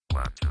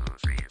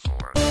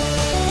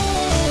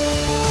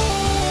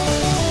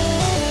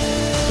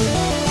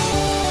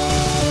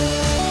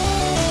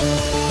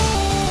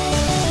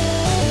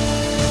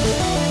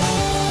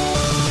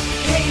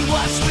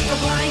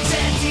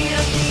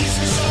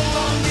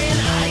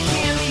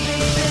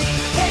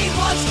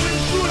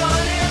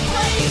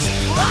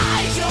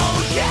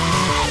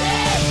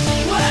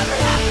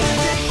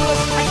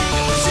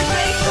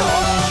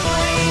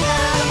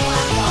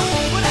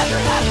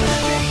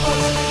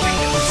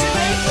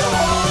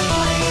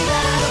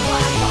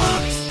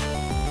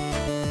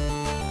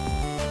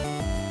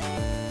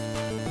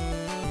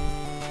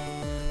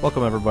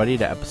Welcome, everybody,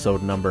 to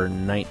episode number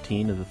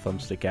 19 of the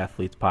Thumbstick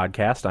Athletes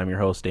podcast. I'm your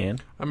host, Dan.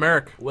 I'm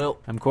Eric. Will.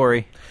 I'm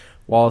Corey.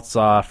 While it's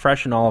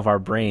fresh in all of our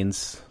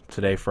brains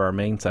today for our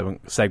main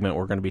segment,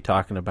 we're going to be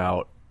talking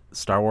about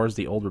Star Wars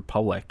The Old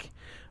Republic.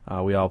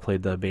 We all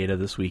played the beta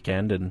this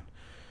weekend and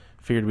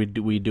figured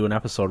we'd do an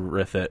episode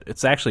with it.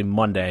 It's actually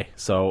Monday,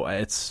 so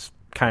it's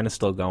kind of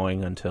still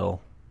going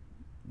until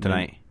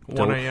Tonight.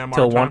 1 a.m.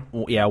 Till our time.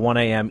 1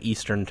 a.m.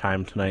 Eastern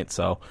time tonight.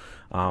 So,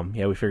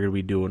 we figured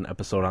we'd do an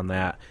episode on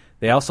that.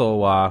 They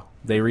also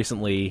they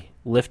recently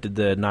lifted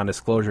the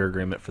non-disclosure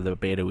agreement for the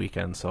beta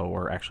weekend, so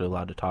we're actually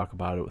allowed to talk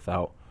about it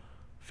without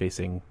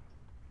facing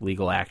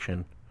legal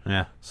action.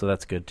 Yeah. So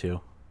that's good too.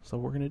 So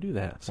we're going to do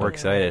that. So We're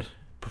excited.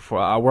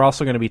 we're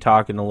also going to be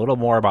talking a little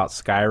more about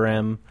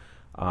Skyrim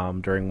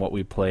during what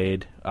we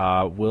played.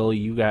 Will,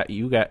 you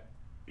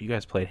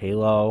guys played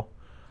Halo?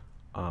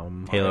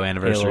 Halo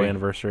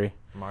Anniversary.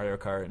 Mario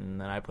Kart, and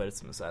then I played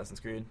some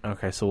Assassin's Creed.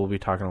 Okay, so we'll be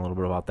talking a little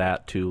bit about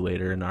that too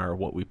later in our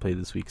What We Played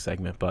This Week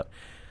segment. But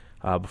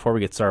before we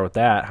get started with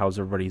that, how's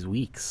everybody's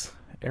weeks?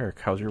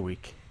 Eric, how's your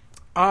week?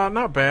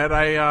 Not bad.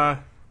 I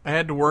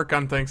had to work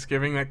on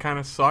Thanksgiving. That kind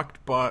of sucked,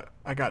 but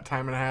I got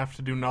time and a half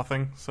to do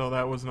nothing, so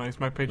that was nice.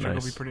 My paycheck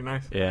will be pretty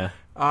nice. Yeah.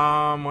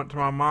 Went to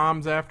my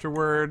mom's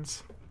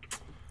afterwards.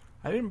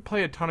 I didn't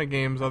play a ton of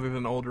games other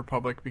than Old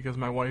Republic because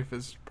my wife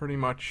is pretty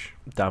much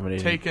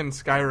Dominating. taking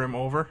Skyrim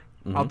over.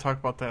 Mm-hmm. I'll talk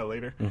about that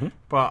later. Mm-hmm.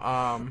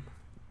 But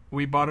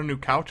we bought a new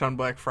couch on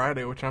Black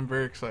Friday, which I'm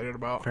very excited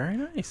about. Very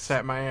nice.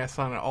 Sat my ass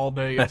on it all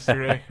day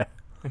yesterday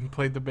and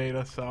played the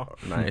beta, so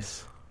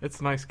Nice. it's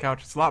a nice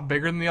couch. It's a lot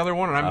bigger than the other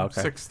one, and I'm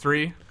Okay.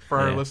 6'3", for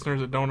our Yeah. listeners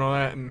that don't know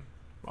that, and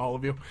all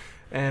of you.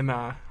 And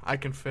I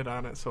can fit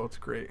on it, so it's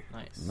great.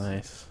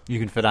 Nice. You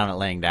can fit on it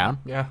laying down?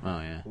 Yeah. Oh,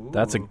 yeah.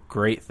 That's a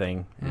great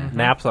thing.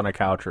 Naps on a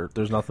couch, or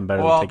there's nothing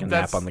better than taking a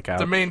nap that's on the couch.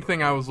 the main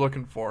thing I was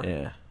looking for.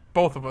 Yeah.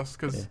 Both of us,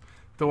 because Yeah.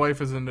 the wife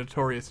is a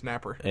notorious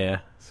napper. Yeah.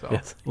 So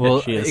Yes. Well,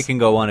 Yeah, she is. it can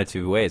go one of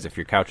two ways. If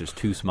your couch is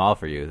too small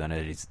for you, then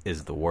it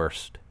is the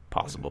worst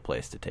possible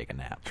place to take a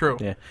nap. true.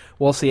 Yeah.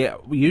 Well, see,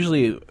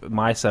 usually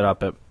my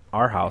setup at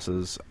our house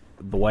is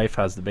the wife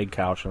has the big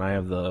couch and I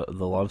have the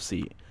love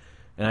seat,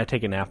 and I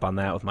take a nap on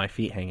that with my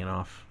feet hanging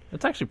off.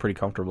 It's actually pretty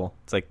comfortable.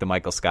 It's like the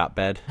Michael Scott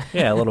bed.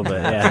 Yeah, a little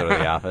bit. Go Yeah. to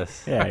the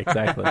office. Yeah,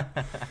 exactly.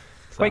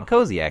 Quite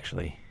cozy,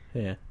 actually.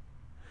 Yeah.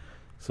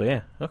 So,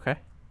 yeah, okay.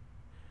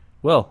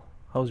 Will,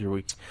 how was your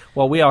week?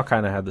 Well, we all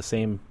kind of had the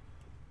same,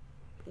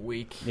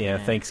 Week.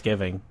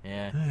 Thanksgiving.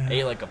 Yeah.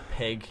 Ate like a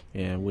pig.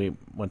 Yeah, we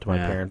went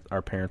to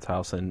our parents'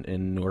 house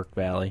in Newark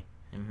Valley,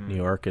 Mm-hmm. New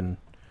York, and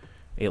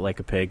ate like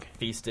a pig.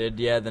 Feasted.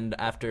 Yeah. Then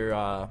after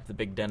the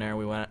big dinner,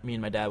 me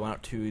and my dad went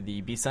out to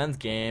the B-Sens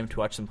game to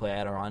watch them play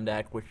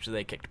Adirondack, which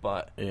they kicked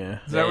butt. Yeah.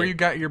 Is that where you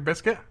got your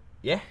biscuit?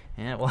 Yeah.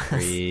 Yeah. It was.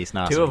 It's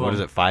not. Two of What them.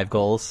 is it? 5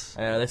 goals?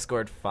 They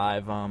scored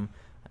 5.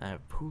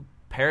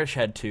 Parrish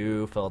had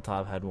 2.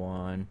 Filatov had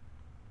 1.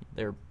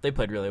 They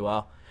played really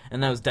well.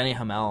 And that was Denny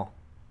Hamel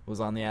was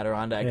on the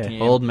Adirondack Yeah.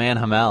 team. Old man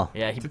Hamel.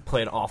 Yeah, he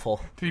played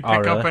awful. Did you Oh,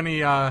 pick up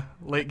really? any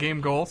late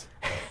game goals?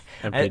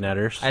 Empty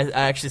netters. I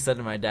actually said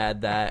to my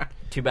dad that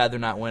too bad they're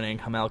not winning.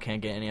 Hamel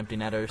can't get any empty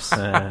netters.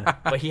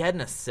 But he had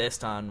an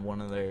assist on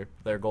one of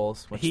their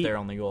goals, which is their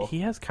only goal.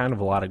 He has kind of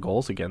a lot of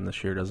goals again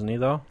this year, doesn't he,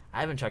 though? I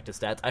haven't checked his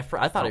stats. I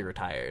thought he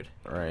retired.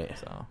 Right.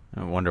 So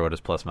I wonder what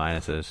his plus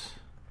minus is.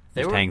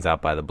 They Just were- hangs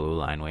out by the blue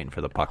line waiting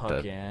for the puck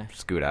to yeah.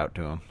 scoot out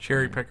to him.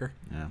 Cherry picker.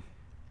 Yeah.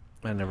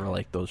 I never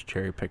liked those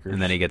cherry pickers.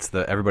 And then he gets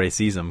everybody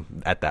sees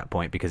him at that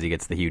point because he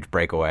gets the huge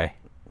breakaway.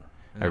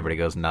 Everybody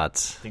goes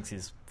nuts. Thinks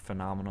he's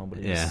phenomenal, but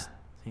Yeah.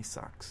 he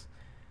sucks.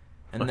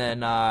 And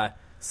then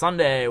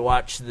Sunday, I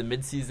watched the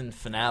mid-season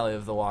finale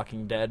of The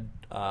Walking Dead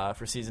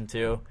for season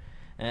 2.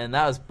 And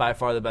that was by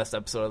far the best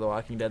episode of The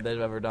Walking Dead they've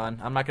ever done.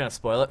 I'm not going to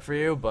spoil it for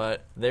you,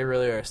 but they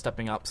really are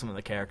stepping up some of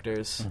the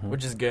characters,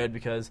 which is good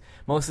because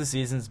most of the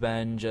season's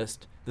been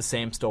just the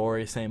same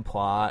story, same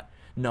plot.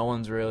 No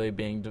one's really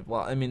being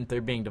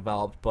they're being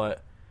developed,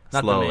 but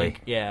not Slowly.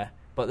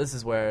 But this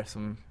is where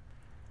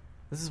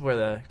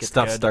the gets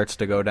Stuff good. starts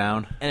to go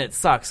down. And it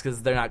sucks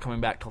because they're not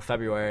coming back till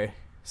February,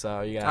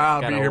 so you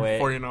I'll gotta be here wait.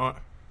 before you know it.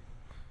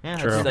 Yeah,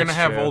 True. You're that's going to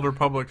have true. Old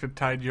Republic to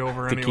tide you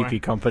over to anyway. keep you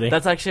company.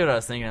 That's actually what I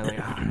was thinking. I was like,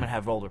 I'm gonna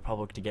have Old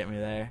Republic to get me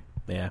there,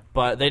 yeah.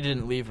 but they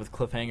didn't leave with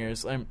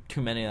cliffhangers.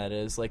 Too many, that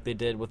is, like they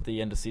did with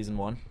the end of season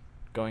 1,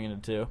 going into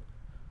 2.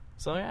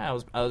 So yeah,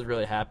 I was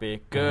really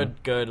happy. Good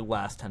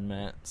last 10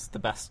 minutes, the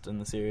best in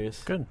the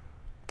series. Good.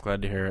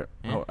 Glad to hear it.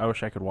 Yeah. I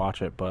wish I could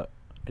watch it, but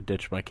I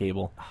ditched my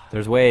cable.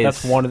 There's ways.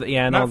 That's one of the.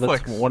 Yeah, I know.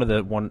 That's Netflix. one of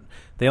the one.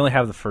 They only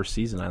have the first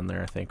season on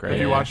there, I think. Right?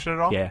 Have you watched it at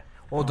all? Yeah.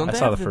 Well, don't I they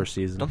saw have the first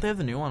season. Don't they have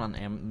the new one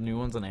on new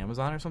ones on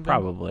Amazon or something?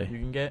 Probably. You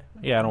can get.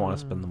 Yeah, I don't want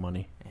to spend the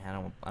money.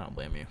 Yeah, I don't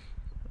blame you.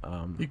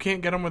 You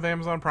can't get them with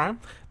Amazon Prime?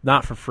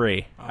 Not for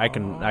free. I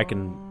can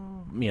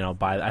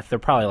buy. They're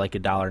probably like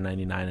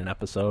 $1.99 an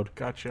episode.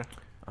 Gotcha.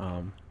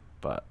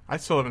 But I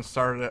still haven't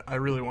started it. I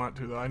really want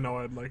to, though. I know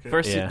I'd like it.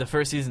 The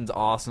first season's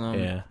awesome.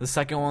 Yeah. The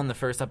second one, the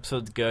first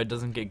episode's good.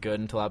 Doesn't get good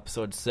until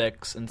episode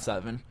 6 and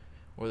 7,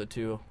 or the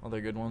 2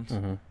 other good ones.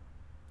 Mhm.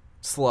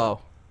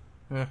 Slow,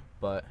 Yeah.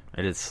 but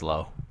It is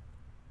slow.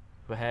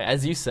 But hey,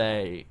 as you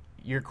say,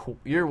 you're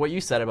what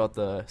you said about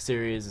the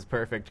series is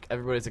perfect.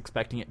 Everybody's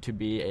expecting it to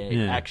be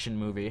a action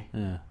movie.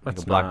 Yeah, like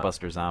It's a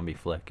blockbuster zombie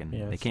flick, and they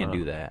it's can't not.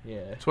 do that.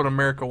 Yeah, That's what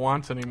America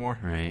wants anymore.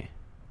 Right.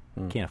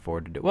 Can't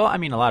afford to do. Well, I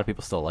mean, a lot of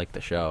people still like the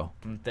show.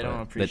 they don't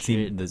but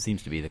appreciate. that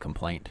seems to be the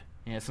complaint.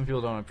 Yeah, some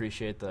people don't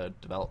appreciate the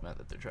development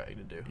that they're trying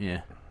to do.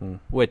 Yeah.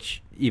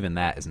 Which even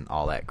that isn't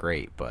all that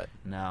great, but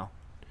No,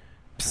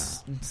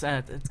 it's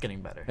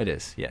getting better. it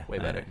is. Yeah, Way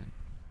better.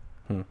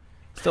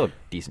 Still a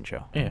decent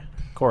show. Yeah.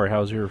 Corey,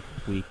 how was your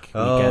weekend?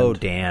 Oh,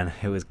 Dan,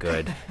 it was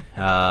good.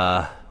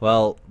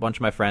 Well, a bunch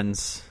of my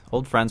friends,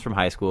 old friends from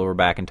high school, were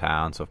back in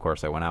town, so of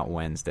course I went out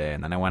Wednesday,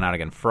 and then I went out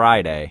again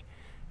Friday,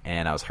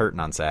 and I was hurting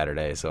on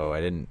Saturday, so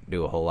I didn't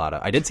do a whole lot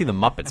of. I did see the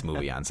Muppets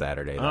movie on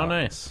Saturday. Though. Oh,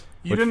 nice.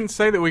 You didn't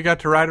say that we got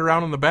to ride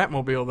around in the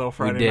Batmobile, though,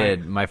 Friday We did.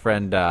 night. My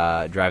friend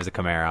drives a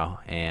Camaro,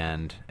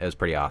 and it was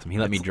pretty awesome. He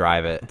let me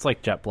drive it. It's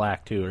like Jet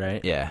Black too,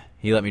 right? Yeah,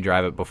 he let me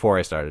drive it before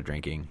I started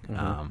drinking,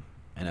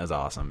 and it was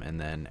awesome. And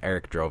then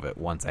Eric drove it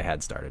once I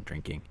had started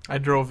drinking. I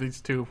drove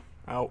these two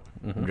out.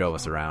 Drove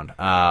us around.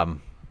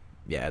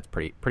 Yeah, it's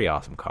pretty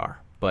awesome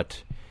car.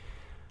 But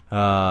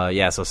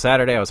yeah, so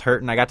Saturday I was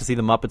hurting. I got to see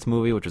the Muppets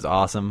movie, which was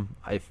awesome.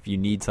 If you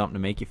need something to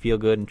make you feel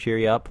good and cheer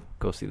you up,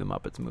 go see the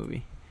Muppets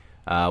movie.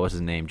 What's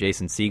his name?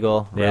 Jason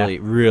Segel. Yeah.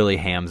 Really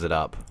hams it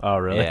up. Oh,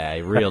 really? Yeah,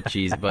 real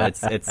cheesy, but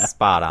it's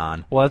spot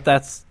on. Well,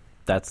 that's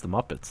the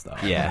Muppets, though.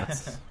 Yeah,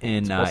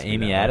 and supposed to be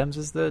Amy that way. Adams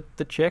is the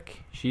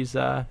chick. She's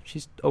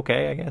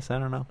okay, I guess. I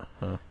don't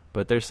know,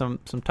 but there's some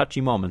touchy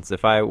moments.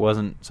 If I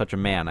wasn't such a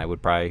man, I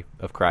would probably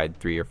have cried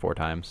 3 or 4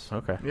 times.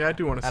 Okay. Yeah, I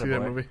do want to see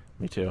that Attaboy. movie.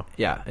 Me too.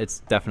 Yeah,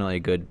 it's definitely a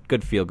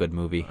good feel good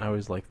movie. I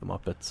always like the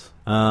Muppets.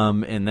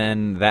 And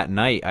then that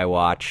night I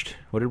watched.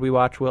 What did we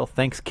watch? Will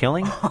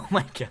Thanksgiving, Oh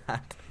my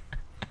god.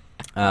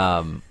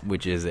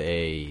 which is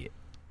a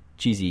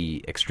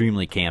cheesy,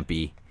 extremely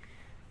campy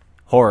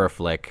horror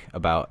flick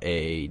about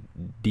a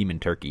demon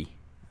turkey.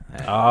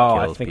 that Oh,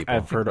 I kills think people.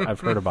 I've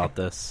heard about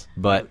this.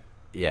 But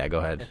yeah, go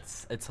ahead.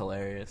 It's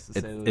hilarious to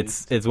say the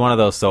least. It's one of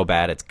those so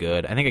bad it's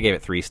good. I think I gave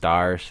it 3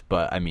 stars,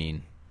 but I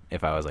mean,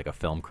 if I was like a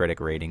film critic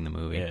rating the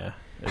movie, Yeah,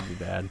 it'd be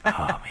bad. oh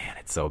man,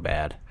 it's so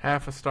bad.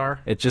 Half a star.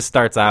 It just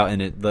starts out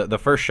and the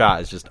first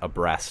shot is just a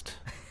breast,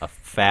 a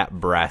fat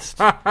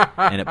breast,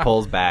 and it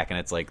pulls back and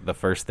it's like the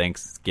first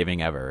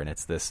Thanksgiving ever, and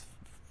it's this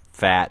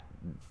fat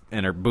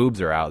and her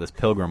boobs are out. This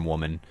pilgrim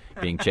woman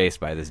being chased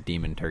by this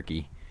demon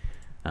turkey.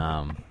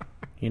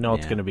 You know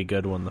it's Yeah. going to be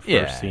good when the first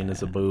Yeah. scene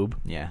is a boob.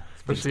 Yeah,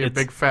 Especially a It's-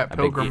 big fat a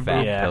pilgrim big fat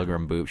boob. Yeah.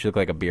 pilgrim boob. She looked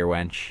like a beer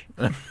wench.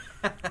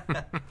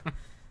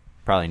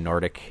 Probably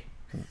Nordic.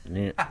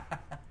 Yeah.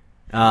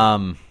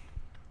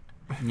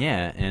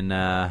 Yeah, and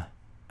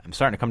I'm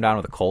starting to come down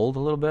with a cold a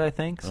little bit, I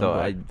think. So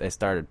Oh, boy. I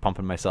started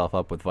pumping myself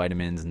up with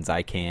vitamins and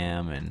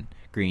Zicam and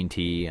green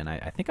tea, and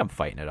I think I'm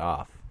fighting it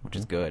off, which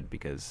is good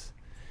because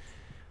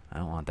I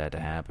don't want that to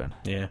happen.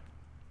 Yeah.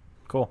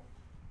 Cool.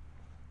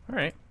 All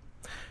right.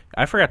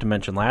 I forgot to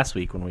mention last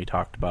week when we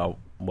talked about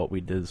what we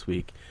did this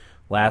week.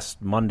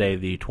 Last Monday,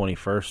 the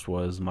 21st,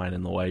 was mine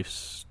and the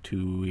wife's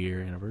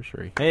 2-year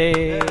anniversary.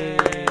 Hey!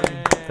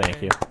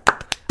 Thank you.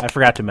 I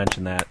forgot to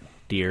mention that,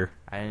 dear.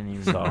 I didn't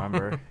even So-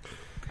 remember.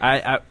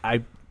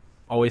 I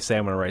always say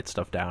I'm going to write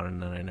stuff down,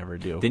 and then I never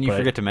do. Didn't you But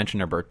forget to mention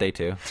her birthday,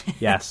 too?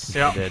 Yes,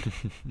 Yeah. I did.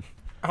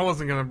 I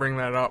wasn't going to bring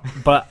that up.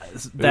 But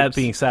that Oops.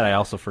 being said, I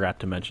also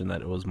forgot to mention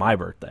that it was my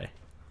birthday.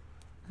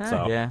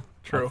 So yeah.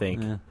 True. I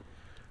think Yeah.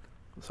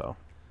 so.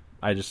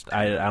 I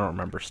don't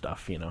remember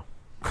stuff, you know.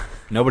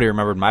 Nobody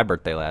remembered my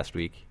birthday last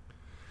week.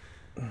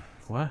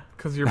 What?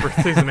 Because your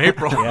birthday's in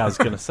April. Yeah, I was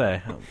gonna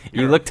say.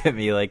 You looked at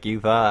me like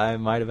you thought I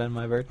might have been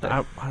my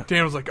birthday.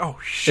 Dan was like, oh,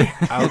 shit.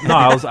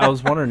 I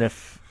was wondering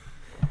if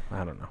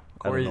I don't know.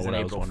 Corey's I don't an know what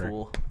I was April wondering.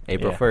 Fool.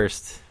 April yeah.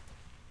 1st.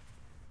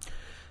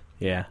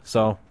 Yeah.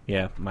 So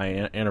yeah,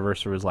 my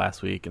anniversary was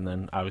last week, and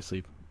then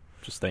obviously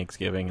just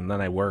Thanksgiving, and then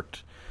I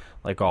worked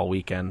like all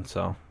weekend.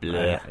 So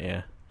Bleh.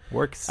 yeah,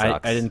 Work I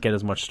sucks. didn't get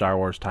as much Star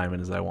Wars time in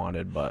as I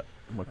wanted, but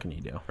what can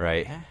you do?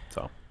 Right.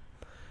 So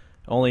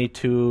only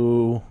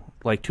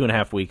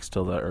 2.5 weeks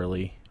till the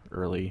early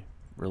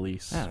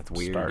release. Yeah, that's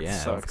weird. starts. Yeah,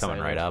 So it's coming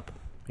excited. right up.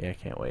 Yeah, I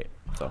can't wait.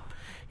 So,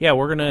 yeah,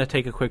 we're going to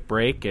take a quick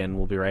break, and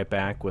we'll be right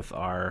back with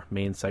our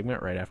main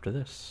segment right after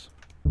this.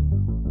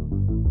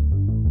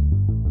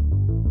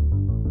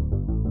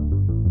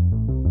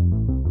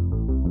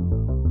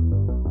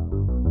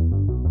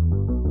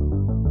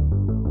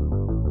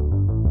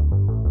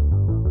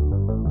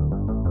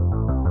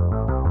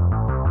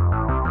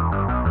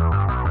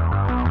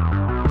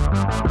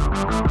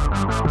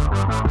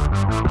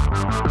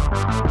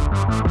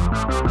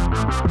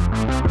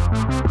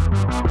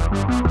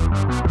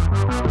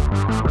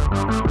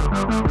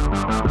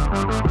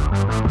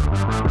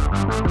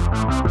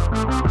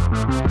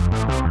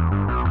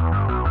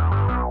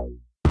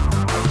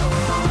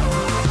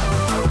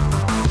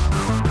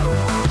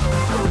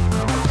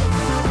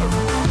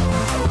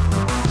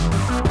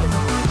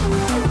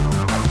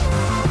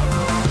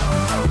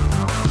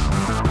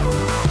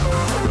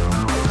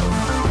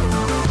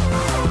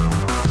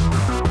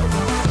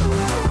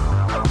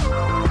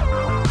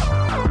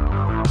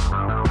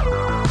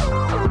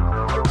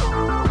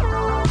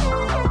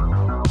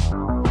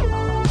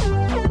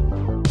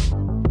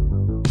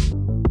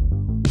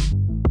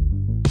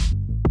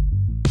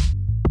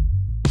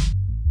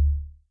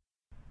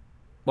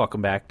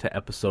 Welcome back to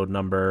episode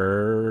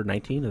number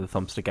 19 of the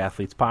Thumbstick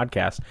Athletes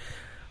podcast.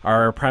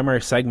 Our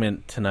primary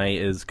segment tonight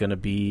is going to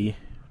be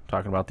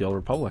talking about the Old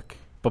Republic.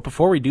 But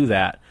before we do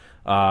that,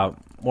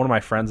 one of my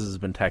friends has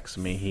been texting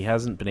me. He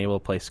hasn't been able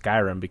to play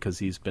Skyrim because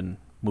he's been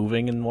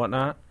moving and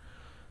whatnot.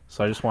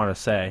 So I just want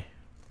to say,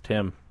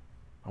 Tim,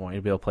 I want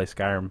you to be able to play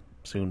Skyrim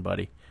soon,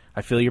 buddy.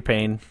 I feel your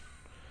pain.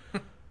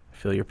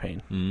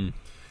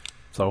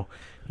 So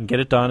you can get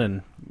it done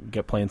and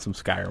get playing some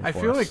Skyrim. I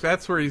feel like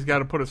that's where he's got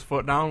to put his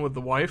foot down with the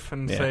wife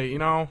and say,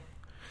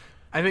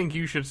 I think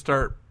you should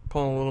start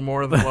pulling a little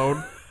more of the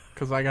load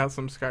because I got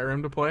some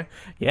Skyrim to play.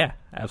 Yeah,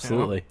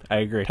 absolutely. I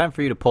agree. Time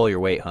for you to pull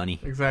your weight, honey.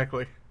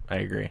 Exactly. I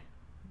agree.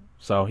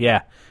 So,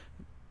 yeah,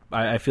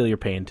 I feel your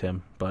pain,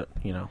 Tim, but,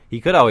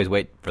 You could always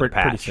wait for the Pretty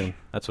patch. soon.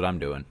 That's what I'm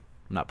doing.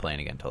 I'm not playing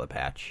again until the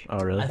patch. Oh,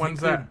 really? When's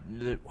that?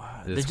 They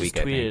This just week,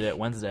 I tweeted think. it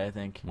Wednesday, I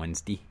think.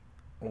 Wednesday.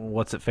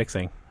 What's it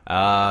fixing?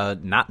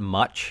 Not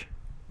much,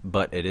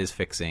 but it is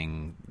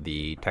fixing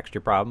the texture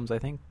problems, I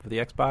think, for the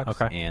Xbox.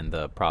 Okay. And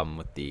the problem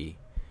with the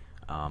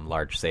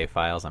large save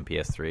files on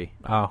PS3,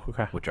 Oh,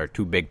 okay. which are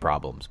two big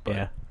problems. But,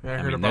 Yeah. Yeah, I I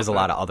heard mean, about there's a that.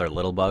 lot of other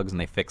little bugs, and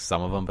they fixed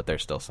some of them, but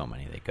there's still so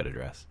many they could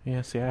address.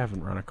 Yeah, see, I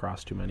haven't run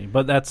across too many,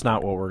 but that's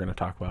not what we're going to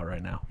talk about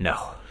right now. No.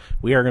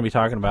 We are going to be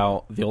talking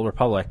about the Old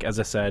Republic. As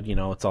I said,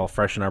 it's all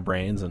fresh in our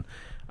brains, and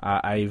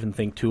I even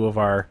think two of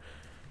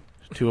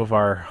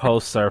our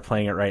hosts are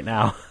playing it right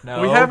now.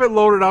 No. We have it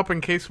loaded up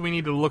in case we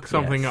need to look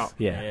something Yes. up.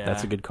 Yeah, Yeah.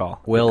 that's a good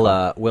call.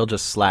 Will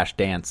just slash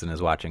dance and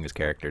is watching his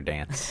character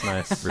dance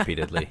Nice.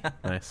 repeatedly.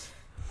 Nice.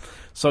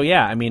 So,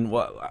 yeah, I mean,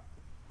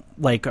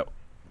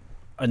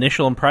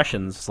 initial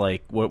impressions,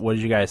 what did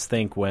you guys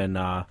think when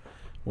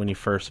you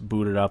first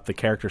booted up the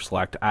character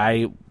select?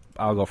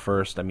 I'll go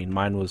first. I mean,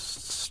 mine was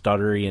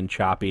stuttery and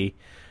choppy.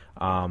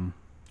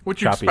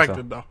 Which you Choppy,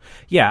 expected, though.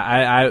 Yeah,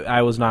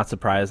 I was not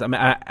surprised. I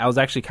mean, I was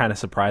actually kind of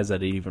surprised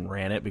that it even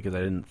ran it because I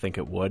didn't think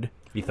it would.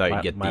 You thought My-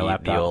 you'd get my the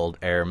laptop. old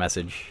error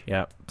message. Yeah,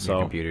 Your so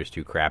computer's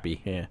too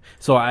crappy. yeah,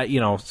 so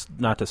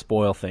not to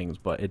spoil things,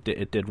 but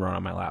it did run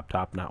on my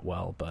laptop, not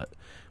well, but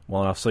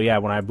well enough. So yeah,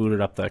 when I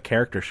booted up the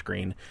character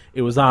screen,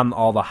 it was on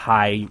all the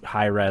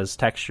high res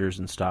textures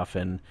and stuff,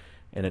 and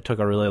it took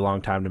a really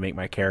long time to make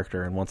my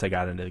character. And once I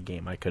got into the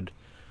game, I could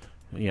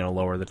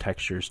lower the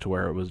textures to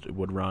where it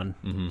would run.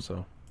 Mm-hmm.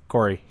 So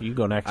Corey, you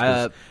go next.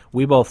 'Cause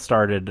we both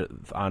started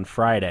on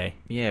Friday.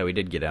 Yeah, we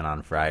did get in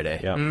on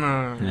Friday. Yep.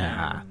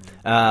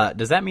 Nah.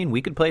 Does that mean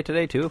we could play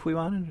today too if we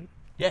wanted?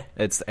 Yeah.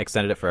 It's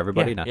extended it for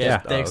everybody, Yeah. not Yeah,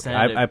 just they okay.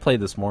 extended it. I played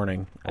this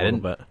morning a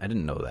little bit. I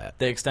didn't know that.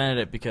 They extended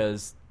it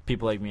because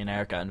people like me and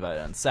Eric got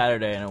invited on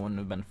Saturday, and it wouldn't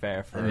have been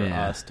fair for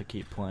Yeah. us to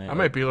keep playing. I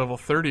might be level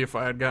 30 if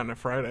I had gotten it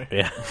Friday.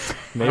 Yeah, That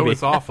maybe.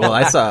 was awful. Well,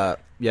 I saw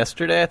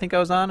yesterday. I think I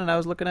was on, and I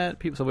was looking at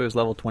people. Somebody was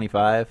level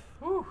 25.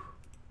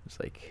 It's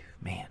like,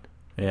 man,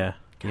 Yeah.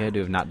 you had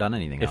to have not done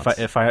anything If else.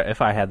 if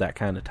I had that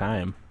kind of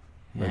time,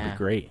 that'd Yeah. be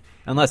great.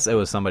 Unless it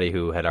was somebody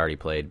who had already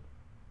played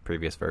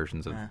previous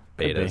versions of Yeah.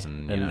 Could betas be.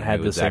 and, And know, had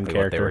knew the same exactly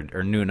what they character.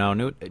 were,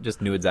 or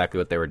just knew exactly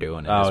what they were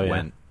doing and Oh, just yeah.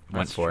 went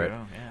That's for true, it.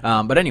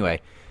 yeah. But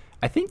anyway,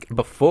 I think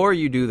before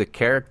you do the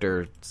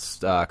character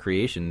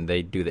creation,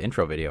 they do the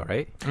intro video,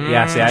 right?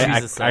 Yeah, see,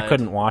 Jesus I side.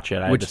 couldn't watch it.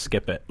 I had Which- to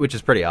skip it. Which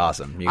is pretty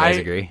awesome. You guys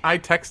agree? I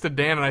texted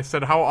Dan and I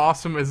said, "How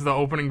awesome is the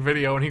opening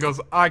video?" And he goes,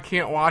 "I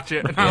can't watch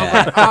it." And I was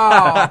like,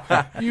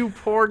 "Oh, you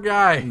poor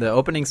guy." The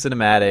opening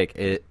cinematic,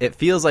 it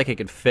feels like it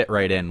could fit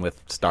right in with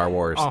Star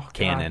Wars Oh, God.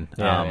 canon.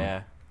 Yeah.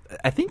 Yeah.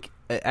 I think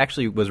it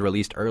actually was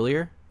released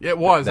earlier. It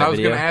was. That I was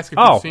going video? to ask if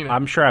Oh, you've seen it.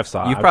 I'm sure I've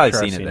saw. You've I'm probably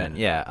sure I've seen it then.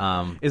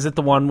 Yeah. Is it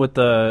the one with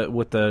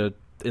the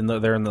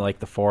they're in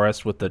the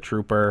forest with the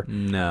trooper?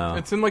 No.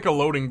 It's in like a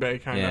loading bay,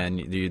 kind of. Yeah,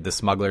 and the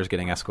smugglers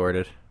getting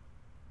escorted.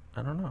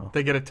 I don't know.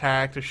 They get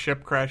attacked. A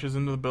ship crashes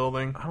into the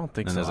building. I don't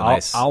think And so. there's a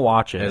nice- I'll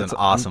watch it. There's It's an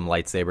awesome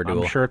lightsaber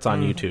duel. I'm sure it's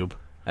on YouTube.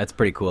 That's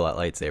pretty cool. That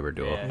lightsaber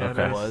duel. Yeah. Yeah,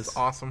 Okay. it was. was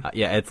awesome.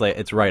 Yeah,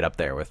 it's right up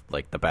there with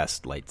like the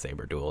best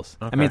lightsaber duels.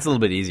 I Okay. mean, it's a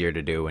little bit easier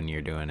to do when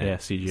you're doing it Yeah,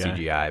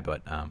 CGI.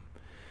 but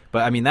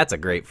I mean that's a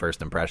great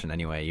first impression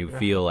anyway. You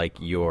feel like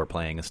you're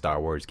playing a Star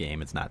Wars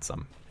game. It's not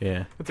some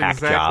Yeah. That's hack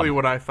exactly job.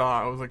 what I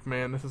thought. I was like,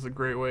 man, this is a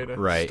great way to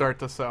Right. start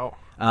this out.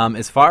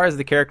 As far as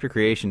the character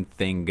creation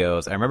thing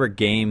goes, I remember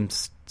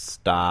GameSpot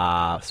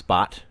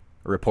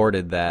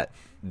reported that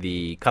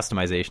the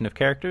customization of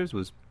characters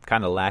was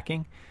kind of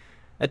lacking.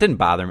 That didn't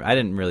bother me. I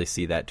didn't really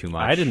see that too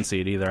much. I didn't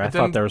see it either. I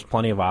thought didn't- there was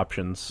plenty of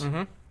options.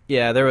 Mm-hmm.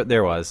 Yeah,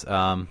 there was.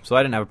 So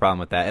I didn't have a problem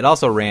with that. It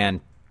also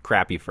ran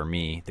crappy for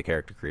me, the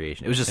character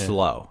creation. It was just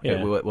slow.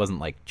 Yeah. It wasn't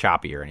like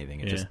choppy or anything.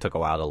 It Yeah. just took a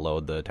while to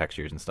load the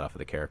textures and stuff of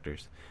the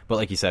characters. But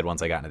like you said,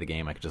 once I got into the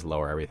game, I could just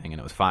lower everything and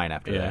it was fine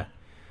after Yeah.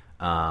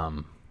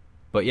 that.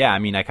 But yeah, I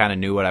mean, I kind of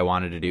knew what I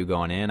wanted to do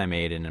going in. I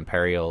made an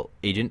Imperial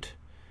agent,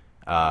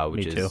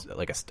 which Me is too.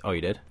 like oh,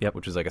 you did? Yep.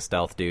 Which is like a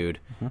stealth dude.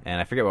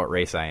 And I forget what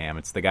race I am.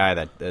 It's the guy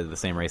that the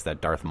same race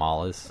that Darth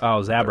Maul is.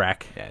 Oh,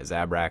 Zabrak. Yeah,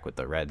 Zabrak with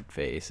the red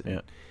face. And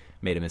Yeah.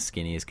 made him as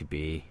skinny as could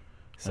be.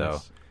 So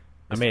Nice.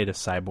 I made a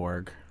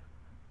cyborg.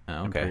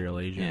 Oh, okay. Imperial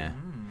Agent. Yeah.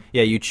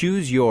 Yeah, you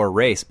choose your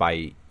race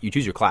you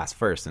choose your class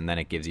first, and then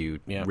it gives you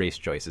race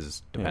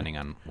choices depending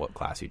on what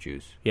class you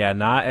choose. Yeah,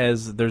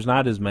 there's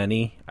not as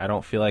many. I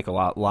don't feel like a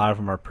lot of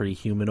them are pretty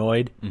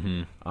humanoid.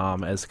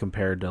 As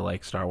compared to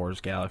like Star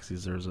Wars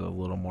Galaxies, there's a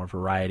little more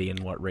variety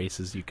in what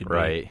races you could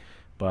Right. be.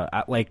 But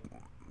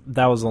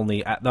that was the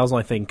only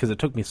thing, because it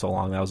took me so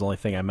long. That was the only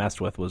thing I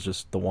messed with, was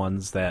just the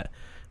ones that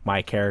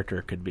my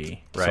character could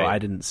be. Right. So I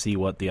didn't see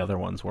what the other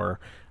ones were.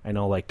 I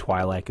know like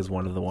Twi'lek is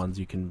one of the ones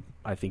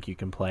I think you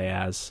can play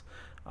as.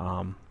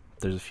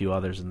 There's a few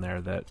others in there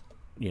that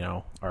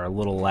are a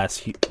little less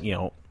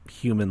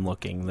human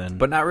looking than.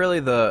 But not really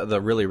the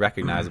really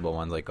recognizable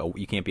ones. Like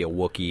you can't be a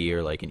Wookiee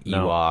or like an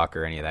Ewok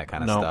or any of that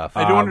kind of stuff.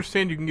 I do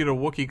understand you can get a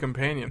Wookiee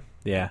companion.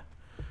 Yeah.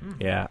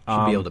 Yeah.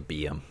 Should be able to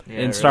be them. Yeah,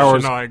 in right. Star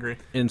Wars, No, I agree.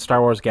 In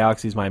Star Wars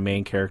Galaxies, my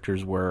main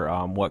characters were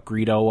what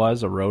Greedo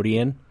was, a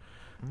Rodian.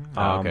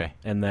 Okay.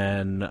 And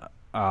then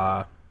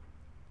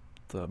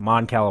the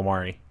Mon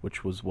Calamari,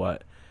 which was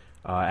what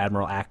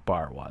Admiral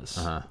Akbar was.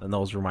 And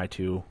those were my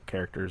two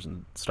characters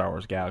in Star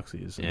Wars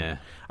Galaxies. And Yeah.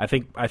 I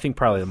think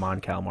probably the Mon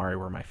Calamari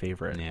were my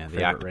favorite. Yeah, the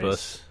favorite octopus.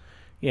 Race.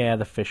 Yeah,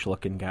 the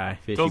fish-looking guy.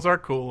 Those are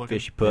cool looking.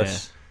 Fishy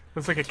puss.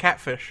 It's like a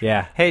catfish.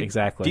 Yeah, Hey,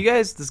 exactly. Do you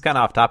guys? This is kind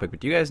of off topic,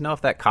 but do you guys know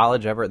if that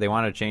college they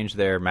want to change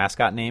their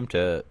mascot name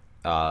to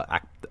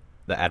the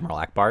Admiral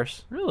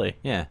Akbars? Really?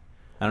 Yeah,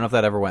 I don't know if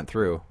that ever went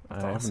through.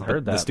 I haven't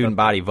heard that. The student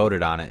body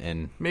voted on it,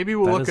 and Maybe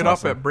we'll That look is it up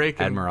awesome. at break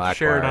and Admiral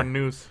share it Akbar. on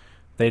news.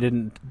 They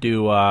didn't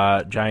do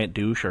giant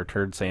douche or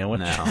turd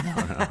sandwich.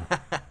 no.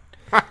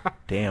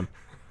 Damn.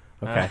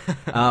 Okay.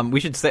 We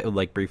should say,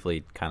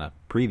 briefly kind of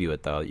preview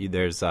it though.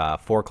 There's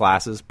 4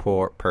 classes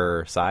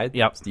per side.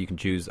 Yep. So you can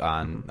choose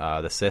on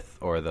the Sith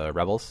or the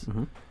Rebels,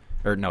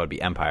 or no, it'd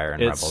be Empire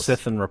and It's Rebels.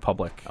 Sith and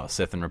Republic. Oh,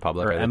 Sith and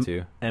Republic Or are the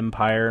two.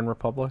 Empire and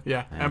Republic.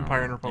 Yeah,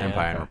 Empire and Republic.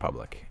 Empire and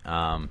Republic.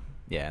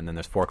 Yeah, and then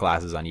there's 4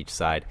 classes on each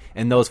side,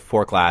 and those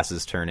 4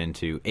 classes turn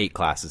into 8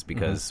 classes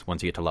because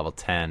once you get to level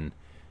 10,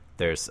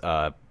 there's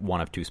one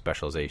of 2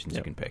 specializations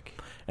you can pick.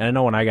 And I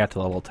know when I got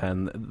to level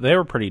 10, they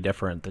were pretty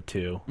different, the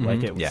two.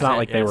 Like it's Yeah. not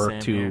like they Yeah, were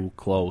same two here.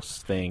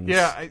 close things.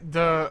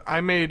 Yeah,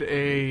 I made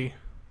a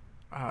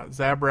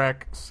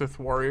Zabrak Sith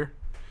warrior,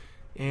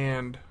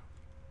 and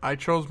I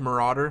chose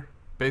Marauder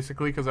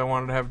basically because I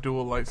wanted to have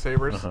dual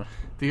lightsabers.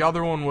 The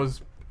other one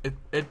was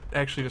it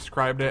actually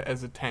described it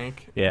as a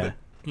tank. Yeah. That,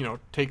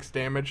 takes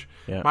damage.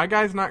 Yeah. My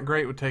guy's not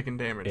great with taking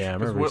damage. Yeah, I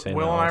 'Cause remember you saying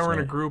Will that and I last were in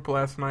a night. group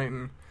last night,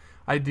 and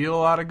I deal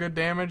a lot of good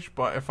damage.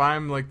 But if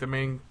I'm like the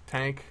main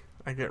tank,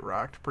 I get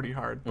rocked pretty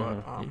hard.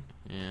 But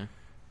Yeah.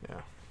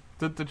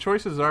 the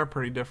choices are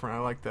pretty different. I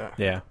like that.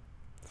 Yeah.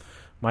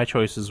 My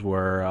choices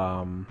were,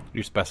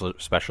 Your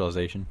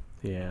specialization,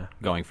 yeah,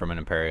 going from an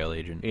Imperial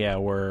agent.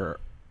 were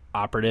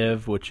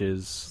operative, which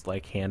is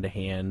like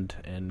hand-to-hand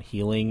and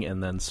healing,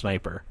 and then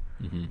sniper,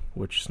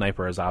 which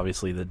sniper is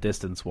obviously the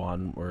distance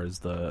one, whereas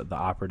the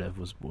operative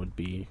would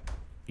be,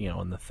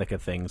 in the thick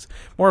of things.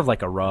 More of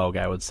like a rogue,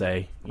 I would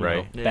say.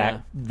 Right.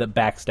 Back, the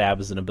backstab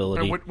is an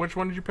ability. And which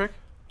one did you pick?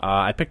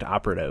 I picked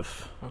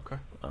operative. Okay.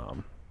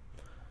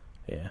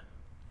 Yeah, it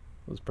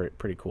was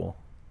pretty cool.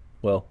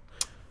 Well,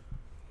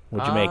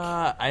 what'd you make?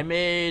 I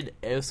made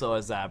also a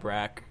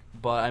Zabrak,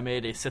 but I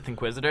made a Sith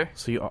Inquisitor.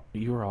 So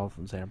you were all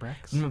from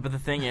Zabraks? But the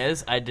thing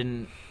is, I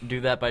didn't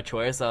do that by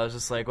choice. I was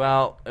just like,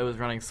 well, it was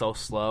running so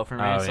slow for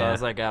me, Oh, so yeah. I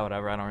was like,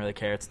 whatever, I don't really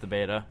care. It's the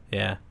beta.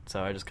 Yeah.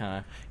 So I just kind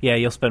of... Yeah,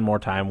 you'll spend more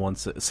time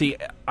once. See,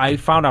 I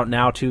found out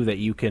now too that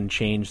you can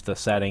change the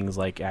settings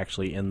like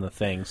actually in the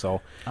thing,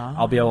 so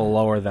I'll be able to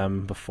lower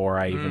them before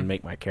I even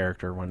make my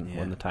character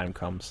when the time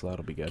comes. So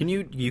that'll be good. Can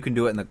you can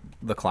do it in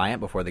the client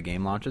before the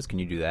game launches? Can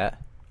you do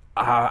that?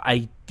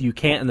 You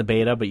can't in the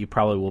beta, but you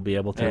probably will be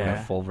able to in a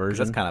Yeah. full 'Cause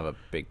version. that's kind of a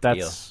big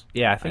deal.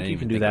 Yeah, I I think didn't you even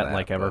can do think that of in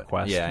like but-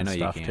 EverQuest Yeah, I and know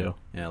stuff you can. too.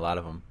 Yeah, a lot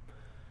of them.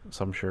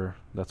 So I'm sure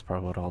that's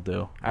probably what I'll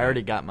do. I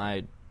already got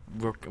my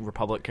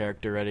Republic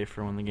character ready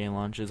for when the game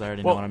launches. I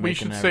already know Well, what I'm we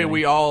making. should and say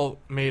we everything. all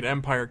made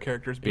Empire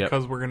characters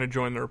because we're going to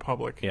join the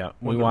Republic. Yeah,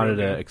 when we the wanted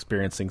real to game-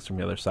 experience things from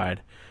the other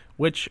side.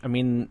 Which, I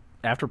mean,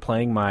 after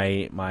playing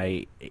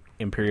my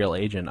Imperial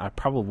Agent, I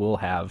probably will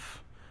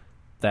have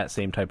that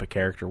same type of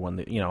character when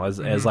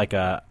as like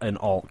an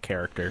alt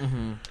character,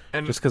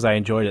 And just because I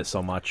enjoyed it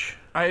so much.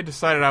 I had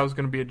decided I was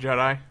going to be a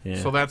Jedi, Yeah.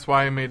 so that's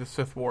why I made a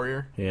Sith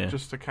warrior. Yeah.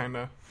 Just to kind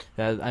of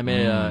Yeah, I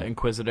made an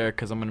Inquisitor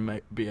because I'm going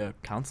to be a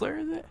counselor,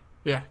 is it?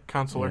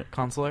 consular.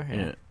 Consular?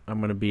 Yeah,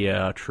 I'm gonna be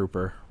a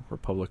trooper,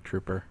 Republic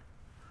trooper.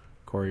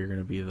 Corey, you're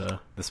gonna be the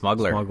The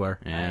smuggler.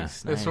 Yeah.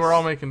 Nice, Yeah, nice. so we're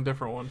all making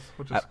different ones,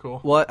 which is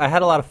cool. Well, I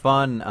had a lot of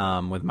fun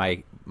with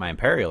my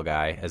Imperial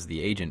guy as the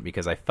agent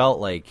because I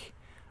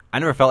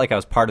never felt like I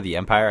was part of the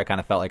Empire. I kind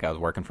of felt like I was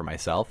working for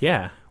myself.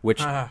 yeah.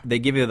 Which they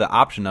give you the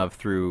option of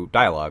through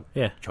dialogue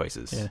Yeah.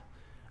 choices. Yeah.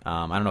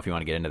 I don't know if you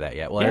want to get into that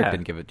yet. Well, Yeah.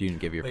 Eric you didn't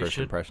give your Wait, first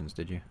should- impressions,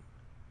 did you?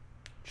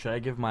 Should I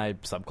give my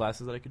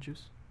subclasses that I could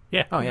choose?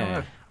 Yeah. Oh,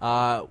 yeah.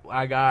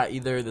 I got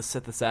either the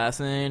Sith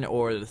Assassin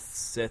or the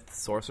Sith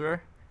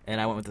Sorcerer,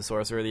 and I went with the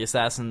Sorcerer. The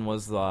Assassin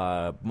was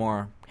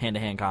more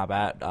hand-to-hand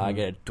combat. I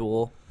get a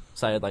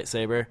dual-sided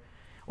lightsaber,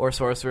 or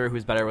sorcerer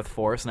who's better with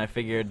force, and I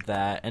figured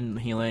that, and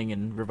healing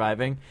and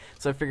reviving.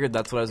 So I figured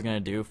that's what I was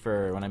going to do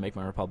for when I make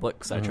my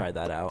Republic, so I tried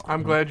that out.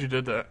 I'm glad you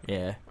did that.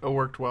 Yeah. It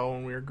worked well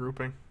when we were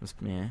grouping.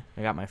 Yeah.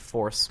 I got my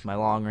force, my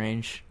long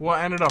range. What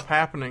ended up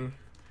happening,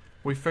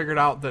 we figured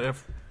out that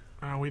if...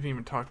 we didn't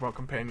even talk about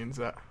companions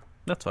yet.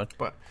 That's fine.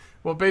 But,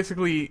 well,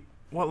 basically,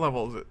 what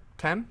level is it?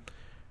 10?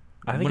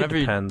 I think Whenever it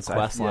you depends.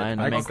 quest line,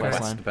 I main guess quest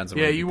quest line. Depends on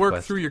Yeah, when you do work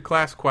quest. through your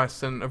class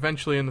quests, and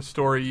eventually in the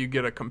story you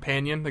get a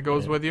companion that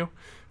goes Yeah. with you.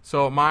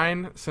 So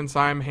mine, since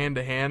I'm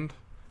hand-to-hand,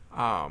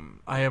 I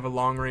have a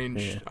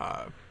long-range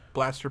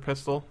blaster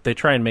pistol. They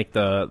try and make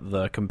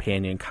the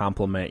companion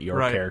complement your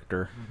Right.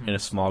 character in a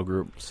small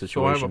group So I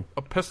situation.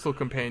 have a pistol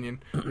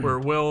companion, where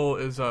Will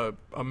is a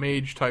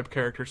mage-type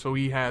character, so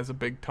he has a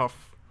big,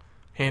 tough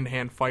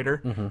hand-to-hand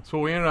fighter. So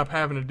what we ended up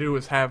having to do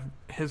is have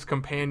his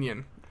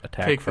companion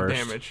Attack take first.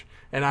 the damage.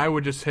 And I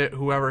would just hit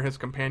whoever his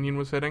companion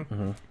was hitting.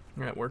 And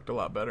it worked a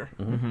lot better.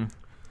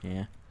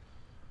 Yeah.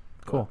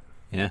 Cool.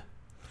 Yeah.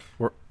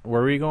 Where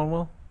were you going,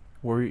 Will?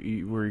 Were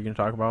you going to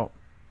talk about?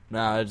 No,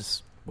 I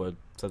just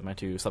said my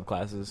 2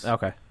 subclasses.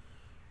 Okay.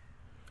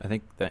 I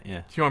think that, yeah.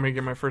 Do you want me to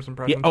give my first Yeah.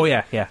 impressions? Oh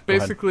yeah. Yeah. Go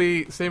ahead.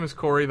 Basically, same as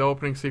Corey, the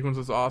opening sequence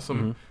was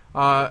awesome.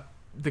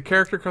 The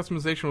character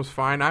customization was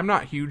fine. I'm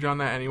not huge on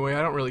that anyway.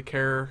 I don't really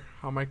care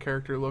how my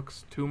character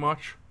looks too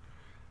much.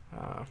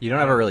 You don't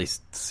ever really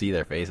see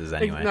their faces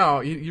anyway. No,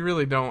 you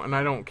really don't, and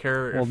I don't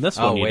care. Well, if, this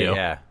Oh, one you wait, do.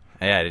 yeah.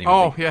 Yeah, I didn't even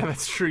oh, think- yeah,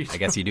 that's true. I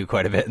guess you do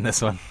quite a bit in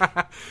this one.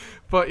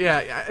 But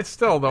yeah, it's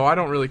still, though, I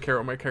don't really care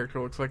what my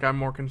character looks like. I'm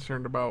more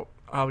concerned about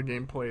how the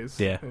game plays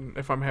Yeah. and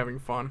if I'm having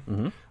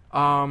fun.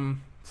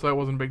 So that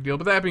wasn't a big deal.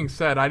 But that being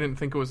said, I didn't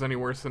think it was any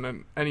worse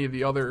than any of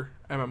the other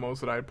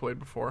MMOs that I had played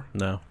before.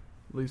 No.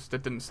 At least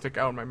it didn't stick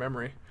out in my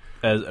memory.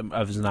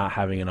 As not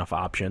having enough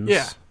options.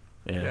 Yeah.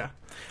 Yeah.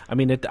 I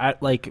mean,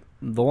 like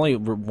the only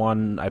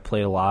one I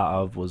played a lot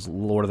of was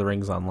Lord of the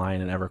Rings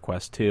Online and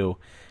EverQuest 2.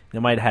 It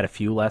might have had a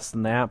few less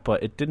than that,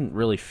 but it didn't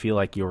really feel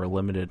like you were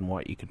limited in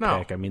what you could No.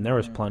 pick. I mean, there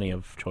was plenty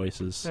of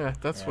choices. Yeah,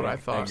 that's what I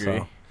thought.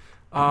 agree.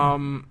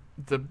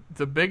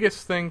 The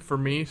biggest thing for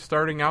me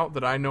starting out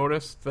that I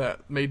noticed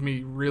that made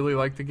me really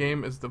like the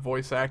game is the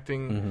voice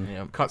acting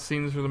Yep.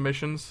 cutscenes for the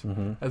missions,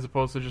 as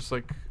opposed to just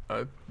like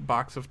a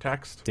box of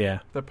text Yeah.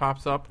 that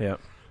pops up. Yeah.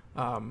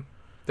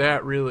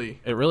 That really,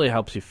 It really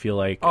helps you feel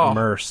like Oh.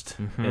 immersed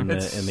in the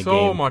it's in the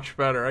so game. much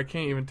better. I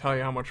can't even tell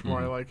you how much more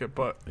I like it,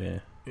 but Yeah.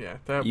 yeah,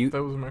 that You-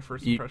 was my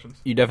first you,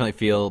 impressions. you definitely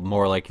feel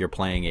more like you're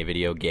playing a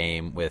video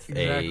game with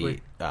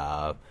Exactly.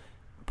 a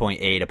point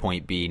A to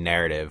point B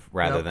narrative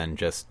rather Yep. than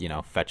just,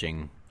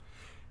 fetching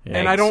Yeah.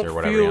 And I don't or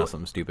whatever, feel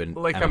some stupid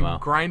like MMO. I'm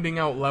grinding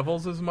out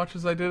levels as much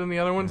as I did in the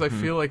other ones. I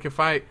feel like if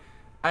I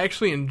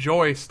actually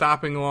enjoy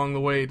stopping along the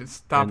way to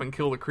stop and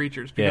kill the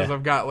creatures because Yeah.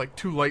 I've got like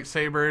 2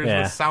 lightsabers.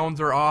 Yeah. The sounds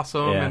are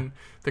awesome Yeah. and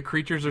the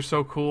creatures are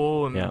so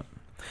cool. And Yeah.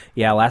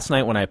 Yeah, last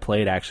night when I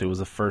played, actually, was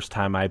the first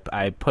time I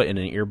put in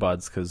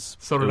earbuds because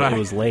So did it I.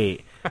 was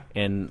late,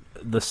 and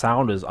the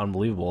sound is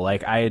unbelievable.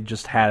 Like, I had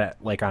just had it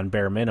like on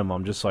bare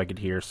minimum just so I could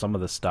hear some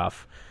of the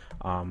stuff,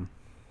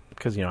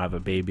 because I have a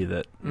baby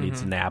that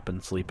needs to nap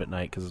and sleep at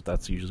night because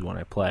that's usually when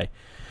I play.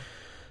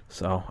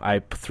 So I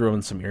threw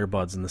in some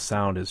earbuds, and the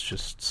sound is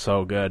just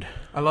so good.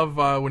 I love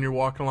when you're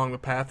walking along the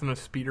path and a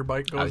speeder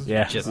bike goes.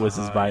 Yeah, Just-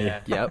 whizzes by you.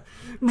 Yep.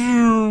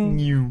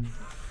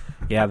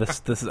 Yeah,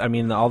 this is. I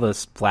mean, all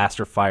this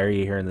blaster fire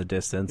you hear in the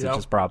distance, Yep. it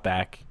just brought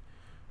back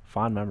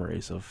fond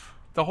memories of.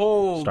 The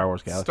whole Star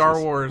Wars Galaxies. Star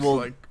Wars Well,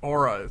 like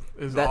aura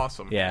is that-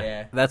 awesome. Yeah.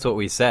 Yeah. That's what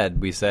we said.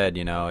 We said,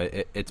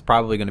 it's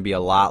probably going to be a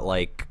lot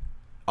like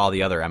all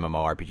the other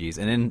MMORPGs,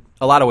 and in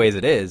a lot of ways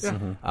it is.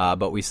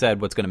 But we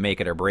said what's going to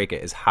make it or break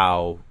it is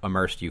how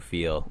immersed you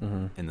feel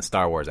in the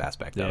Star Wars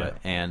aspect of Yeah. it.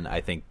 And I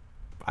think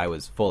I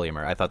was fully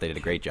immersed. I thought they did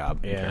a great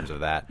job in Yeah. terms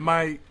of that.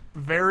 My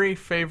very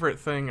favorite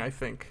thing, I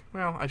think,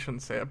 well, I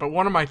shouldn't say it, but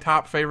one of my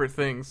top favorite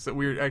things that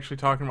we were actually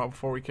talking about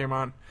before we came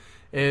on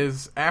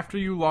is after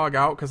you log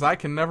out, because I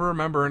can never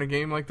remember in a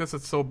game like this,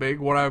 it's so big,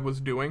 what I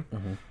was doing.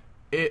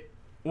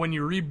 When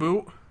you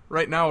reboot,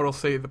 right now it'll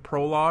say the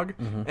prologue,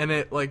 and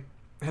it like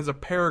has a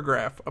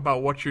paragraph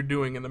about what you're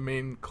doing in the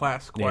main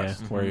class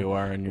quest. where you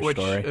are in your Which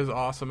story. is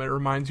awesome. It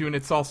reminds you, and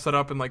it's all set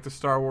up in like the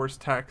Star Wars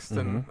text,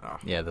 and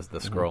Yeah, the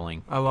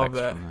scrolling. I love text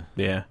that. from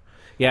Yeah,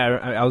 yeah.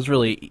 I was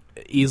really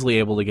easily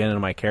able to get into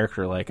my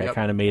character. Like I Yep.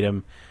 kind of made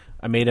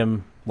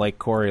him like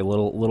Corey, a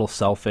little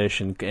selfish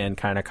and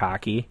kind of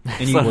cocky.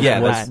 And you- was,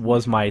 yeah, was, that-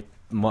 was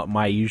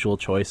my usual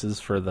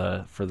choices for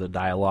the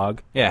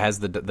dialogue. Yeah, it has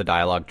the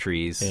dialogue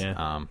trees.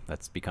 Yeah.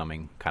 That's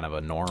becoming kind of a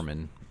norm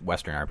in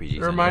Western RPGs.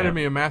 It reminded Yeah.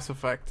 me of Mass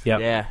Effect.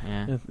 Yep.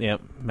 Yeah.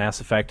 Yep. Mass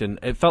Effect, and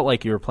it felt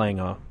like you were playing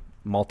a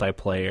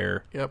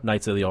multiplayer Yep.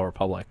 Knights of the Old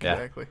Republic. Yeah.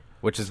 Exactly.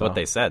 Which is So- what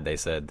they said. They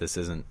said this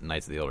isn't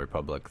Knights of the Old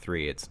Republic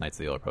 3, it's Knights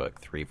of the Old Republic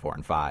 3, 4,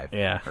 and 5.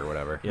 Yeah. Or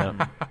whatever.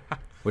 Yeah.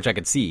 Which I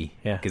could see.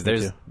 Yeah, Because me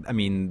there's, too. I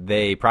mean,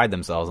 they pride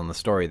themselves on the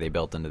story they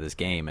built into this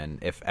game. And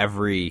if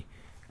every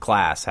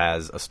class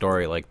has a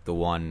story like the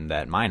one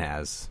that mine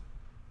has,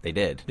 they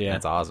did. Yeah.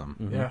 That's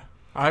awesome. Yeah.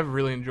 I've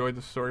really enjoyed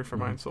the story for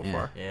mine so Yeah.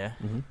 far. Yeah.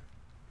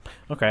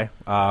 Okay.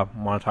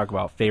 Want to talk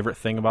about favorite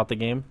thing about the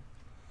game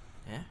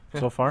Yeah.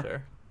 so far?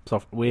 Sure.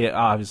 So we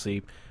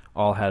obviously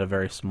all had a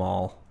very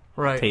small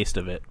Right. taste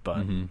of it, but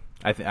Mm-hmm.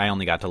 I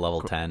only got to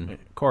level 10.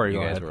 Corey, You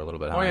go guys ahead. were a little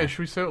bit Oh higher. yeah, should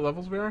we say what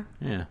levels we are?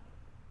 Yeah.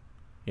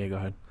 Yeah, go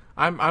ahead.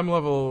 I'm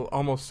level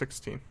almost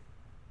 16.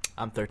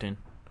 I'm 13.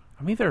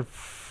 I'm either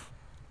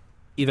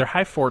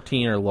high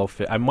 14 or low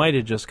 15. I might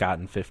have just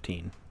gotten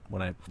 15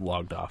 when I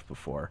logged off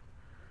before.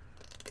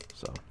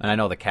 So And I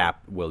know the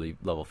cap will be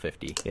level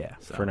 50. yeah,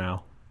 So. for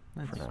now.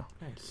 That's- For now.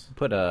 Nice.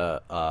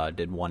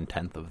 Did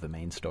 1/10 of the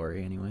main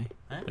story anyway.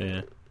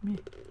 Yeah.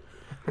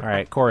 All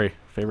right, Corey,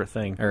 favorite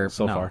thing Or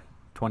so no, far?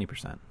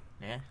 20%.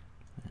 Yeah.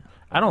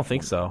 I don't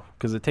think so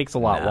because it takes a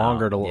lot No.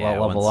 longer to Yeah,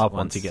 level up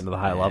once you get into the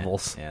high yeah,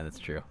 levels. Yeah, that's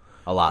true.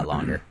 A lot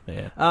longer.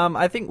 Yeah.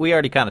 I think we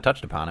already kind of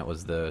touched upon it.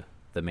 Was the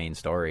main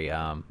story?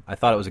 I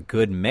thought it was a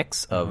good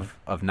mix of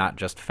not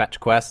just fetch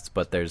quests,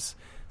 but there's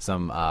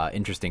some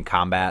interesting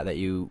combat that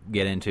you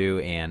get into,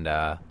 and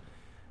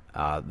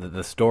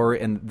the story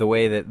and the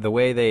way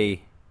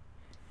they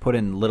put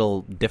in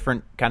little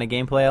different kind of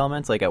gameplay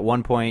elements. Like at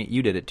one point,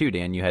 you did it too,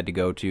 Dan. You had to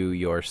go to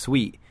your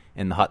suite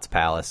in the Hutt's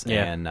palace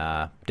Yeah.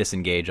 and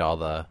disengage all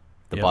the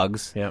Yep.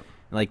 bugs. Yep.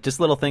 Like just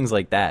little things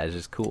like that is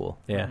just cool.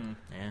 Yeah.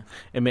 Yeah.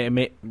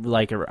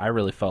 I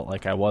really felt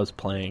like I was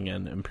playing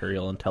an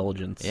Imperial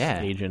intelligence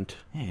Yeah. agent.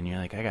 Yeah, and you're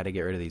like, I got to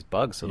get rid of these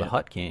bugs so the Yeah.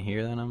 Hutt can't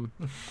hear. Then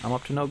I'm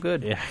up to no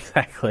good. Yeah,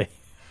 exactly.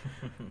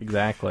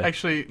 Exactly.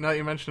 Actually, now that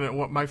you mention it,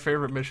 what my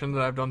favorite mission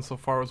that I've done so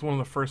far was one of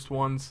the first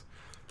ones.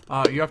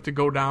 You have to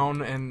go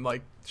down and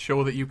like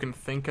show that you can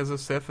think as a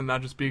Sith and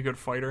not just be a good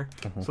fighter.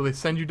 So they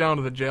send you down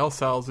to the jail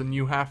cells, and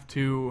you have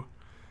to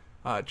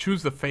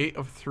choose the fate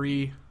of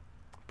 3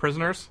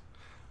 prisoners.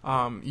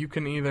 You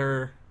can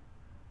either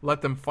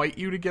let them fight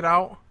you to get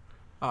out,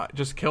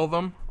 just kill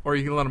them, or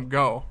you can let them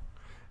go.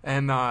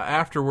 And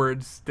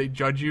afterwards, they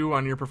judge you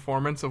on your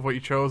performance of what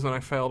you chose, and I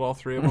failed all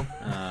 3 of them.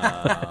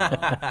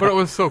 But it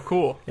was so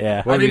cool.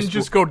 Yeah. I didn't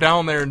just go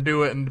down there and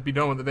do it and be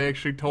done with it. They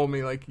actually told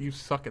me, like, you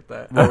suck at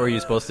that. What were you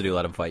supposed to do?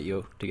 Let them fight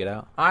you to get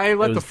out? I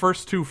let It the was-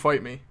 first 2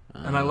 fight me,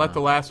 and I let the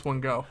last one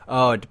go.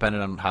 Oh, it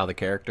depended on how the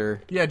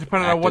character. Yeah,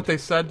 depending on what Acted. they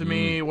said to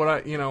me, what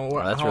I,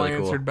 that's how really I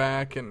cool. answered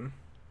back, and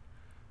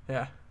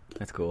yeah.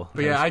 That's cool.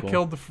 But yeah, That's I cool.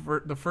 killed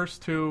the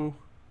first 2.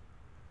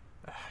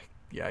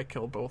 Yeah, I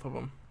killed both of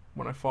them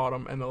when I fought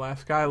them, and the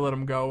last guy I let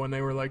him go, and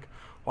they were like,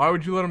 "Why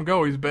would you let him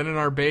go? He's been in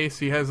our base.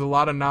 He has a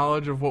lot of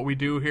knowledge of what we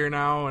do here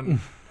now." And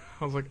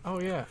I was like, "Oh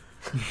yeah."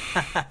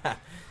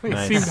 It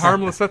Nice. seemed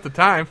harmless at the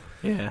time.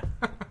 Yeah.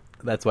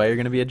 That's why you're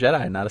going to be a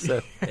Jedi, not a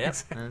Sith. Yeah.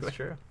 That's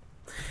true.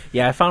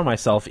 Yeah, I found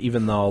myself,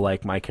 even though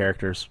like my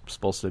character's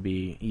supposed to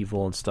be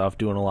evil and stuff,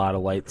 doing a lot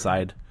of light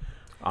side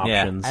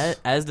options.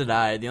 As did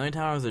I. The only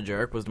time I was a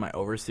jerk was to my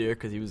overseer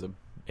because he was a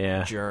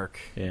Yeah. jerk.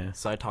 Yeah.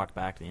 So I talked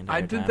back the entire I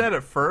time. did that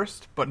at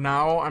first, but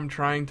now I'm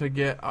trying to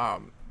get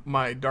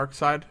my dark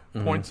side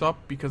points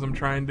up because I'm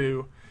trying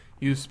to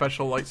use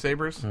special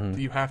lightsabers.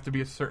 You have to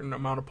be a certain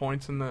amount of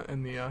points in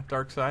the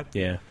dark side.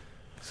 Yeah.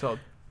 So,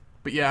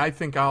 but yeah, I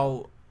think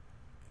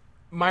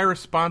my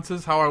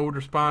responses, how I would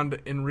respond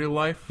in real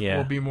life, Yeah.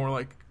 will be more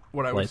like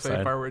what I would Light say side.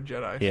 if I were a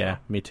Jedi. Yeah,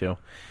 me too.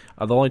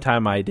 The only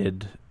time I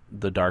did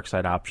the dark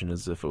side option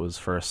is if it was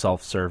for a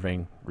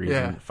self-serving reason.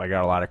 Yeah. If I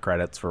got a lot of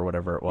credits for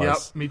whatever it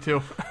was. Yep, me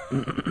too.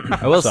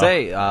 I will So-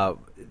 say,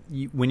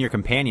 when your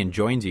companion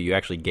joins you, you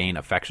actually gain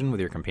affection with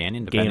your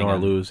companion. Depending or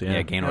on, lose,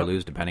 yeah. gain or Yep.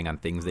 lose, depending on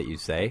things that you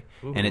say.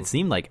 And it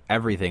seemed like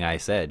everything I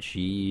said,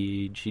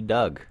 she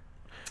dug.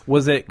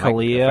 Was it My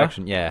Kalia?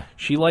 affection, yeah.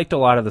 She liked a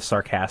lot of the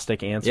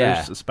sarcastic answers,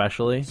 Yeah.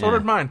 especially. So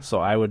did mine. So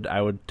I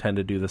would tend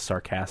to do the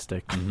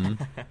sarcastic,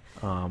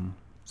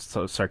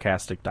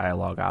 sarcastic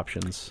dialogue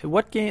options.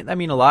 What game? I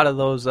mean, a lot of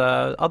those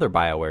other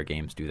BioWare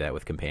games do that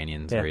with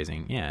companions Yeah.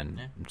 raising, and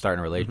starting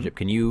a relationship.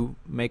 Can you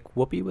make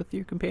whoopee with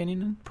your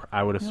companion?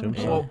 I would assume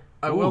so. Well,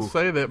 I will Ooh.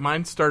 say that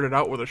mine started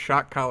out with a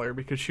shock collar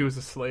because she was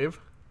a slave.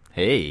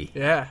 Hey,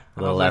 Yeah. A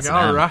little I was like,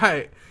 S&M. all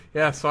right.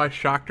 Yeah, so I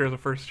shocked her the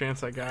first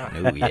chance I got.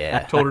 oh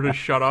yeah. Told her to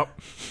shut up.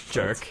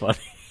 Jerk. Funny.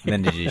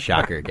 Then did you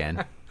shock her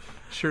again?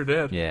 Sure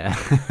did. Yeah.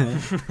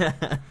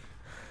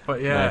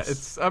 But yeah, Nice.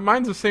 it's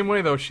mine's the same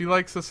way though. She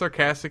likes the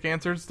sarcastic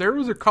answers. There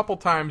was a couple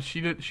times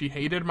she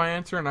hated my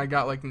answer and I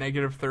got like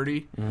negative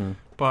 30.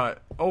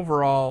 But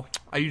overall,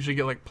 I usually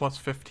get like plus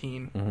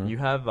 15. You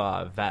have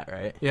Vat,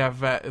 right? Yeah,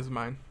 Vet is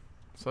mine.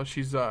 So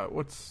she's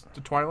what's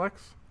the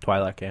Twi'leks?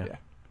 Twi'lek, yeah. Yeah.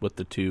 With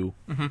the 2.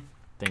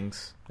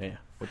 Things, Yeah.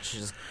 which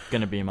is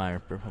gonna be my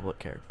Republic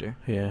character.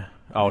 Yeah.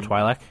 Oh,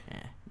 Twi'lek?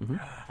 Yeah.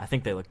 I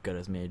think they look good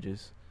as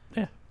mages.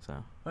 Yeah.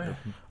 So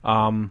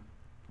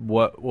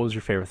What was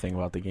your favorite thing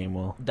about the game,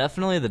 Will?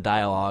 definitely the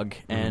dialogue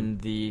and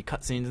the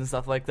cutscenes and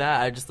stuff like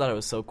that. I just thought it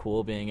was so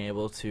cool being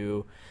able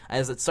to.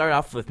 As it started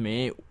off with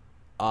me,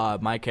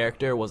 my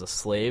character was a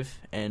slave,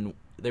 and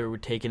they were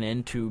taken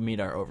in to meet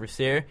our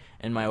overseer,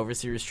 and my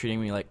overseer was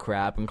treating me like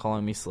crap and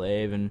calling me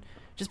slave and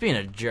just being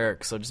a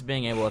jerk. So just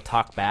being able to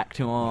talk back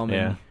to him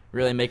Yeah. and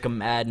really make him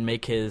mad and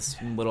make his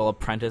little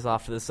apprentice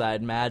off to the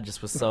side mad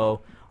just was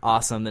so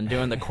awesome. Then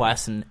doing the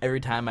quest, and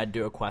every time I'd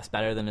do a quest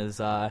better than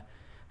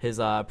his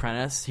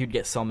apprentice, he'd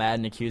get so mad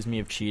and accuse me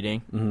of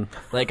cheating. Mm-hmm.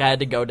 Like I had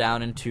to go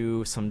down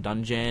into some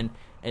dungeon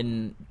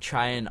and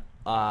try and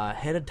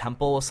hit a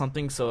temple or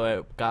something, so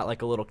it got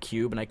like a little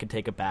cube and I could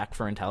take it back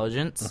for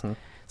intelligence. Mm-hmm.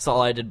 So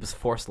all I did was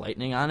force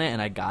lightning on it,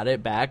 and I got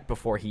it back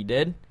before he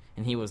did.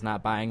 And he was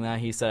not buying that.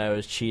 He said I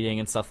was cheating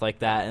and stuff like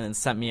that, and then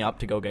sent me up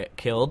to go get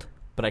killed.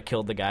 But I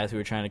killed the guys who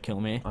were trying to kill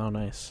me. Oh,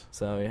 nice.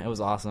 So yeah, it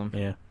was awesome.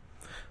 Yeah.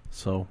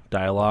 So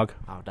dialogue.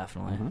 Oh,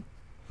 definitely. Mm-hmm.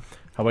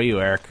 How about you,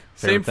 Eric?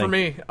 Same Favorite for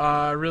thing? me.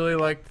 I really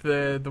liked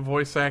the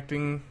voice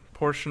acting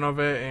portion of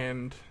it,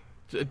 and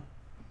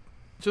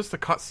just the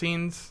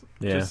cutscenes.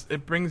 Yeah. Just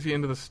it brings you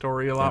into the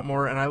story a lot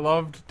more. And I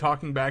loved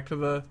talking back to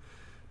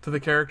the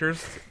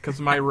characters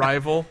because my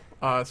rival,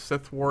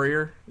 Sith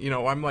Warrior.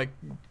 I'm like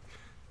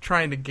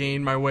trying to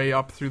gain my way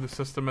up through the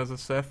system as a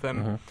Sith,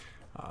 and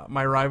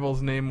my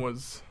rival's name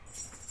was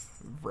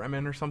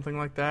Vremen or something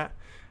like that.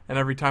 And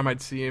every time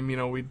I'd see him,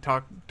 we'd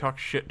talk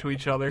shit to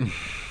each other, and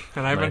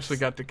I eventually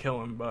got to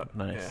kill him. But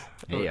Nice.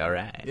 yeah, Hey, all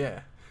right.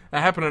 yeah,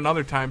 that happened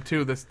another time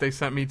too. They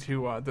sent me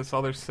to this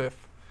other Sith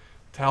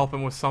to help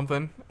him with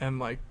something, and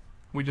like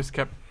we just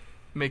kept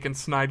making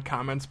snide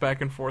comments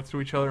back and forth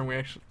to each other,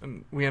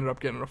 and we ended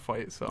up getting in a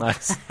fight. So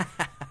Nice.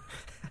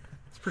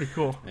 it's pretty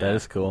cool. That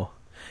is cool.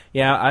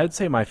 Yeah, I'd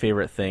say my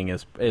favorite thing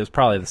is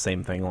probably the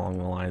same thing along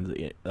the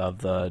lines of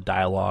the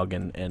dialogue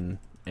and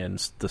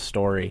the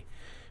story.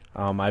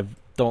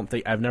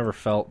 I've never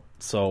felt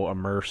so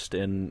immersed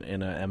in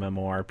a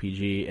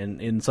MMORPG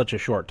in such a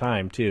short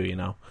time too.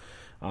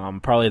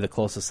 Probably the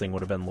closest thing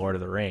would have been Lord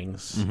of the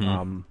Rings.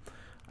 Mm-hmm.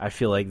 I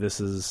feel like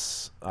this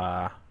is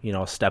a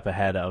step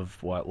ahead of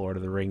what Lord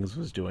of the Rings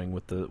was doing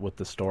with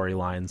the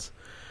storylines.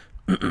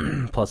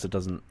 Plus, it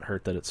doesn't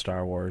hurt that it's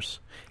Star Wars.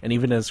 And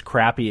even as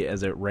crappy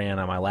as it ran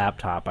on my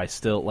laptop, I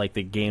still like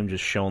the game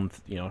just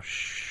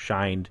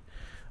shined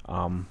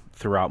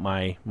throughout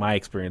my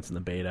experience in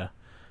the beta.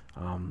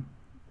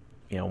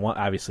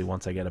 Obviously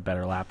once I get a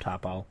better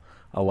laptop, I'll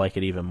like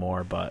it even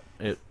more. But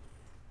it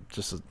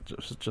just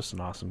an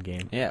awesome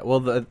game. Yeah, well,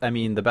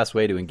 the best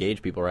way to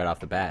engage people right off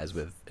the bat is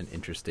with an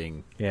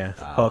interesting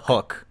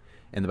hook.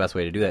 And the best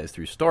way to do that is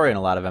through story, and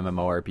a lot of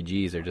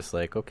MMORPGs are just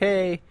like,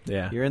 okay,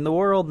 you're in the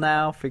world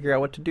now, figure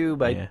out what to do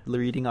by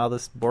reading all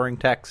this boring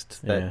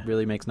text that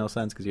really makes no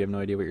sense because you have no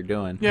idea what you're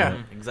doing.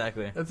 Yeah,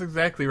 exactly. That's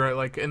exactly right.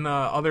 Like in the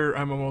other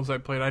MMOs I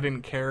played, I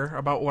didn't care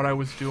about what I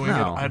was doing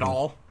at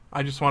all.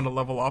 I just wanted to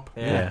level up.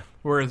 Yeah.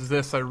 Whereas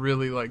this, I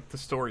really like the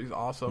story's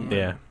awesome.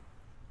 Yeah.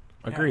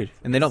 Agreed.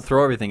 And they don't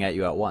throw everything at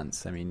you at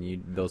once. I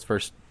mean, those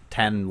first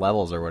 10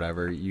 levels or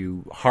whatever,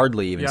 you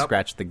hardly even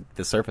scratch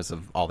the surface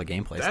of all the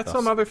gameplay. That's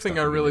another thing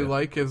I really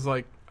like is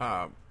like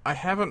I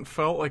haven't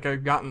felt like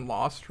I've gotten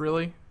lost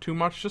really too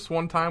much. Just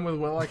one time with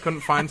Will, I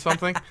couldn't find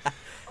something.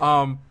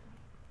 I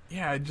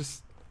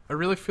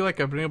really feel like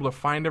I've been able to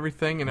find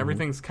everything, and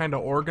everything's kind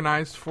of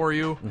organized for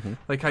you.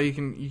 Like how you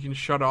can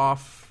shut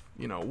off,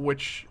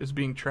 which is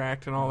being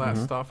tracked and all that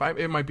stuff.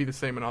 It might be the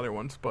same in other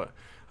ones, but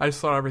I just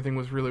thought everything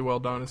was really well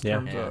done in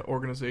terms of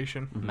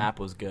organization. Map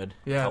was good.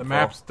 Yeah,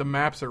 helpful. the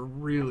maps are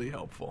really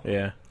helpful.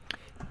 Yeah.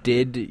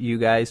 Did you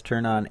guys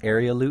turn on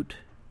area loot?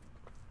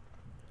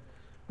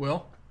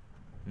 Will?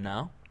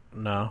 No.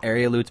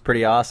 Area loot's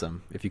pretty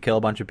awesome. If you kill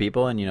a bunch of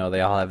people and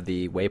they all have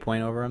the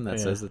waypoint over them that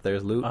says that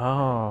there's loot,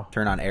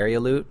 turn on area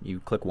loot,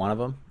 you click one of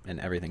them and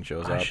everything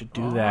shows up. I should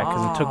do that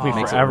because it took me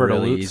Makes forever it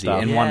really to loot easy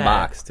stuff. in one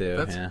box too.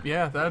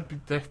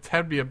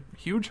 That'd be a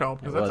huge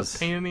help because that's a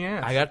pain in the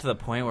ass. I got to the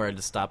point where I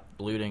just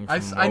stopped looting.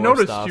 I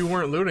noticed stuff. You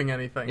weren't looting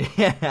anything.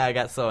 Yeah, I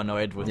got so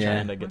annoyed with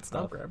trying to get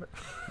stuff. I'll grab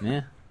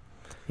it.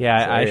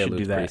 Yeah, So I area should do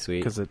loot's that pretty sweet.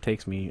 because it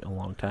takes me a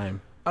long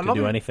time to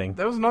do anything.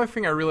 That was another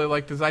thing I really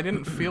liked is I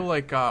didn't feel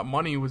like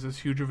money was as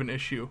huge of an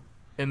issue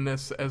in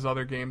this as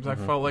other games. I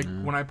felt like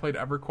when I played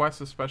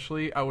EverQuest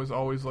especially, I was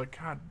always like,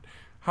 God,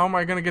 how am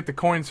I going to get the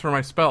coins for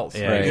my spells?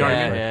 Yeah, you know what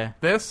I mean? Yeah.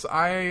 This,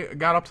 I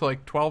got up to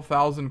like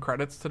 12,000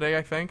 credits today,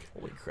 I think.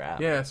 Holy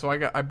crap. Yeah, so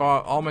I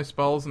bought all my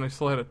spells and I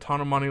still had a ton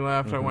of money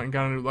left. I went and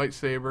got a new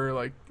lightsaber.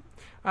 Like,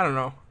 I don't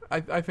know.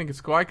 I think it's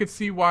cool. I could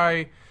see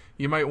why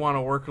you might want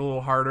to work a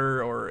little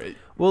harder or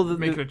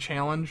make it a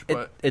challenge.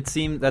 But it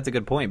seems that's a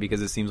good point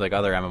because it seems like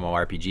other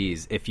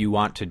MMORPGs, if you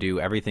want to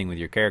do everything with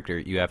your character,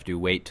 you have to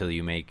wait till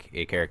you make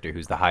a character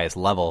who's the highest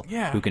level,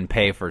 who can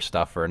pay for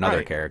stuff for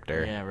another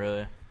character. Yeah,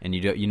 really. And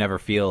you never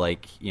feel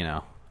like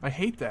I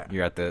hate that.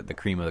 you're at the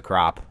cream of the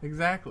crop.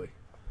 Exactly.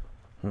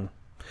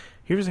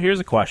 Here's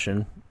a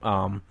question.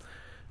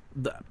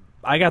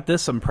 I got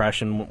this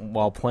impression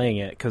while playing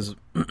it because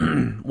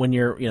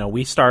when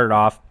we started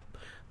off,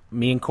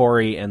 me and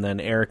Corey and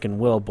then Eric and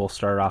Will both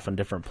started off on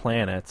different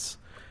planets,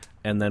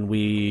 and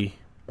then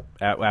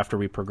after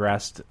we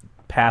progressed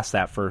past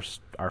our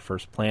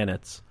first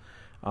planets,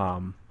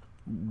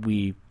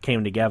 we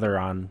came together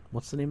on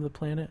what's the name of the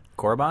planet?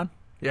 Korriban?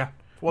 Yeah.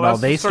 Well, No,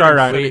 they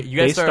started on. You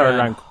guys started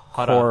on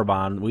Hutta.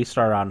 Korriban. We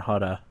started on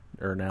Hutta.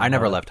 I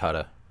never left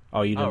Hutta.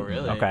 Oh, you didn't? Oh,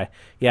 really? Okay.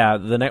 Yeah,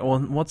 the next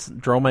one. What's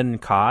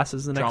Droman Kos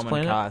is the next Droman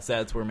planet? Kos,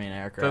 that's where me and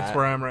Eric are That's at.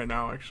 where I am right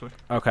now, actually.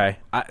 Okay.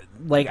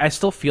 I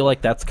still feel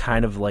like that's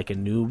kind of like a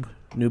noob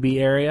newbie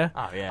area.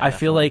 Oh, yeah, I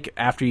feel definitely. like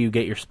after you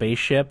get your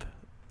spaceship,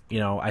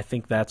 I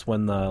think that's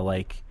when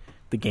the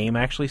game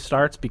actually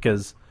starts,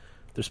 because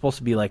there's supposed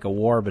to be like a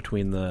war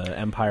between the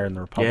Empire and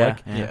the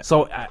Republic. Yeah.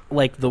 So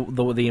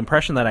the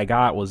impression that I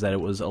got was that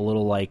it was a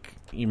little like,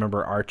 you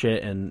remember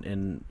Archit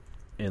in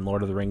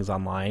Lord of the Rings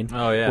Online?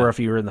 Oh, yeah. Where if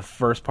you were in the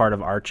first part of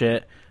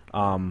Archit,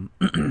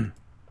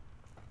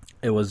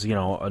 it was,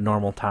 a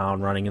normal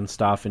town running and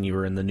stuff, and you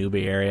were in the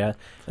newbie area.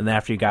 And then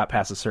after you got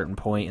past a certain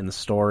point in the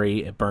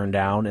story, it burned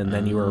down, and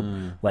then you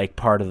were, like,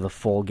 part of the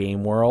full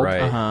game world.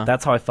 Right. Uh-huh.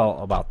 That's how I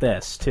felt about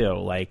this, too.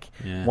 Like,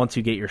 Yeah. once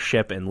you get your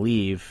ship and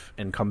leave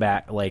and come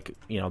back,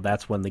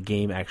 that's when the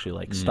game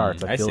actually,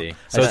 starts. I see. So So I it's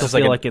still just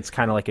like feel a- like it's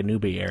kind of like a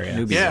newbie area.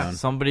 Newbie Yeah. zone.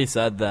 Somebody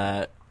said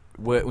that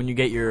when you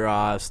get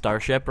your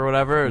starship or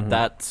whatever,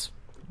 that's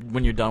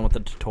when you're done with the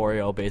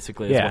tutorial,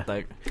 basically. Is Yeah. what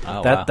that,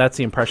 Oh, wow. That's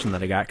the impression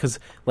that I got, because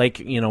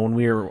when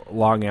we were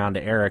logging on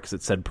to Eric's,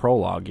 it said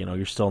prologue.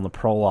 You're still in the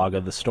prologue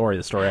of the story.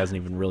 The story hasn't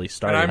even really And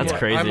started I'm, That's yet.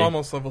 crazy. I'm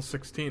almost level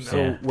 16 now. So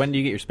Yeah. when do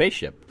you get your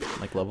spaceship?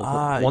 Like level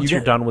Once you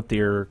you're get- done with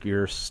your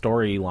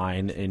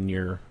storyline in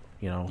your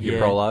your Yeah.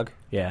 prologue?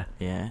 yeah.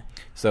 Yeah.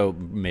 So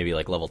maybe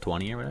like level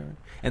 20 or whatever.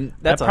 And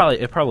That that's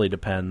it probably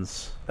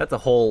depends. that's a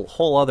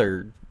whole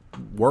other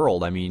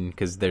world. I mean,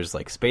 because there's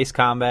like space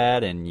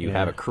combat, and you Yeah.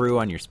 have a crew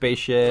on your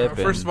spaceship.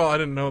 First of all, I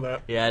didn't know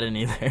that. Yeah, I didn't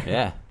either.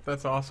 yeah.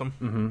 That's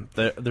awesome.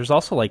 There's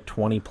also like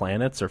 20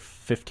 planets or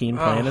 15 Oh.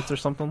 planets or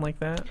something like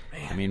that.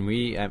 I mean,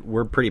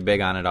 we're pretty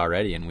big on it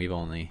already, and we've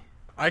only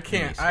I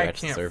can't scratch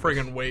the surface.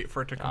 friggin' wait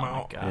for it to Oh come my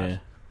out. gosh. Yeah,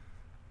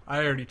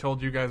 I already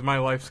told you guys my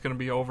life's gonna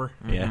be over.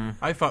 yeah,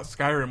 I thought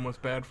Skyrim was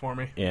bad for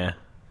me. yeah.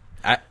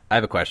 I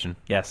have a question.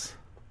 Yes.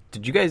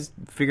 Did you guys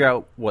figure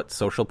out what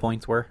social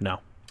points were? No.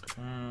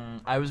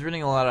 I was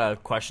reading a lot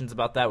of questions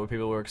about that where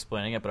people were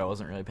explaining it, but I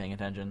wasn't really paying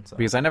attention. So.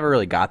 Because I never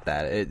really got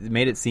that. It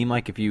made it seem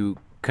like if you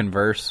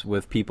converse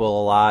with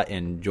people a lot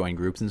and join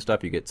groups and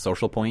stuff, you get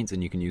social points,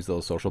 and you can use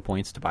those social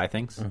points to buy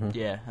things.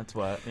 Yeah, that's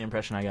what the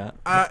impression I got.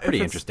 That's pretty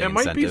If interesting It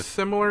might be incentive.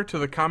 similar to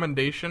the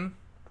commendation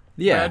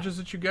Yeah, badges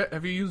that you get.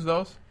 Have you used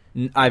those?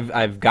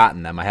 I've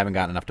gotten them. I haven't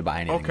gotten enough to buy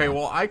anything. Okay, though.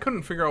 well, I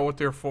couldn't figure out what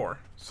they're for.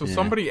 So Yeah.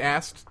 somebody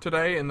asked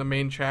today in the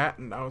main chat,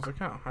 and I was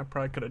like, oh, I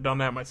probably could have done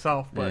that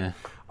myself. But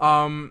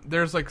Yeah.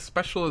 there's like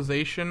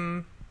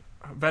specialization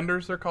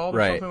vendors, they're called, or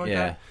Right, something like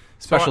yeah. that.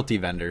 Specialty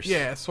vendors.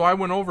 Yeah, so I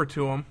went over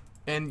to them,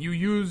 and you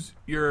use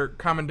your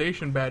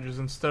commendation badges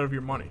instead of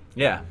your money.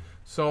 Yeah.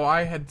 So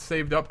I had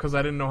saved up because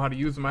I didn't know how to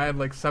use them. I had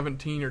like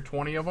 17 or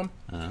 20 of them.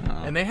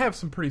 And they have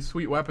some pretty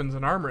sweet weapons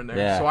and armor in there.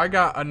 Yeah. So I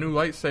got a new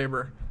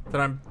lightsaber that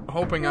I'm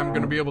hoping I'm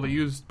going to be able to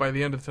use by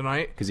the end of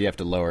tonight. Because you have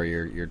to lower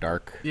your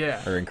dark.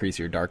 Yeah. Or increase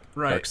your dark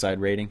Right. side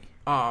rating.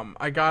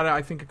 I got it.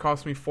 I think it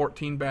cost me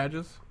 14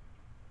 badges.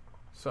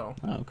 So,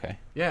 Oh, okay.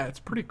 yeah, it's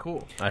pretty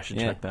cool. I should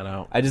Yeah. check that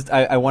out.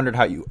 I wondered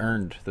how you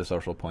earned the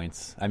social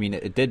points. I mean,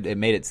 it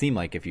made it seem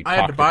like if you I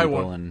had talk to to buy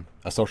people one. and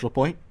a social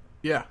point,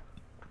 Yeah.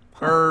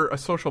 Or a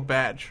social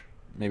badge.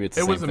 maybe it's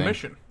the It same was a thing.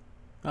 mission.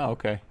 Oh,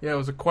 okay. Yeah, it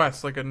was a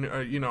quest. Like I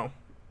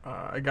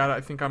got it, I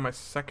think, on my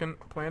second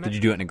planet. Did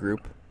you do it in a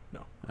group?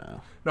 No.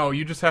 Oh. No,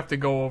 you just have to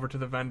go over to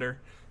the vendor,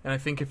 and I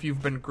think if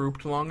you've been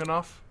grouped long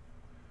enough,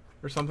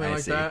 or something I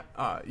like see. that,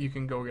 you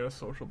can go get a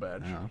social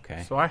badge. Oh,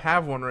 okay. So I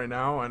have one right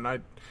now, and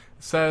it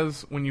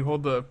says when you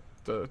hold the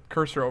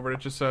cursor over it, it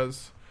just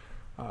says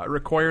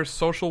requires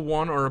social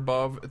 1 or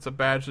above. It's a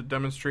badge that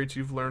demonstrates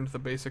you've learned the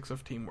basics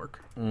of teamwork.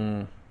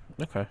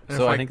 Okay. And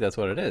So if I think that's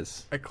what it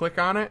is. I click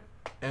on it,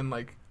 and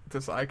like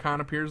this icon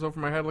appears over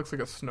my head, looks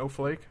like a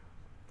snowflake.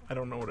 I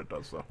don't know what it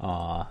does though.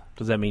 Aw.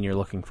 Does that mean you're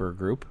looking for a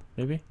group?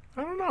 Maybe.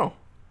 I don't know.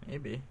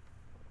 Maybe.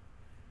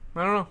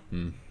 I don't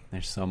know.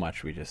 There's so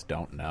much we just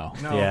don't know.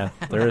 No. Yeah,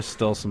 there is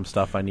still some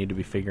stuff I need to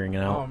be figuring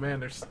Oh out. man,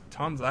 there's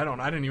tons. I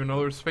didn't even know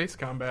there was space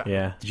combat.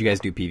 Yeah. Did you guys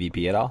do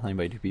PvP at all?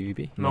 Anybody do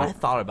PvP? No. I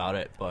thought about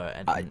it, but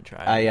I didn't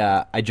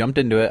try. I jumped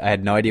into it. I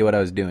had no idea what I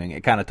was doing.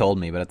 It kind of told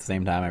me, but at the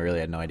same time, I really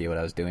had no idea what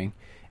I was doing.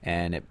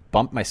 And it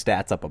bumped my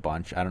stats up a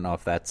bunch. I don't know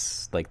if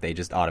that's like they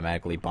just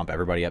automatically bump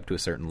everybody up to a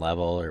certain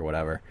level or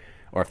whatever,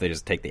 or if they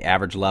just take the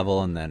average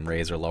level and then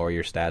raise or lower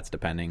your stats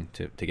depending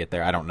to get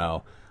there. I don't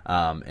know.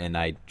 And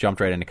I jumped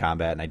right into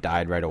combat and I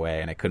died right away,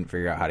 and I couldn't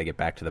figure out how to get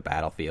back to the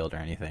battlefield or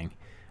anything.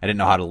 I didn't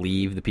know how to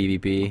leave the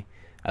PvP.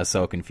 I was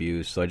so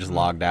confused, so I just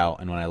logged out,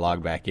 and when I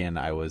logged back in,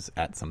 I was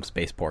at some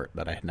spaceport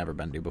that I had never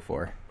been to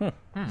before. So,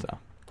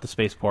 The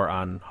spaceport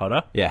on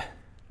Hutta? yeah.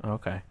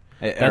 Okay.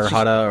 Or just-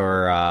 Hutta,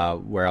 or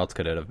where else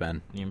could it have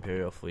been? The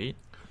Imperial Fleet.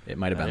 It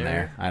might have been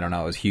There. there. I don't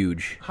know. It was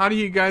huge. How do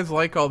you guys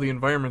like all the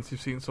environments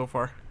you've seen so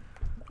far?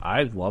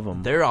 I love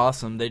them. They're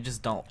awesome. They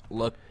just don't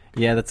look.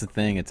 Yeah, that's the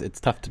thing. It's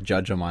tough to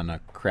judge them on a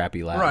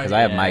crappy lap because Right,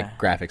 I have my yeah.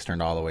 graphics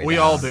turned all the way We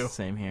down. all do.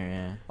 Same here,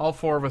 yeah. All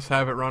 4 of us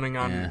have it running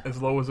on Yeah.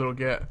 as low as it'll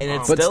get. And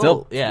it's But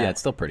Still- yeah, yeah. it's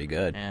still pretty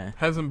good. Yeah.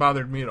 Hasn't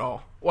bothered me at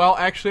all. Well,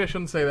 actually, I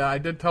shouldn't say that. I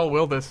did tell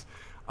Will this.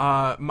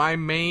 My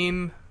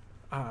main,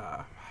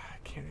 I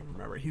can't even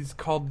remember. He's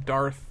called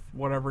Darth,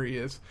 whatever he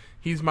is.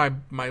 He's my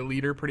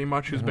leader, pretty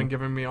much, who's been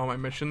giving me all my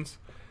missions.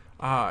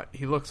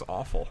 He looks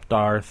awful.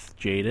 Darth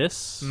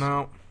Jadis.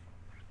 No.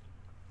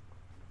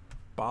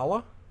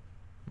 Bala?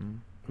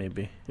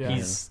 maybe. Yeah.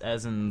 He's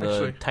as in the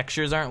Actually-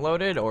 textures aren't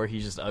loaded, or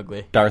he's just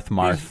ugly. Darth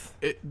Marth.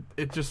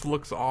 It just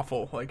looks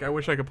awful. Like, I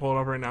wish I could pull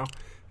it up right now.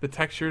 The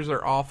textures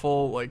are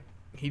awful. Like,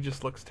 he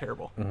just looks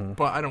terrible.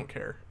 But I don't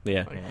care.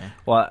 Yeah. Like, Yeah.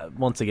 Well,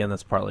 once again,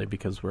 that's partly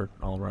because we're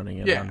all running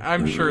it. Yeah, on,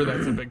 I'm sure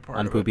that's a big part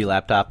On of poopy it.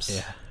 laptops.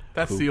 Yeah.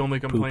 That's the only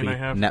complaint poopy. I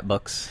have.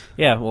 Netbooks.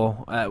 Yeah.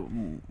 Well,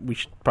 we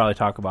should probably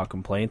talk about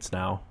complaints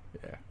now.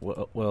 Yeah.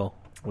 Will,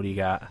 what do you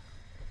got?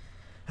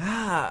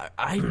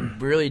 I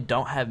really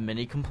don't have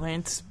many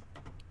complaints.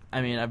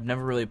 I mean, I've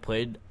never really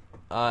played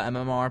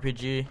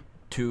MMORPG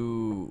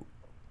to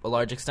a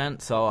large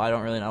extent, so I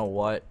don't really know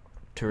what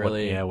to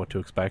really What to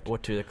expect?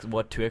 what to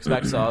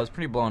expect. So I was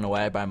pretty blown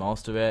away by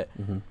most of it.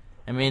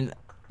 I mean,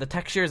 the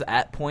textures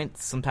at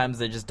points sometimes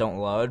they just don't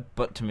load,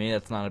 but to me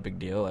that's not a big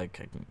deal. Like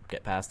I can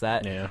get past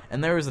that. Yeah.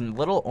 And there was a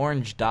little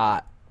orange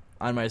dot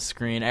on my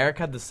screen. Eric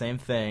had the same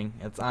thing.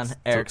 It's on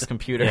Eric's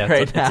computer Yeah,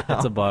 right now.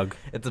 it's a bug.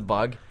 It's a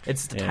bug.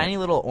 It's a Yeah. tiny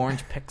little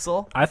orange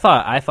pixel. I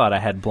thought I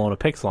had blown a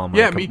pixel on my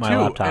Yeah, me my too.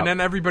 laptop. And then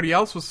everybody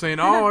else was saying,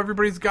 "Oh,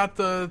 everybody's got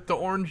the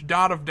orange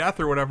dot of death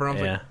or whatever." I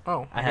was Yeah. like,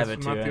 "Oh, I have guess it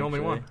I'm too. not the only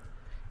actually. one."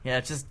 Yeah,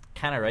 it's just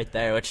kind of right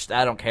there, which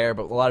I don't care.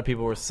 But a lot of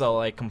people were so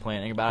like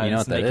complaining about it. You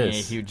know It's what that making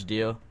is? a huge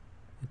deal.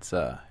 It's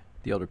the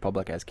Old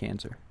Republic has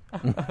cancer.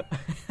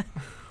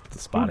 It's a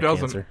spot of doesn't?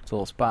 cancer. It's a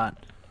little spot.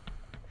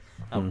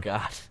 Oh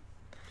God.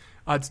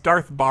 It's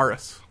Darth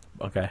Barris.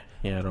 Okay.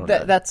 Yeah, I don't.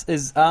 That's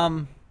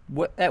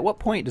what at what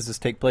point does this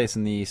take place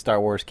in the Star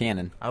Wars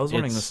canon? I was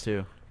wondering It's- this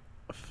too.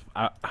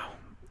 I want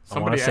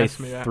Somebody to say asked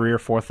me that. 3,000 or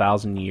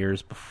 4,000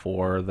 years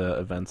before the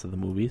events of the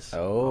movies.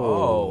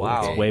 Oh,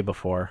 wow. It's way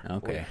before.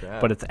 Okay. Holy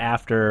crap. But it's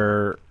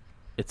after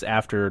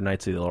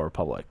Knights of the Old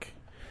Republic.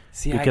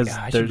 See, Because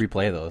I should there's-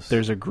 replay those.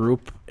 There's a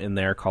group in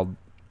there called.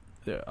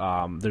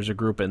 There's a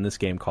group in this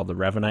game called the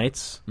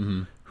Revenites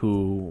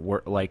who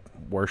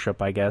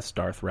worship, I guess,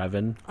 Darth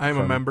Revan. I am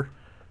a member.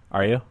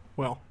 Are you?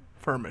 Well,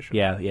 for a mission.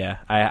 Yeah.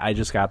 I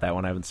just got that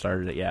one. I haven't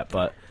started it yet,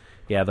 but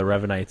yeah, the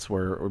Revenites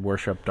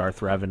worship Darth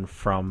Revan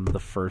from the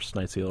first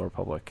Knights of the Old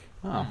Republic.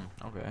 Oh,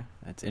 Okay.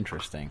 that's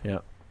interesting. Yeah.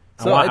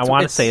 So I it's-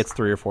 want to it's- say it's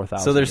 3,000 or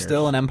 4,000. So there's years.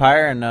 still an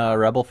Empire and a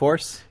Rebel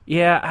Force.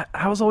 Yeah,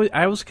 I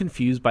was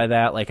confused by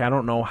that. Like, I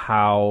don't know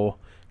how,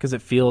 because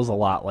it feels a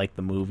lot like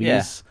the movies.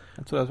 Yeah.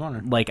 That's what I was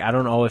wondering. Like, I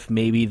don't know if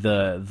maybe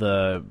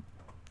the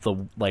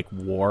like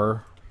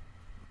war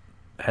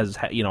has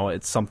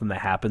it's something that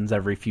happens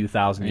every few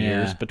thousand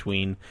years Yeah.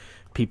 between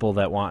people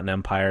that want an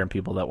empire and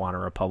people that want a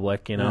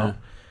republic.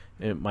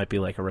 It might be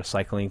like a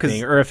recycling 'Cause-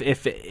 thing, or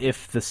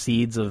if the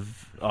seeds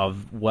of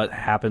what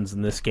happens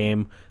in this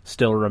game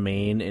still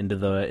remain into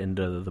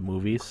the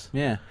movies.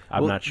 Yeah,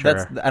 I'm not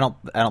sure. I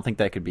don't think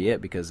that could be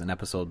it because in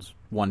episodes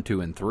 1,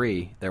 2, and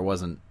 3, there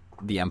wasn't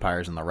the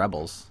Empires and the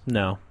Rebels.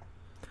 No,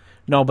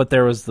 but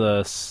there was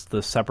the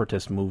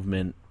separatist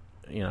movement.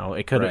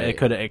 It could Right. it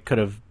could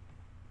have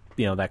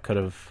that could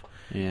have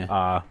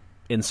Yeah,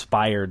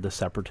 inspired the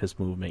separatist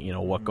movement.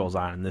 What goes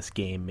on in this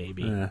game,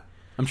 maybe. yeah.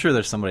 I'm sure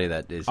there's somebody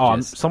that is. Oh,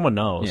 just, someone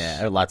knows.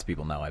 yeah, lots of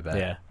people know. I bet.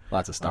 Yeah.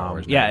 lots of Star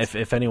Wars. Yeah, nerds.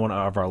 if anyone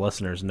of our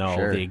listeners know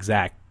Sure. the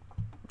exact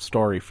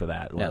story for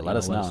that, let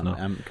us know.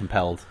 I'm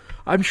compelled.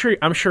 I'm sure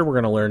we're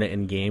gonna learn it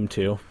in game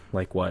too,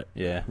 like what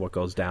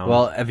goes down.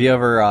 Well, have you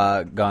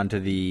ever gone to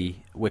the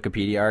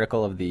Wikipedia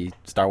article of the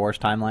Star Wars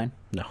timeline?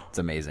 no, It's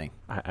amazing.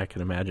 I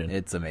can imagine.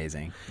 It's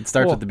amazing. It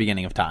starts Cool. with the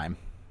beginning of time.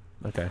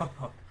 Okay,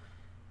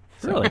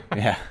 really,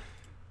 Yeah,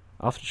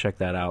 I'll have to check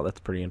that out. That's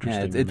pretty yeah.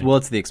 interesting. to me.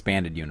 It's the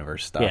expanded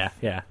universe stuff.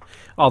 yeah,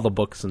 all the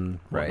books and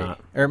Right. whatnot.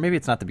 Or maybe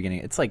it's not the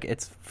beginning.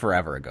 It's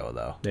forever ago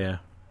though. Yeah.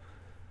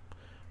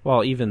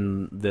 Well,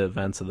 even the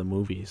events of the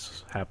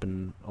movies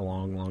happened a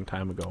long, long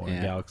time ago in Yeah.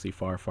 a galaxy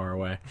far, far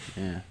away.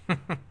 Yeah.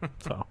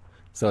 So,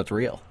 So it's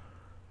real.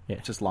 Yeah.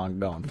 It's just long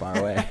ago and far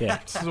away. yeah.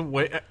 This is a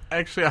way.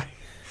 Actually,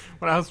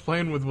 when I was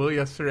playing with Will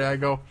yesterday, I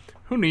go,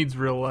 "Who needs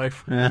real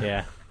life?"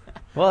 Yeah.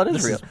 Well, it is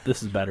This real.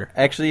 this is better.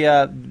 Actually,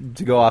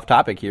 to go off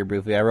topic here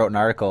briefly, I wrote an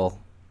article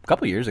a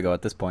couple years ago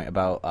at this point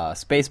about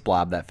space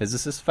blob that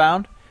physicists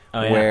found,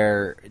 Oh, yeah.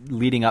 where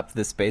leading up to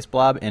this space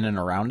blob, in and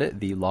around it,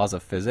 the laws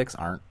of physics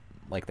aren't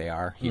like they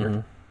are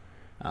here.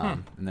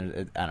 And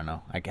I don't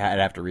know. I'd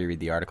have to reread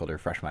the article to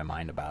refresh my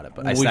mind about it.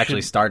 But I We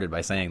actually should- started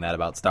by saying that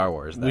about Star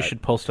Wars. We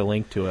should post a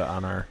link to it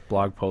on our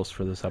blog post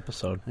for this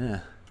episode, Yeah.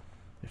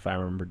 if I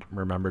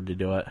remembered to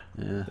do it.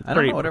 Yeah. I don't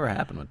pretty- know whatever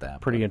happened with that.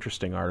 Pretty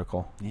interesting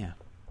article. But, yeah.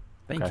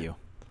 Thank Okay. you.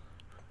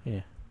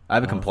 Yeah. I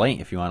have a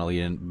complaint if you want to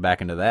lead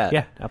back into that.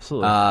 Yeah,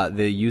 absolutely.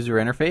 The user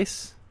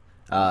interface,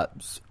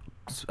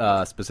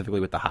 specifically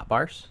with the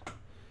hotbars,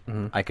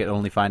 I could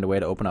only find a way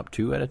to open up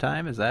 2 at a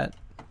time. Is that?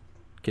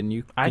 Can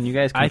you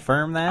guys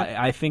confirm that?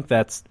 I think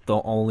that's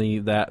the only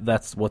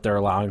that's what they're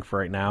allowing for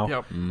right now.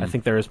 Yep. I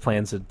think there is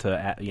plans to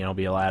add, be able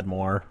to add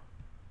more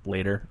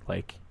later,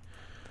 like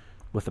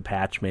with a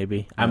patch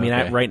maybe. I mean,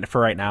 Okay.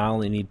 right now I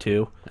only need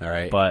 2, All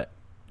right. but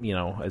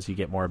as you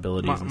get more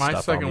abilities and My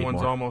stuff. second I'll need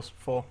one's more. almost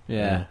full.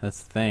 Yeah,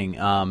 that's the thing.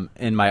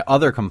 And my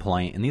other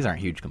complaint, and these aren't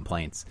huge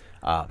complaints,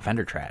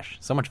 vendor trash.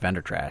 So much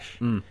vendor trash.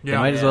 They Yeah.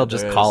 might as well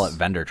just there call is. it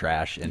vendor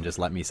trash and just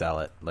let me sell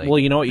it. Like, Well,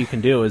 you know what you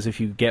can do is if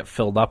you get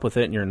filled up with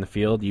it and you're in the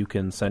field, you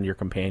can send your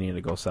companion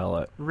to go sell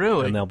it.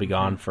 Really? And they'll be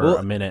gone for Well,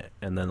 a minute,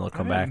 and then they'll I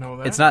come didn't back. know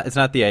that. it's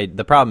not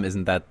the problem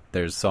isn't that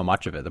there's so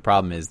much of it. The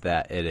problem is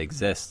that it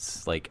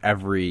exists. Like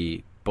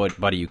every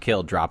buddy you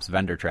kill drops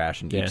vendor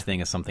trash, and Yeah. each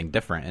thing is something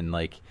different. And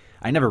like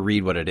I never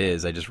read what it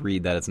is. I just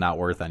read that it's not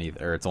worth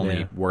anything, or it's only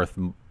Yeah. worth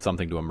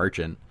something to a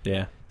merchant.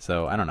 Yeah.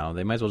 So I don't know.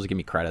 They might as well just give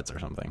me credits or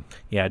something.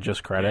 Yeah,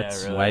 just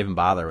credits. Yeah, really. Why even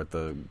bother with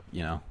the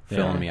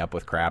filling Yeah. me up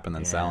with crap and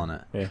then Yeah. selling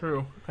it? Yeah.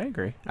 True. I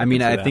agree. I mean,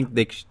 can see I that. think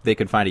they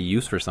could find a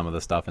use for some of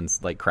the stuff in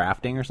like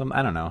crafting or something.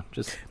 I don't know.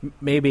 Just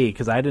Maybe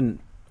because I didn't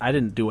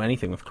do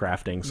anything with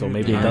crafting, so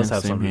maybe it Yeah, does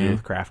have same something to do here.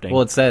 with crafting.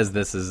 well, it says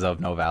this is of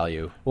no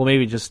value. Well,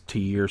 maybe just to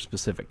your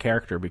specific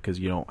character because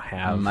you don't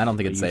have. I don't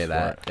think the it'd say use for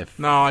that. it. If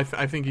No, I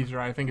think he's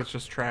right. I think it's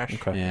just trash.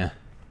 Okay. yeah,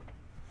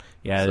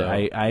 Yeah, So-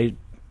 I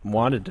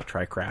wanted to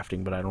try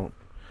crafting, but I don't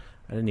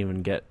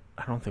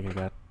think I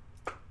got.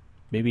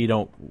 Maybe you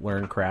don't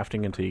learn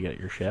crafting until you get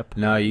your ship.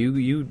 no,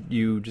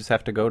 you just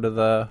have to go to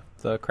the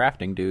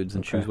crafting dudes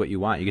and Okay. choose what you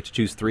want. You get to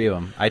choose 3 of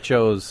them. I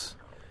chose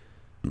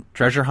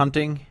treasure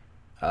hunting,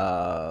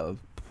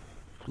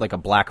 like a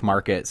black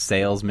market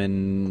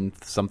salesman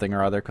something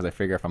or other, because I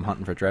figure if I'm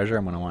hunting for treasure,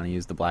 I'm going to want to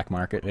use the black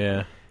market.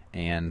 Yeah.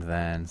 And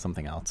then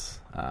something else.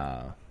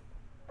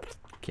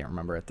 Can't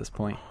remember at this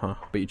point. Huh.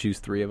 But you choose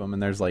 3 of them,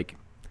 and there's like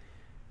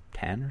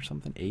 10 or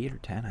something, 8 or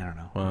 10. I don't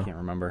know. Wow. I can't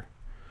remember.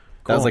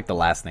 That Cool. was like the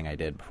last thing I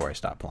did before I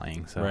stopped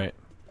playing. So Right.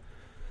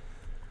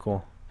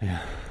 Cool. Yeah.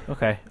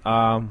 Okay.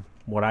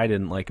 What I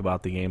didn't like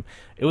about the game,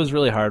 it was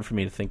really hard for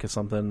me to think of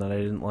something that I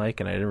didn't like,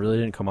 and I really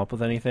didn't come up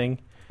with anything.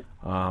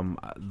 The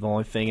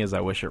only thing is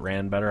I wish it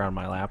ran better on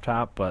my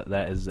laptop, but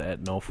that is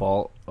at no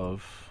fault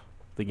of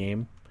the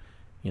game.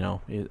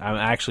 I'm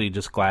actually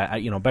just glad.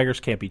 Beggars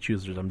can't be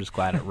choosers. I'm just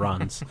glad it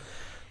runs.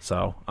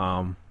 So,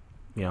 I'm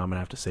gonna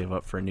have to save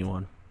up for a new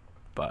one.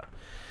 But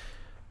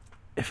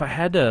if I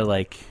had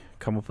to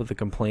come up with a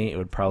complaint, it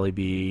would probably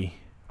be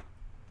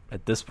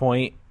at this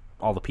point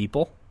all the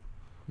people.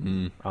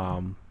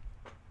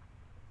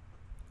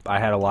 I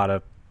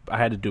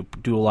had to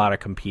do a lot of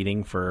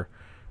competing for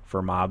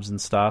mobs and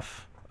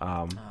stuff.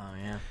 Oh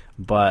yeah.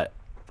 But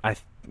I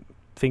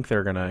think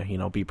they're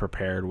gonna be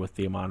prepared with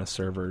the amount of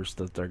servers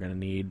that they're gonna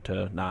need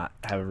to not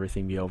have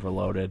everything be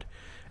overloaded.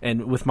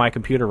 And with my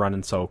computer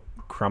running so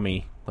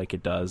crummy like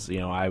it does,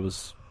 I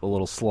was a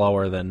little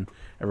slower than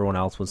everyone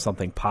else when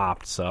something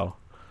popped. So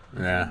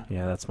Yeah.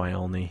 yeah, that's my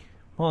only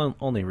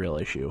real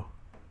issue.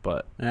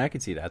 But I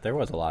could see that. There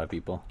was a lot of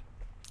people.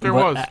 There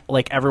but,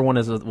 was. Everyone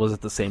was at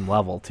the same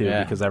level too,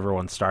 Yeah. because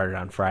everyone started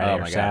on Friday Oh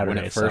or my god! Saturday.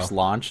 When it first so,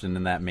 launched, and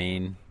in that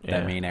main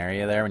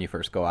area there, when you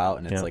first go out,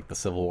 and it's Yeah. like the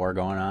Civil War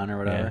going on or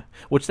whatever. yeah.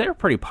 Which they were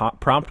pretty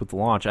prompt with the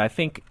launch. I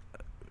think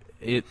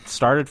it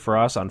started for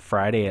us on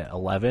Friday at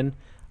 11.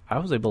 I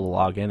was able to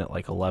log in at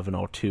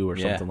 11:02 or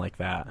Yeah. something like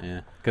that.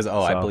 Yeah. Because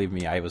I So- believe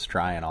me, I was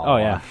trying all. Oh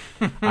along.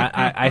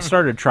 yeah, I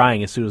started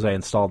trying as soon as I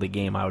installed the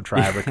game. I would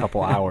try every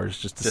couple hours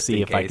just to Just see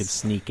in if I case. could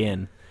sneak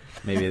in,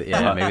 Maybe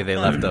they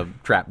left a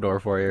trap door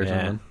for you or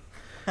Yeah.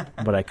 something.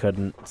 but I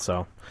couldn't.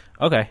 So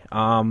okay,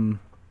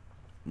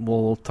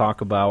 we'll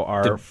talk about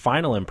our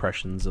final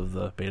impressions of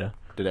the beta.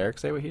 Did Eric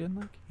say what he didn't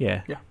like?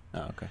 Yeah. Yeah.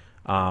 Oh, okay.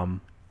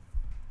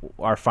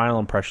 Our final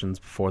impressions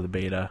before the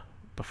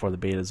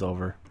beta's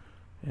over,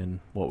 and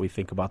what we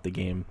think about the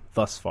game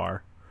thus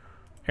far.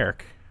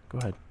 Eric, go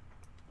ahead.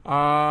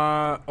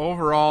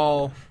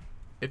 Overall,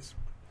 it's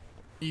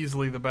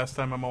easily the best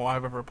MMO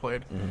I've ever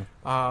played.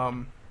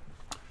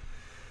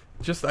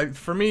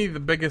 For me, the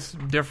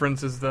biggest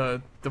difference is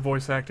the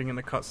voice acting and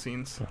the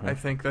cutscenes. I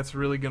think that's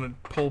really going to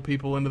pull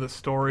people into the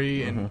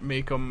story and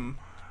make them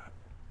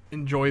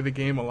enjoy the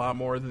game a lot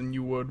more than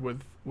you would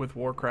with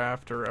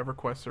Warcraft or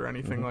EverQuest or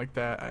anything like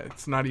that.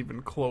 It's not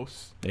even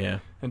close Yeah.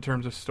 in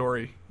terms of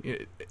story.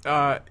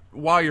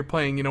 While you're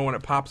playing, when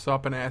it pops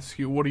up and asks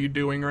you, what are you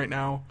doing right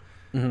now?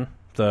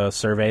 The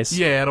surveys.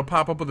 Yeah, it'll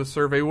pop up with a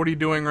survey. What are you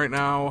doing right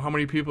now? How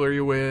many people are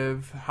you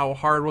with? How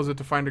hard was it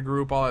to find a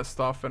group? All that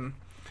stuff. And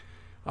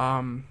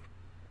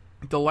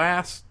the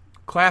last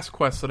class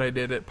quest that I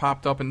did, it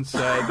popped up and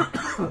said,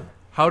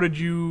 how did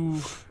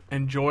you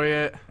enjoy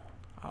it?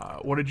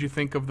 What did you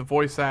think of the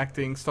voice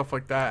acting? Stuff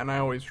like that. And I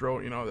always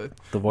wrote, that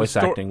The voice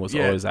acting was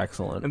always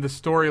excellent. and the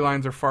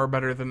storylines are far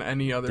better than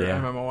any other Yeah.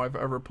 MMO I've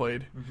ever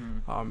played.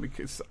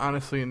 Because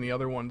honestly, in the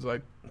other ones, I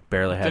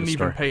Barely had didn't a even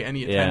story. pay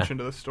any attention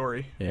to the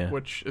story, Yeah.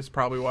 which is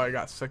probably why I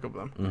got sick of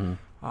them.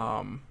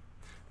 Mm-hmm.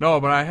 No,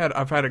 but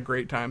I've had a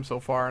great time so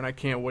far, and I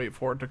can't wait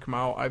for it to come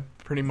out. I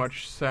pretty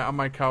much sat on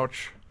my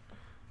couch.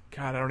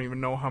 God, I don't even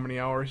know how many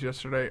hours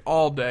yesterday.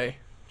 All day,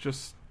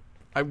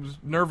 I was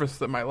nervous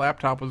that my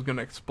laptop was going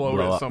to explode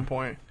Blow at up. some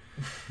point.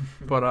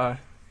 But I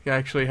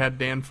actually had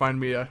Dan find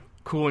me a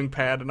cooling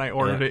pad, and I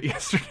ordered Yeah. it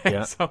yesterday.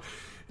 Yeah. So,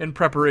 in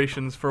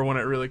preparations for when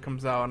it really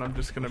comes out, and I'm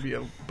just going to be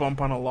a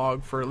bump on a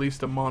log for at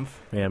least a month.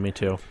 Yeah, me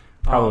too.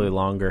 Probably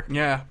longer.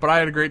 Yeah, but I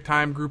had a great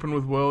time grouping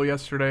with Will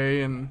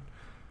yesterday, and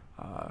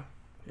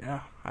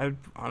yeah, I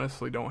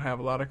honestly don't have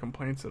a lot of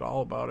complaints at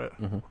all about it.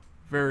 Mm-hmm.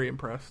 Very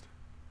impressed.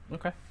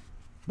 Okay.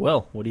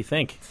 Will, what do you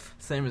think?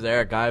 Same as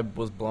Eric, I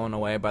was blown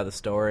away by the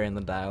story and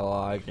the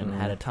dialogue and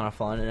had a ton of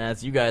fun. And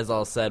as you guys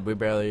all said, we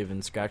barely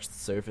even scratched the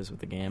surface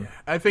with the game.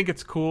 I think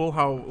it's cool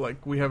how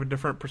like we have a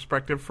different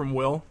perspective from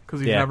Will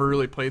because he's Yeah. never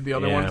really played the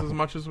other Yeah. ones as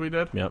much as we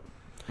did. Yep.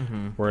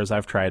 Mm-hmm. Whereas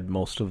I've tried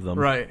most of them.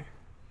 Right.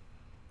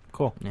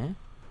 Cool. Yeah. All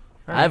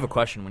I have a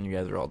question when you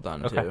guys are all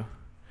done, Okay. too.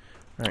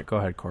 All right, go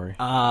ahead, Corey.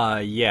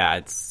 Yeah,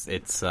 it's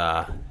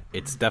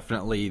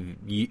definitely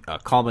a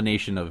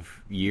culmination of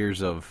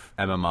years of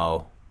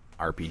MMO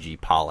RPG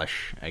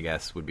polish, I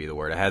guess would be the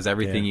word. It has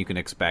everything Yeah. you can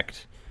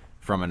expect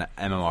from an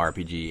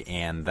MMORPG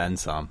and then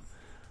some.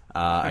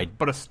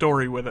 But a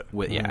story with it.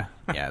 Yeah,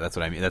 that's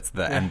what I mean. That's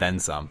the Yeah. and then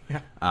some.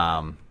 Yeah.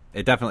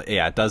 It definitely,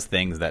 it does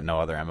things that no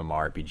other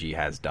MMORPG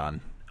has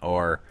done.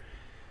 Or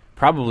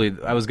probably,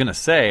 I was gonna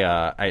say,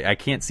 I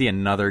can't see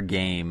another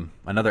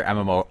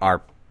MMORPG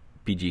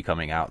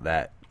coming out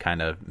that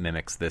kind of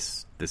mimics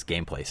this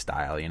gameplay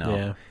style.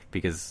 Yeah.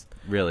 Because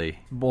really,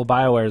 Well,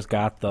 BioWare's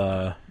got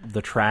the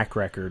track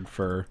record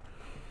for,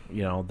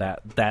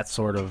 that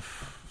sort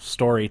of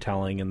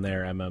storytelling in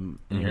their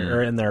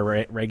or in their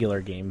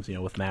regular games.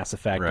 With Mass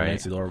Effect Right. and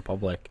Knights of the Old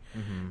Republic,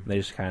 they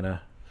just kind of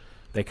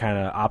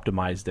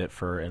optimized it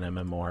for an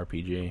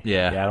MMORPG.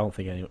 Yeah.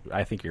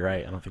 I think you're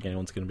right. I don't think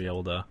anyone's going to be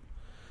able to.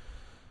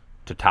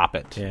 to top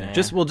it. Yeah.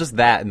 Just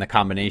that and the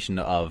combination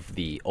of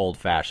the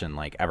old-fashioned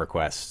like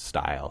EverQuest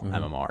style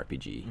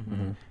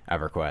MMORPG,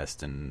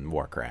 EverQuest and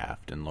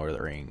Warcraft and Lord of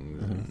the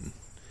Rings and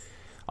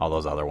all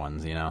those other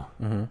ones.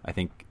 I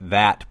think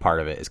that part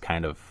of it is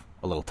kind of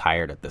a little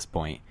tired at this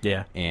point.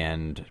 Yeah.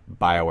 And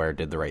BioWare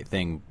did the right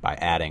thing by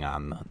adding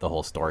on the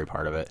whole story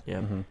part of it.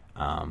 Yeah.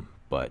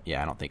 But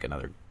yeah, I don't think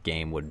another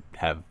game would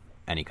have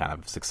any kind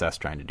of success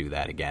trying to do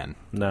that again.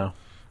 No.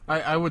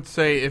 I would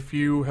say if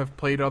you have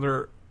played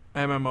other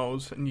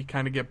MMOs and you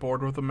kind of get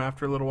bored with them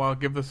after a little while,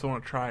 give this one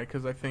a try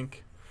because I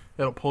think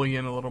it'll pull you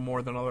in a little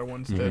more than other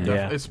ones did.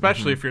 Yeah.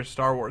 Especially if you're a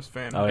Star Wars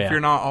fan. Oh, if yeah.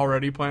 you're not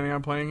already planning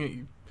on playing it,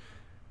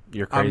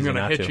 You're crazy I'm going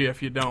to not hit to. you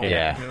if you don't.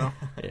 Yeah. You know?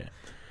 Yeah.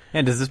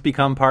 And does this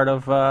become part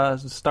of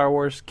Star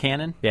Wars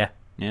canon? Yeah.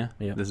 Yeah.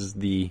 Yeah. This is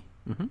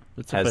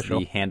It's has official.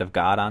 the hand of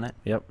God on it.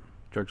 Yep.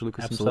 George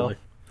Lucas Absolutely.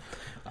 himself.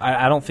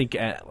 I don't think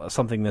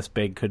something this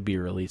big could be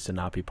released and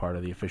not be part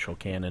of the official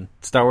canon.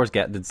 Did Star Wars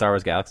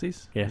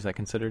Galaxies? Yeah. Is that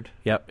considered?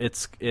 Yep, Well,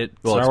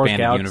 Star Wars expanded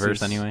Galaxies,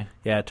 universe anyway.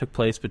 Yeah, it took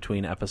place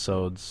between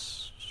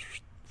episodes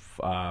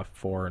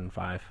 4 and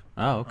 5.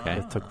 Oh, okay.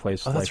 It took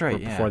place that's right,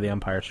 before yeah. The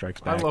Empire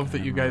Strikes I Back. love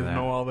that you guys remember that.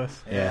 know all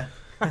this. Yeah.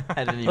 I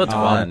didn't even Well, it's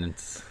know fun. that.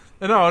 It's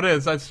No, it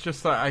is. It's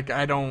just I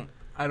don't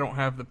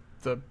have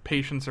the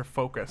patience or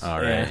focus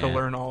All right, to yeah.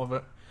 learn all of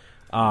it.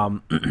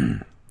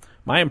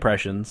 My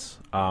impressions,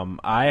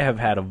 I have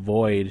had a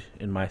void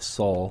in my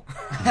soul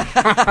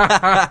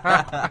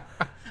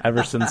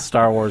ever since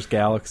Star Wars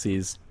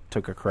Galaxies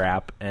took a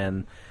crap,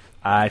 and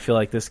I feel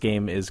like this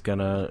game is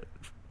gonna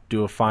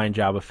do a fine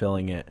job of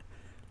filling it.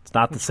 It's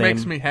not the Which same.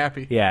 makes me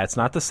happy. Yeah, it's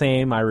not the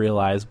same, I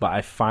realize, but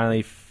I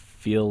finally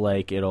feel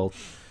like it'll...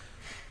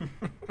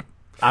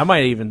 I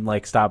might even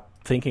stop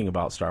thinking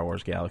about Star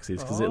Wars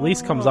Galaxies, because it at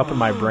least comes up in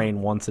my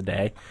brain once a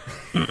day.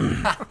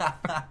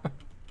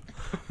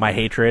 My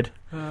hatred.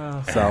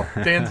 So,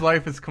 Dan's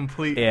life is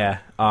complete. yeah.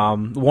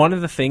 One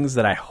of the things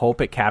that I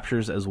hope it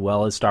captures as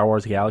well as Star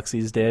Wars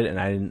Galaxies did,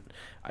 and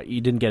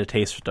you didn't get a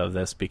taste of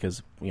this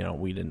because,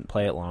 we didn't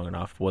play it long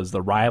enough, was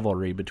the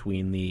rivalry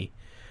between the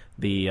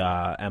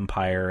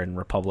Empire and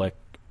Republic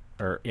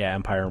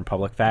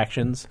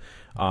factions.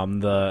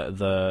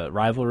 The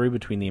rivalry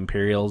between the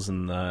Imperials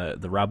and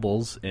the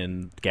Rebels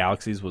in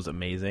Galaxies was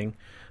amazing.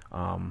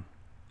 I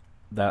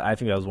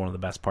think that was one of the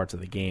best parts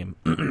of the game.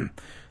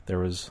 There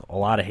was a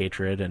lot of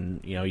hatred, and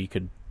you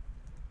could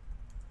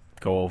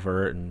go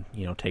over it and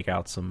take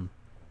out some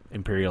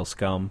Imperial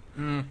scum.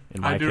 In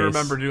my I do case.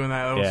 remember doing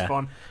that. That Yeah.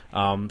 was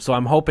fun. So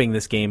I'm hoping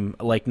this game,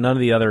 like none of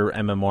the other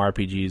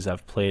MMORPGs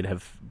I've played,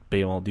 have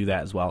been able to do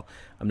that as well.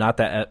 I'm not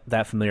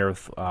that familiar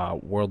with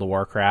World of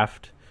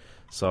Warcraft,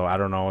 so I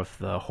don't know if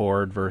the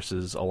Horde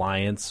versus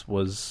Alliance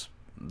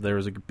there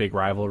was a big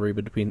rivalry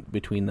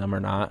between them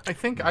or not. I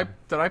think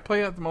did I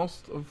play it the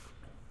most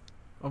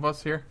of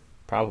us here?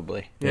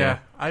 probably. Yeah.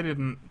 I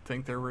didn't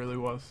think there really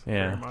was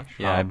Yeah. very much.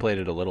 Yeah, I played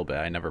it a little bit.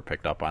 I never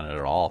picked up on it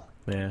at all.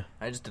 Yeah.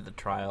 I just did the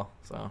trial,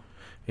 so.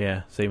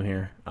 Yeah, same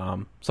here.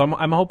 So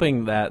I'm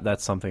hoping that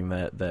that's something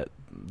that the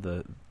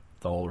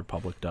Old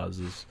Republic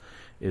does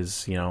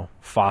is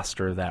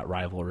foster that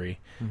rivalry,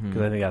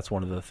 because I think that's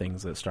one of the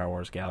things that Star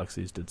Wars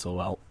Galaxies did so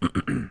well.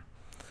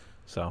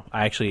 So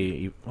I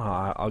actually,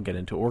 I'll get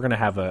into it. We're gonna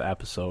have an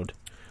episode.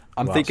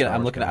 I was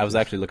Galaxies.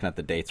 actually looking at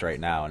the dates right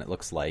now, and it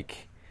looks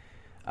like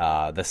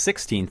the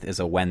 16th is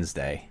a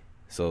Wednesday.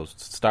 So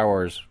Star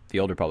Wars: The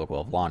Old Republic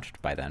will have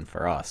launched by then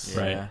for us.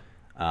 Right.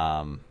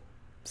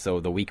 So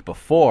the week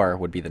before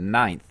would be the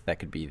 9th. That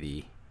could be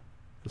the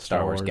The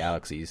Star Wars Wars.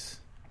 Galaxies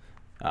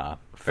Farewell.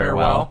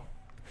 farewell.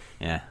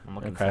 Yeah. I'm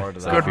looking Okay. forward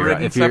to So that. Good If you're,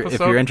 riddance if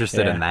episode? you're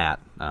interested Yeah. in that,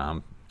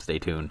 stay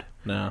tuned.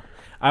 No,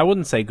 I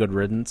wouldn't say good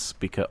riddance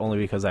only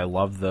because I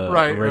love the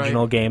Right,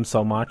 original right. game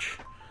so much.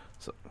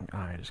 So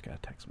I just got a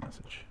text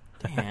message.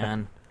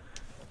 Man,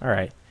 All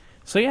right.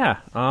 So yeah,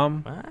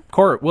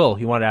 what? Will,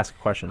 you wanted to ask a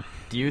question?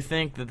 Do you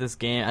think that this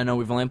game? I know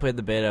we've only played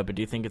the beta, but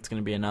do you think it's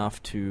going to be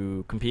enough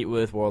to compete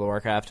with World of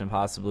Warcraft and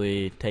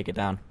possibly take it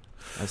down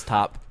as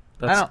top?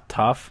 That's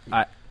tough.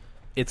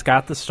 It's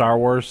got the Star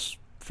Wars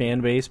fan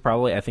base,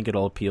 probably. I think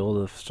it'll appeal to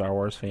the Star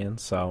Wars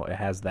fans, so it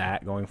has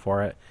that going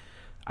for it.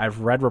 I've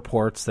read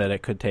reports that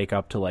it could take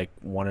up to like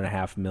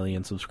 1.5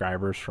 million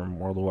subscribers from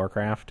World of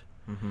Warcraft,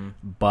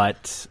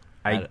 but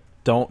I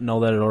don't know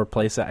that it'll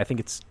replace it. I think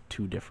it's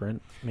too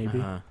different,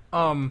 maybe.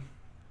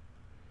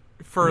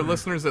 For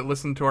listeners that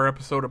listened to our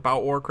episode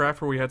about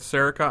Warcraft where we had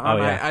Serica on,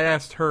 Oh, yeah. I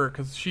asked her,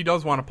 because she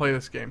does want to play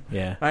this game.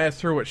 Yeah. I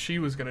asked her what she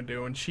was going to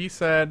do, and she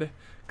said,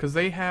 because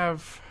they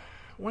have,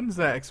 when's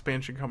that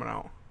expansion coming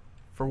out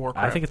for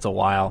Warcraft? I think it's a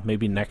while,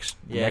 maybe next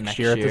next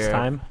year at this year.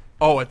 time.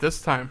 Oh, at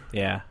this time.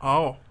 Yeah,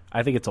 Oh.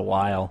 I think it's a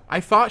while. I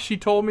thought she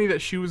told me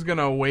that she was going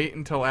to wait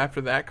until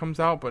after that comes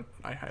out, but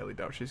I highly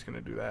doubt she's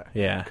going to do that.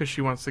 Yeah. Because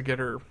she wants to get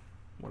her,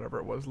 whatever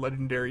it was,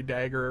 legendary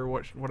dagger or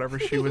whatever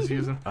she was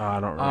using.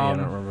 I don't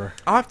remember.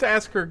 I'll have to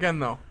ask her again,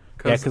 though.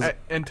 Yeah, 'cause-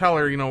 And tell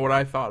her, what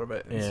I thought of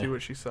it and Yeah. see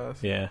what she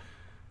says. Yeah.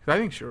 'Cause I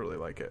think she'll really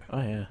like it. Oh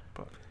yeah.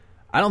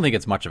 I don't think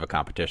it's much of a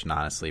competition,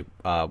 honestly.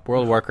 World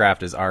of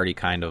Warcraft is already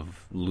kind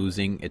of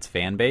losing its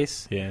fan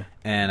base. Yeah.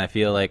 And I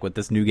feel like with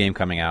this new game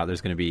coming out,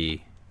 there's going to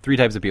be 3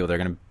 types of people. They're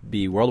going to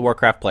be World of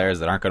Warcraft players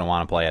that aren't going to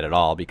want to play it at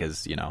all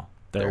because,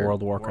 They're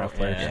World of Warcraft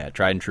players. Yeah,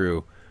 tried and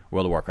true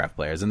World of Warcraft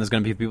players. And there's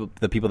going to be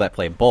the people that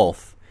play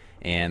both,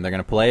 and they're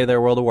going to play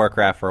their World of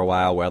Warcraft for a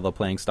while they're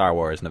playing Star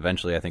Wars, and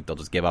eventually I think they'll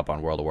just give up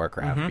on World of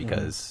Warcraft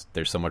because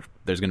there's going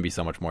to be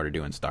so much more to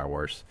do in Star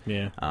Wars.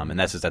 Yeah. And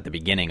that's just at the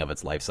beginning of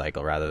its life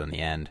cycle rather than the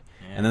end.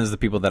 And then there's the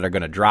people that are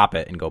going to drop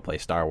it and go play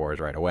Star Wars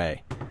right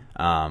away.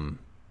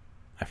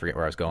 I forget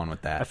where I was going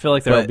with that. I feel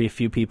like there will But- be a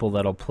few people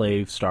that'll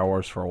play Star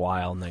Wars for a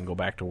while and then go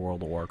back to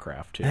World of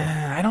Warcraft too.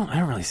 I don't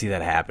really see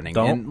that happening.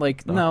 Don't?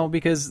 And no,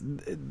 because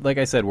like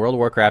I said, World of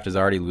Warcraft is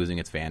already losing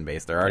its fan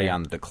base. They're already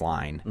on the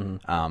decline,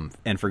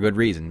 and for good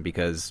reason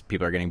because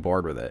people are getting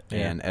bored with it.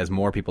 Yeah. And as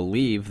more people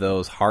leave,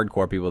 those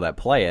hardcore people that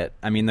play it,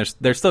 I mean,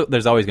 there's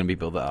always going to be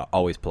people that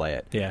always play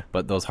it. Yeah.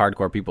 But those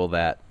hardcore people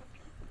that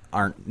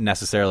aren't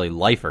necessarily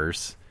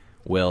lifers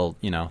will,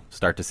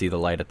 start to see the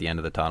light at the end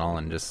of the tunnel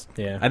and just.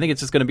 Yeah. I think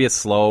it's just going to be a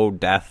slow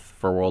death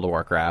for World of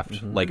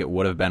Warcraft, like it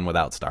would have been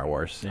without Star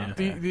Wars. Yeah.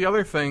 The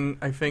other thing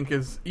I think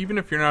is even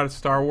if you're not a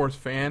Star Wars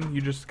fan,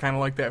 you just kind of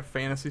like that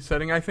fantasy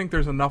setting. I think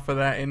there's enough of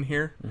that in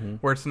here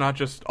where it's not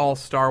just all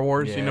Star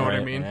Wars. You know what I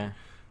right, mean? Yeah.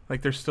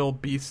 Like there's still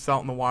beasts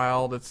out in the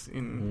wild. It's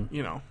in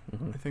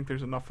I think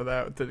there's enough of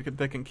that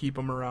that can keep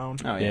them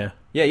around. Oh, Yeah.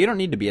 Yeah, you don't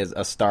need to be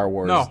a Star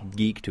Wars No.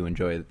 geek to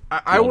enjoy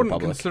I Old wouldn't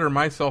Republic. consider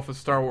myself a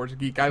Star Wars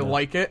geek. I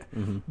like it,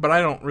 but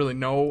I don't really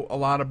know a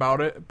lot about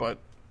it. But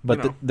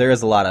But there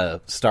is a lot of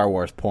Star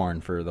Wars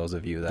porn for those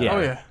of you that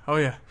Yeah. oh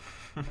yeah,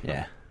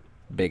 yeah,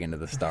 big into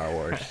the Star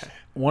Wars.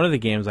 One of the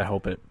games I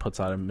hope it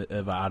puts out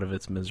of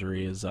its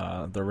misery is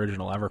the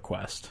original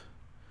EverQuest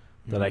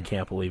that I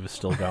can't believe is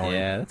still going.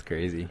 Yeah, that's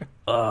crazy.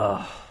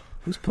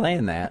 Who's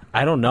playing that?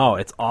 I don't know.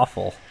 It's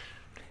awful.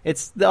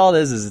 It's all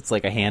it is it's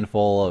like a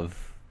handful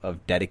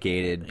of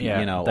dedicated,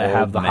 Yeah, that that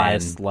have old the men,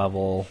 highest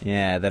level.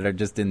 yeah, that are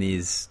just in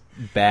these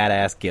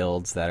badass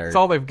guilds that are That's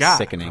all they've got.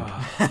 sickening.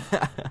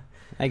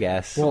 I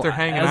guess. Well, they're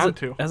hanging on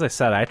to. As I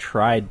said, I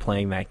tried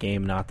playing that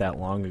game not that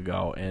long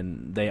ago,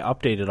 and they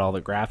updated all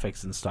the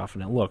graphics and stuff,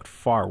 and it looked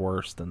far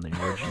worse than the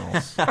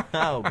originals.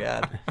 Oh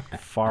god.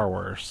 Far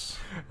worse.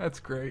 that's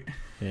great.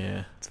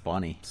 Yeah. It's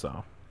funny.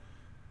 So,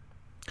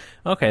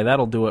 okay,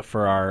 that'll do it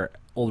for our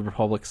Old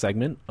Republic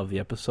segment of the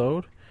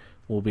episode.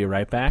 We'll be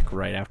right back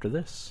right after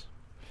this.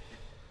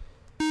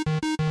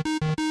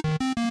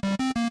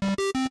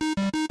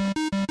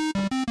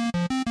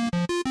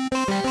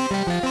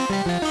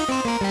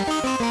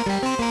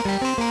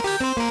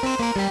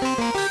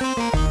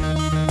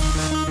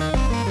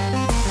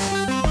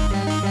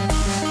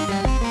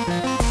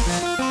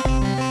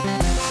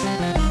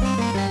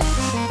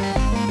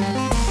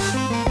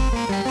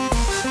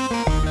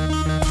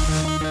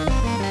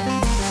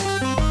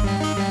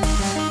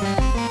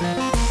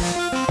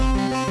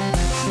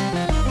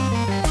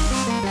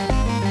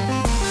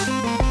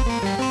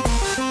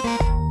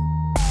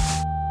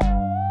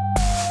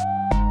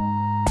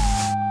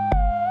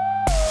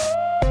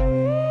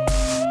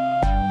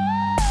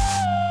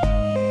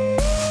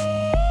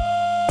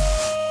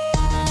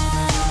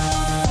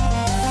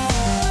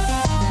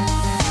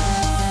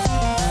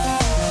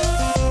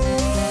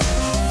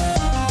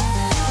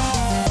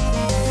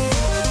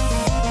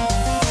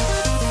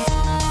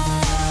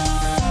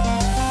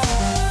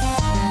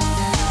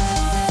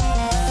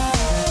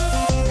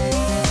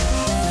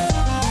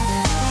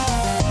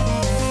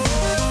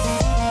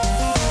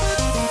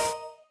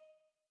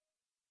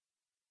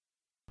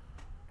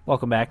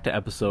 Welcome back to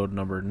episode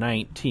number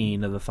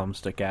 19 of the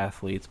Thumbstick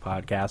Athletes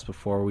podcast.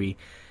 Before we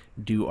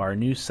do our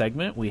new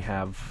segment, we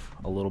have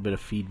a little bit of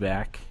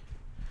feedback.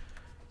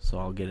 So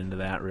I'll get into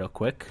that real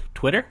quick.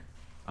 Twitter.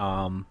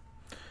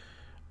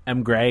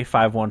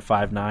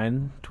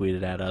 mgray5159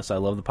 tweeted at us, "I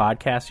love the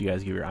podcast. You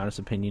guys give your honest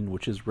opinion,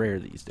 which is rare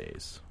these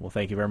days." Well,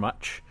 thank you very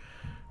much.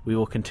 We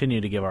will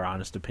continue to give our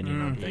honest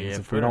opinion on things. yeah,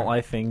 If we don't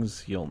like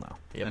things, you'll know.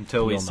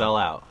 Until we We'll sell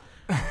out.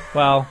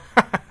 Well,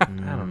 I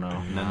don't know.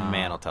 And then the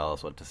man will tell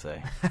us what to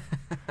say.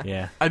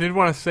 Yeah. I did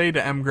want to say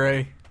to M.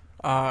 Gray,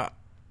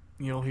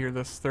 you'll hear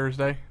this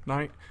Thursday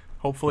night,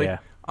 hopefully. Yeah.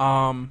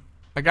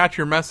 I got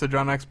your message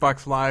on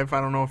Xbox Live.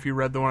 I don't know if you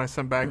read the one I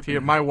sent back to you.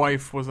 My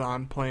wife was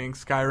on playing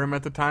Skyrim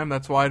at the time.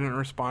 That's why I didn't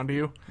respond to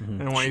you. I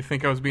didn't want you to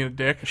think I was being a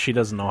dick. She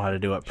doesn't know how to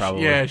do it,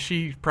 probably. Yeah,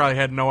 she probably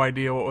had no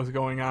idea what was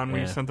going on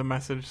when you Yeah. sent the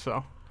message.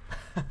 So,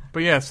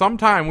 but yeah,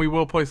 sometime we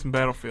will play some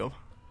Battlefield.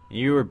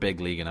 You were big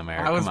league in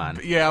America. I was, Come on.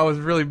 yeah, I was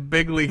really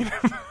big league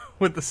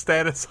with the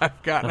status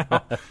I've got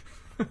now.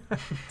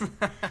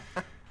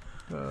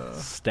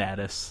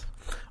 Status.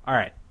 All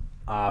right.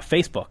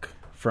 Facebook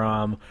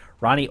from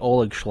Ronnie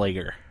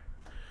Oligschlager.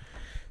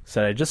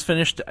 Said, "I just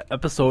finished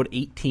episode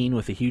 18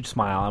 with a huge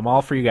smile. I'm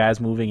all for you guys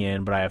moving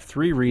in, but I have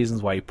 3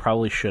 reasons why you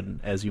probably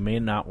shouldn't, as you may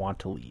not want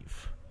to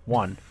leave.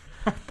 1.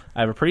 I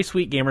have a pretty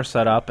sweet gamer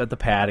setup at the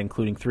pad,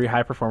 including 3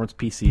 high-performance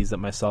PCs that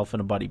myself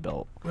and a buddy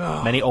built.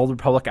 Many Old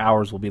Republic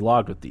hours will be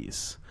logged with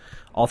these.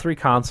 All 3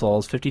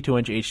 consoles,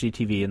 52-inch HD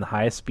TV, and the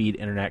highest speed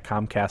internet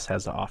Comcast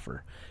has to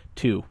offer.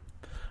 2.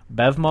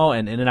 Bevmo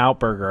and In-N-Out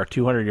Burger are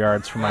 200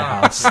 yards from my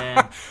house,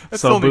 Man.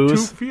 That's so only 2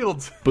 booze,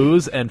 fields.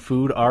 booze and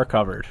food are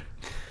covered.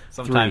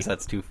 Sometimes 3.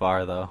 that's too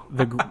far, though.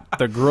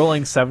 The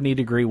grueling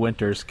 70-degree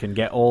winters can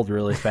get old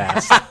really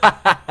fast.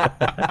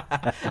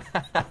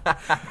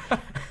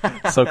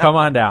 So come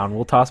on down.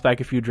 We'll toss back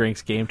a few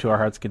drinks, game to our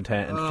heart's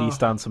content, and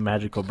feast on some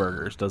magical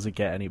burgers. Doesn't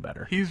get any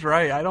better." He's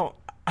right. I don't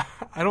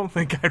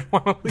think I'd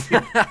want to leave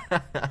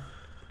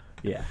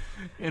Yeah.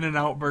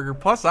 In-N-Out Burger.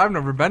 Plus, I've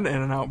never been to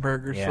In-N-Out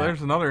Burger, Yeah. so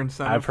there's another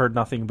incentive. I've heard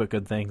nothing but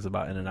good things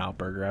about In-N-Out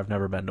Burger. I've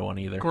never been to one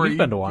either. Corey, You've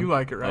been to one. You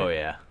like it, right? Oh,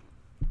 yeah.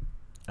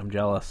 I'm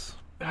jealous.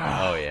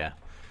 Oh, yeah.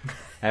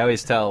 I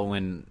always tell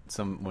when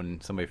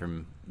somebody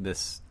from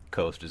this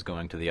coast is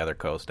going to the other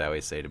coast, I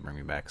always say to bring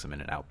me back some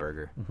In-N-Out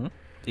Burger.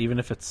 Even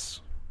if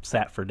it's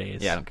sat for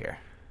days. Yeah, I don't care.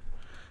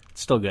 It's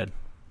still good.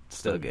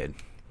 Still good.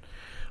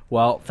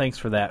 Well, thanks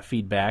for that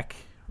feedback,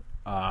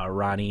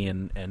 Ronnie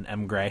and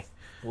M. Gray.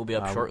 We'll be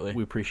up shortly.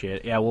 We appreciate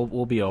it. Yeah,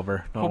 we'll be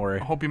over. Don't worry.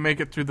 Hope you make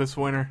it through this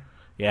winter.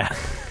 Yeah.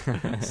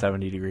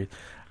 70 degrees.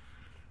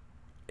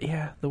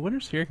 Yeah, the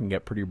winters here can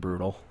get pretty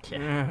brutal.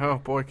 Yeah, oh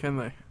boy, can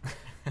they.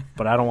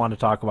 But I don't want to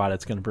talk about it.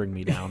 It's going to bring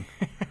me down.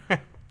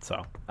 So,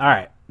 all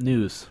right,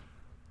 news.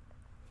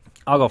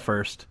 I'll go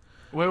first.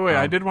 Wait,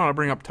 I did want to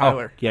bring up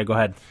Tyler. Oh, yeah, go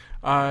ahead.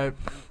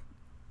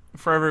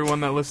 For everyone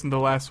that listened to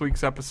last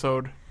week's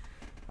episode,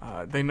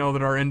 they know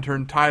that our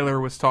intern Tyler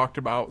was talked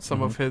about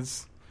some of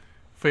his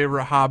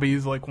favorite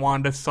hobbies like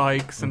Wanda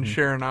Sykes and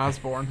Sharon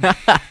Osbourne.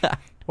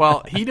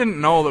 Well, he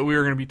didn't know that we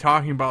were going to be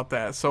talking about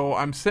that, so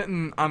I'm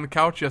sitting on the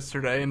couch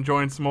yesterday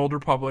enjoying some Old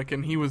Republic,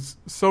 and he was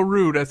so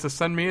rude as to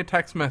send me a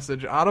text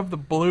message out of the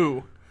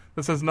blue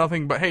that says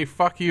nothing but, "Hey,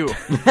 fuck you."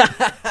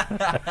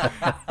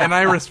 And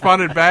I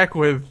responded back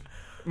with,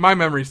 my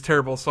memory's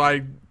terrible, so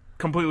I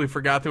completely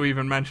forgot to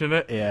even mention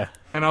it. Yeah.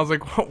 And I was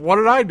like, "What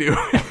did I do?"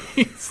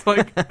 He's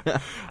like,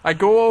 "I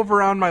go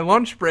over on my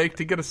lunch break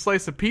to get a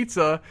slice of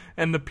pizza,"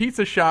 and the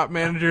pizza shop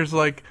manager's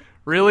like,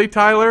 "Really,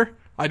 Tyler?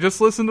 I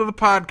just listened to the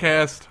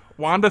podcast.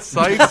 Wanda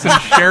Sykes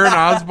and Sharon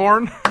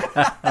Osbourne."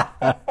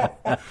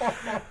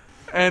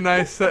 And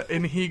I said,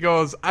 and he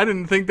goes, "I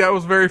didn't think that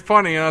was very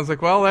funny." And I was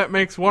like, "Well, that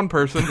makes one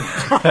person."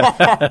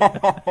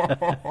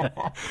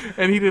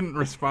 And he didn't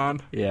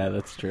respond. Yeah,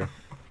 that's true.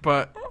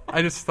 But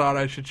I just thought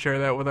I should share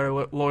that with our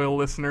loyal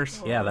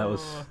listeners. Yeah, that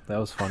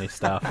was funny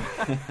stuff.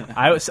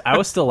 I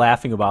was still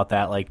laughing about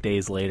that like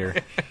days later.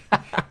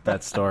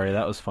 That story,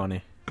 that was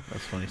funny. That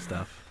was funny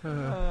stuff.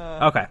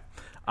 Okay,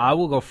 I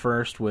will go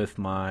first with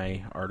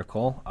my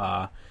article.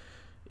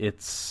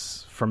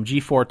 It's from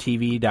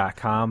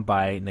G4TV.com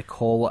by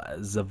Nicole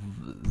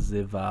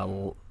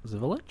Zivelich.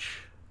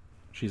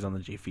 She's on the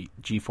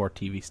G4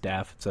 TV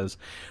staff. It says,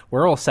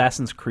 "Where will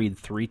Assassin's Creed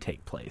 3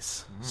 take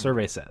place?"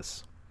 Survey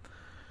says.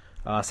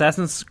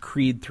 Assassin's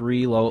Creed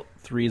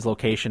 3's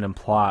location and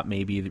plot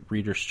may be the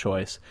reader's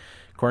choice.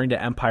 According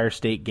to Empire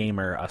State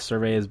Gamer, a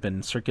survey has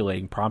been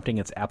circulating prompting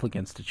its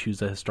applicants to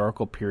choose a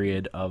historical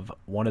period of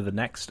one of the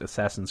next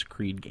Assassin's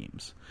Creed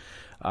games.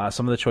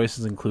 Some of the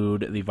choices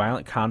include the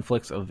violent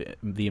conflicts of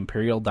the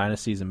imperial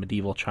dynasties in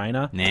medieval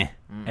China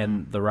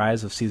and the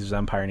rise of Caesar's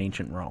empire in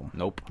ancient Rome.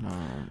 Nope.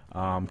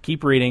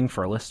 Keep reading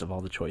for a list of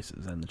all the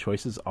choices. And the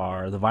choices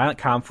are the violent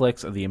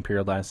conflicts of the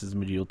imperial dynasties in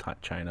medieval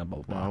China,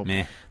 blah, blah,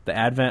 blah. The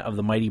advent of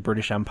the mighty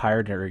British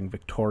Empire during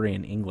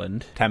Victorian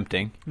England.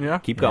 Tempting. Yeah.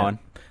 Keep going.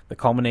 The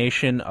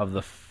culmination of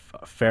the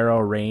Pharaoh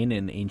reign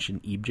in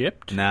ancient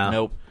Egypt. No.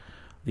 Nope.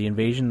 The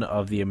invasion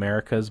of the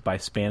Americas by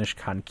Spanish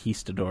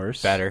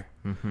conquistadors. Better.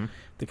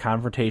 The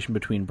confrontation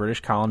between British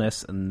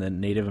colonists and the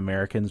Native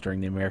Americans during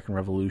the American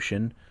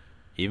Revolution.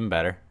 Even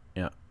better.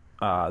 Yeah.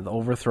 the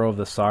overthrow of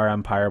the Tsar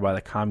Empire by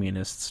the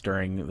communists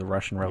during the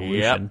Russian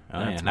Revolution. Oh,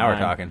 yeah, That's now we're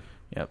mine. talking.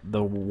 Yep.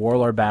 The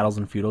warlord battles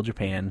in feudal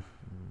Japan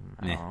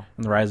Nah. Oh.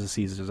 and the rise of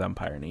Caesar's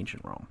empire in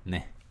ancient Rome. Nah.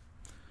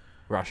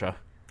 Russia.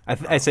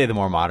 I say the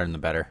more modern, the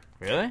better.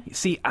 Really?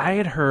 See, I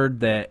had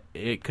heard that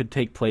it could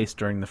take place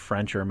during the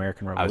French or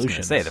American I was Revolution.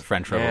 going to say the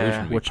French Yeah.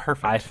 Revolution would be which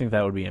perfect. I think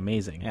that would be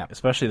amazing. Yeah.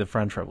 Especially the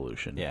French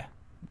Revolution. yeah,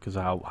 Because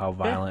of how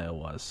violent it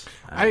was.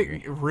 I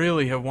agree. I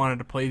really have wanted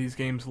to play these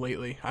games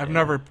lately. I've Yeah.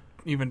 never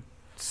even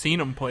seen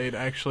them played,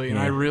 actually, and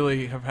Yeah. I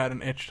really have had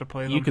an itch to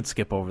play them. You could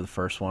skip over the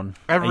first one.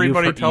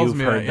 Everybody You've tells you've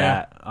me heard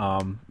that,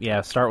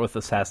 that. Start with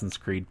Assassin's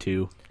Creed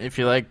 2. If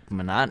you like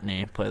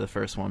monotony, play the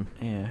first one.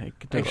 Yeah, it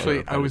could take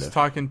Actually, I was repetitive.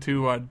 talking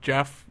to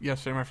Jeff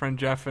yesterday, my friend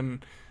Jeff,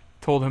 and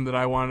told him that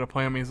I wanted to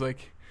play them. He's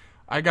like,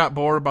 I got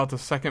bored about the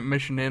second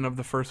mission in of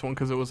the first one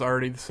because it was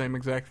already the same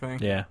exact thing.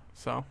 Yeah,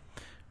 So,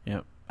 yeah.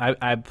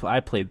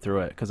 I played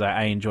through it because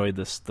I enjoyed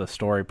the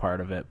story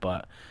part of it,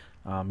 but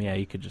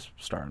you could just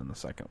start on the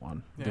second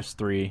one. Yeah. There's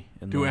 3.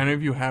 do any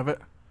of you have it?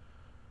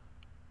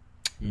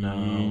 No,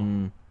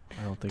 Mm.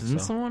 I don't think Doesn't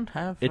so. someone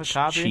have It's a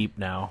copy? cheap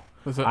now.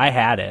 Was it? I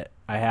had it.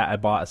 I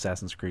bought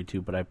Assassin's Creed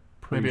 2, but I'm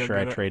pretty Maybe I'll sure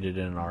I get it. traded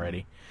it in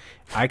already.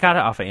 I got it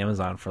off of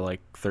Amazon for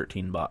like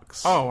 $13.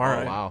 Oh, all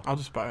right. wow. I'll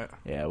just buy it.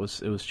 Yeah, it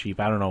was cheap.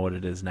 I don't know what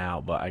it is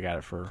now, but I got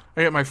it for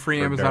I got my free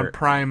For Amazon dirt.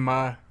 Prime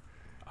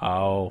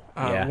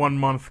 1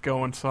 month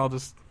going, so I'll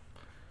just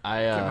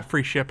get my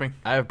free shipping.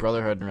 I have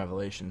Brotherhood and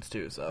Revelations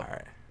too, so. All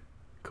right.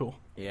 Cool.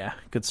 Yeah,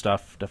 good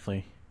stuff,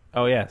 definitely.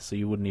 Oh yeah, so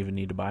you wouldn't even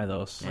need to buy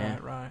those. Yeah.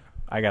 Right.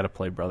 I got to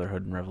play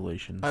Brotherhood and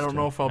Revelations. I don't too.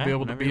 know if I'll be Hey, able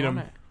to whenever beat you want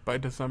them it. by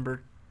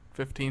December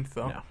 15th,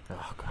 though. No.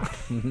 Oh god.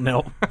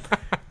 Nope.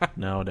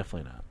 No,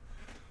 definitely not.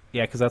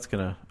 Yeah, because that's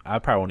gonna. I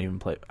probably won't even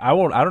play. I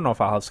won't. I don't know if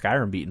I'll have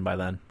Skyrim beaten by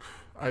then.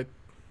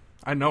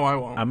 I know I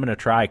won't. I'm gonna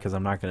try because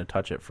I'm not gonna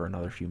touch it for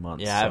another few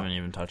months. Yeah, I so- haven't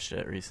even touched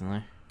it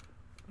recently.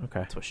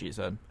 Okay. That's what she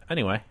said.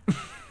 Anyway.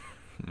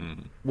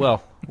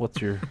 Well, what's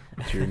your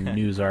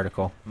news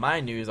article? My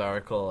news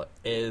article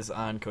is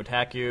on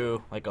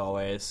Kotaku, like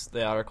always.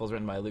 The article is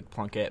written by Luke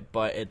Plunkett,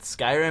 but it's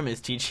Skyrim is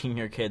teaching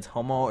your kids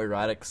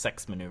homoerotic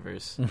sex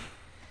maneuvers.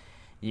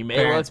 You may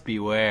Parents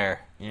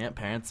beware. Yeah,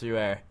 parents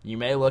beware. You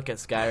may look at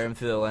Skyrim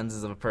through the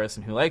lenses of a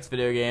person who likes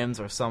video games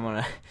or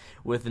someone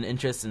with an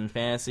interest in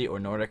fantasy or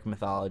Nordic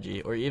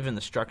mythology or even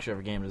the structure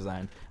of game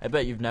design. I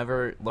bet you've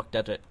never looked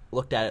at it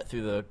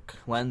through the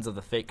lens of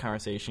the fake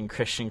conversation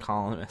Christian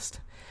columnist.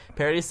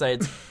 Parody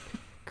sites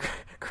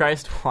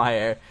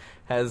Christwire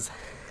has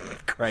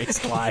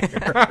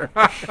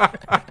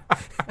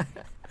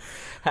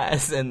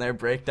has in their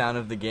breakdown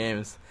of the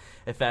games.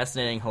 A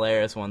fascinating,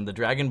 hilarious one. The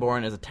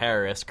Dragonborn is a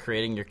terrorist.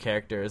 Creating your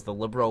character is the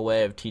liberal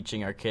way of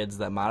teaching our kids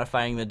that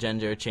modifying the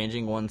gender,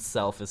 changing one's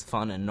self is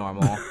fun and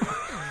normal.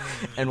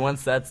 And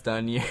once that's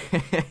done,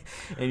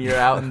 and you're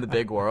out in the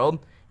big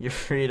world, you're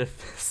free to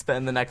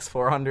spend the next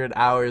 400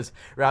 hours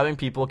robbing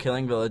people,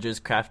 killing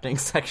villagers, crafting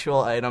sexual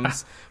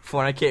items,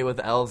 fornicate with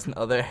elves and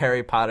other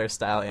Harry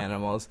Potter-style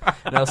animals,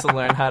 and also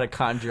learn how to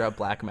conjure up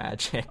black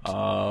magic.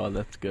 Oh,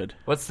 that's good.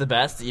 What's the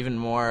best, even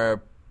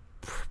more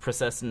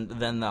persistent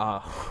than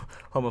the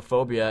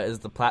homophobia, is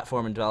the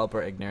platform and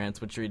developer ignorance,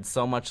 which reads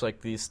so much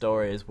like these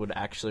stories would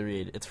actually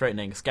read. It's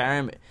frightening.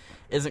 Skyrim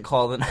isn't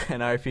called an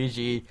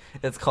RPG,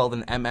 it's called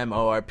an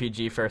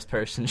MMORPG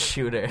first-person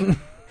shooter.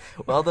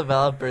 Well,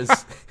 developers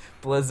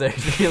Blizzard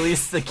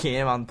released the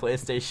game on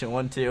PlayStation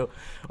 1, 2,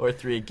 or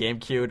 3,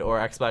 GameCube, or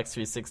Xbox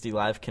 360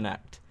 Live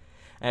Connect.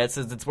 And it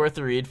says it's worth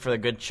a read for a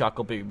good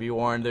chuckle, but be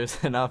warned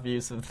there's enough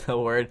use of the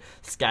word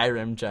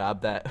Skyrim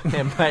job that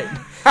it might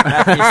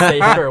not be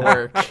safe for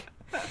work.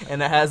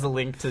 And it has a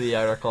link to the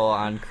article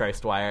on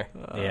Christwire,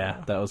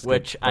 Yeah, that was good.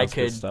 which That I was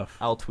good could. stuff.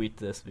 I'll tweet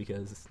this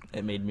because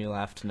it made me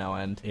laugh to no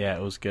end. Yeah,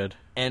 it was good.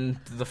 And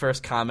the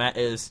first comment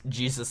is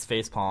Jesus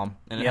facepalm,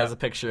 and it Yeah. has a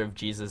picture of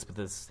Jesus with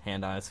his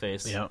hand on his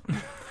face. Yep.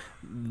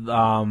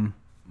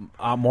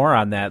 More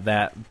on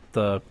that.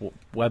 The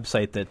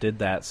website that did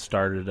that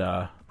started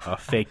a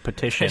fake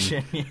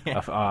petition Yeah.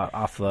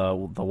 off the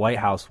White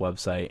House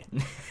website.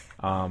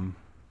 Trying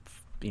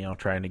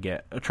to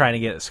get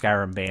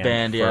Skyrim banned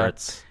Banned, yeah. for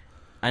its.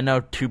 I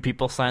know 2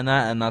 people signed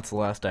that, and that's the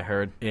last I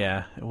heard.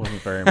 Yeah, it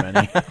wasn't very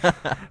many.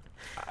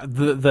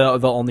 the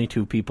only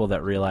 2 people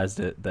that realized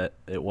that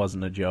it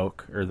wasn't a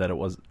joke, or that it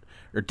was,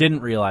 or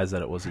didn't realize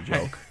that it was a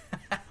joke.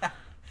 That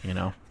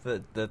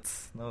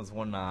was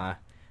one. I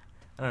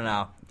don't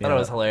know. Yeah, Thought it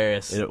was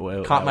hilarious. it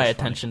Caught my was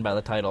attention by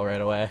the title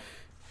right away.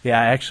 Yeah,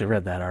 I actually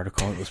read that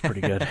article. It was pretty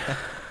good.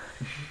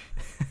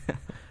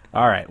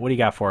 All right, what do you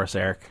got for us,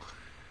 Eric?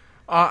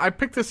 I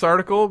picked this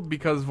article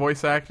because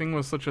voice acting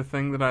was such a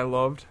thing that I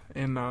loved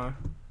in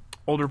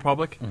Old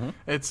Republic. Mm-hmm.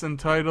 It's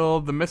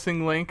entitled The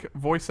Missing Link,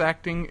 Voice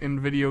Acting in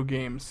Video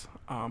Games.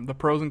 The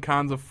Pros and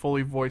Cons of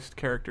Fully Voiced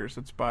Characters.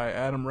 It's by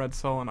Adam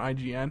Redsell on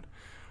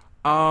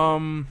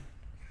IGN.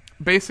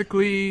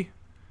 Basically,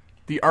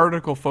 the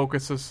article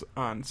focuses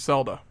on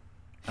Zelda,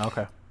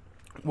 Okay.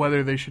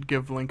 whether they should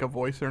give Link a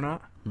voice or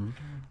not.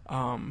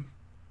 Mm-hmm.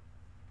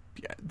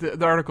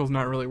 The article's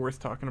not really worth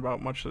talking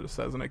about much that it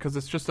says in it, because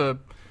it's just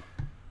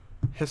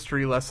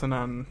history lesson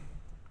on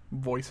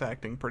voice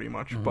acting, pretty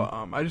much. But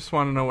I just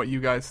want to know what you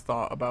guys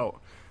thought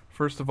about,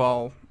 first of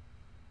all,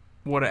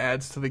 what it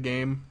adds to the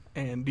game,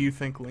 and do you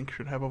think Link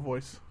should have a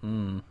voice?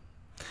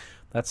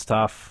 That's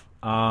tough.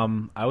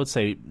 I would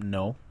say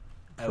no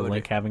for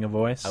Link having a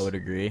voice. I would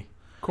agree.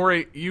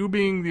 Corey, you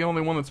being the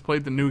only one that's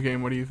played the new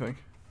game, what do you think?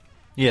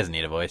 He doesn't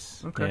need a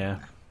voice. Okay.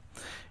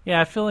 Yeah,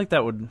 I feel like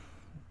that would.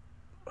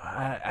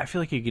 I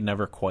feel like you could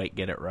never quite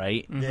get it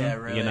right. Yeah,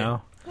 really. You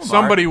know.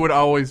 Somebody would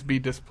always be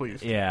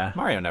displeased. Yeah.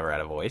 Mario never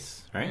had a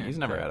voice, right? He's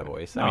never had a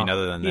voice. I No, mean,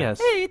 other than he that. has-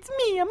 Hey, it's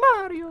me, I'm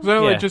Mario.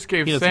 So Yeah, they just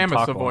gave he doesn't Samus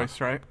talk a a lot.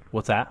 voice, right?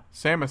 What's that?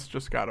 Samus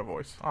just got a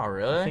voice. Oh,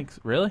 really? I think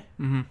really.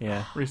 Mm-hmm.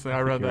 Yeah. Recently,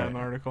 I read you're that in right.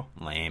 an article.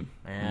 Lame.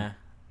 Yeah.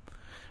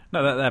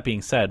 No, that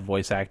being said,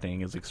 voice acting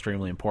is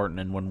extremely important,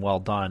 and when well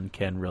done,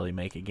 can really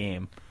make a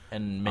game.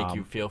 And make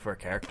you feel for a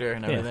character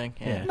and yeah, everything.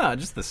 yeah. No,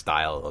 just the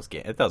style of those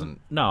games. It doesn't.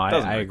 No,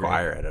 doesn't I agree.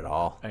 require it at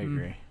all. I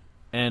agree.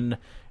 And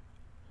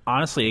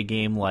honestly, a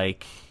game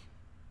like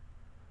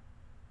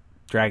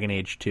Dragon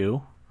Age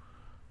 2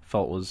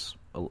 felt was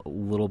a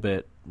little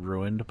bit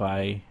ruined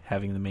by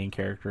having the main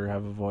character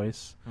have a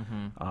voice.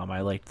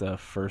 I liked the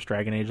first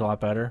Dragon Age a lot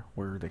better,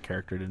 where the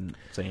character didn't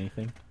say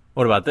anything.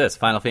 What about this?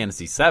 Final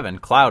Fantasy VII.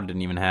 Cloud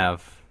didn't even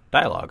have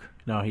dialogue.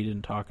 No, he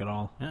didn't talk at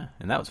all. Yeah,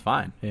 and that was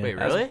fine. Yeah. Wait,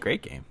 That was really? a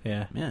great game.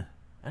 Yeah. Yeah.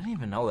 I didn't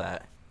even know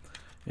that.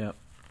 Yep.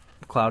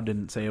 Cloud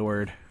didn't say a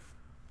word.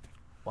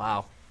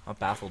 Wow. That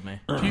baffled me.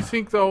 Do you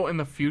think, though, in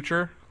the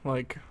future,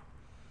 like,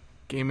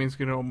 gaming's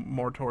going to go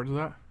more towards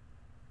that?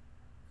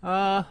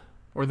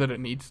 Or that it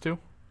needs to?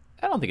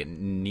 I don't think it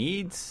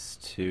needs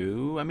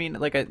to. I mean,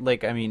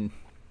 I mean,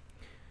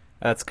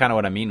 that's kind of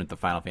what I mean with the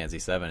Final Fantasy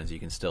VII is you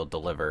can still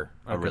deliver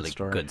a good really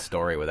story. good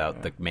story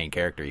without the main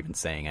character even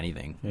saying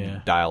anything,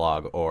 Yeah.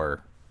 dialogue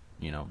or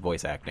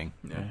voice acting.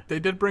 Yeah. They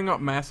did bring up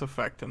Mass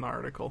Effect in the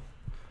article.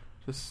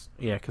 Just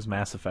Yeah, because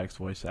Mass Effect's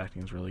voice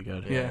acting is really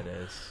good. Yeah. It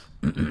is.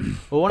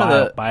 Well, one of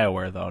the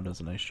BioWare, though,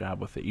 does a nice job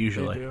with it, they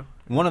usually. do.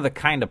 One of the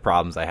kind of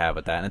problems I have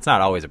with that, and it's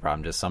not always a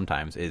problem, just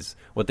sometimes, is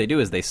what they do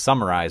is they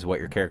summarize what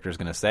your character is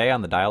going to say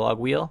on the dialogue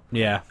wheel.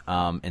 Yeah.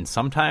 And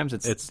sometimes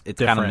it's kind of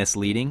different.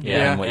 misleading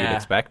Yeah. than what you'd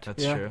expect,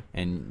 That's Yeah. true.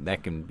 and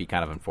that can be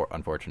kind of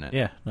unfortunate.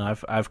 Yeah. No,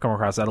 I've come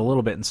across that a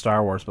little bit in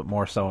Star Wars, but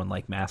more so in,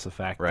 like, Mass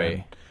Effect. Right.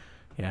 And,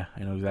 yeah,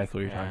 I know exactly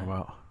what you're Yeah. talking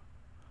about.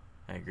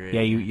 I agree.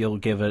 Yeah, you'll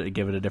give it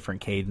a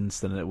different cadence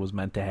than it was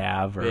meant to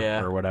have,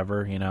 or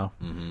whatever,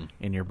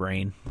 in your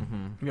brain.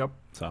 Yep.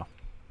 So,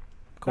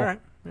 cool. All right.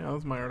 Yeah, that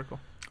was my article.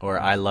 Or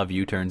 "I love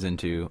you" turns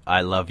into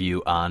 "I love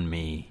you on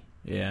me."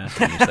 Yeah. And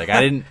you're just like,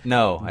 I didn't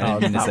know. I No,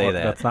 didn't mean to that's say not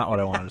that. That's not what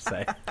I wanted to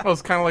say. Well,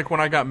 it's kind of like when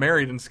I got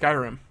married in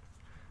Skyrim.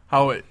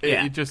 How it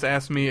Yeah. just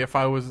asked me if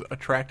I was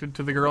attracted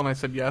to the girl, and I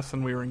said yes,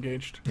 and we were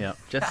engaged. Yeah.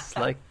 Just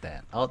like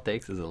that. All it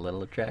takes is a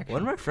little attraction.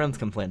 One of my friends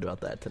complained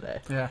about that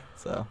today. Yeah.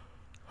 So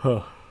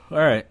All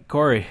right,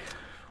 Corey,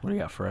 what do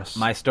you got for us?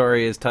 My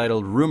story is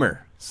titled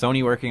 "Rumor: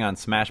 Sony working on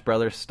Smash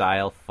Brothers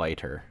style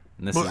fighter,"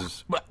 and this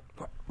is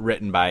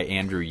written by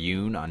Andrew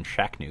Yoon on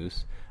Shack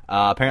News.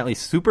 Apparently,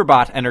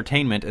 Superbot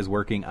Entertainment is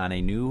working on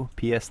a new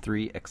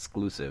PS3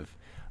 exclusive,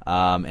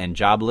 and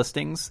job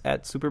listings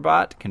at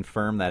Superbot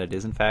confirm that it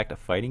is in fact a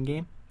fighting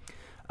game.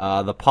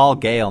 The Paul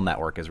Gale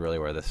Network is really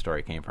where this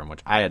story came from,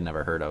 which I had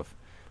never heard of.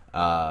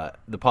 That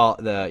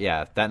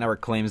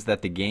network claims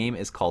that the game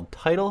is called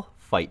Title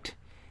Fight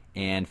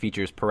and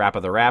features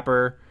Parappa the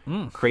Rapper,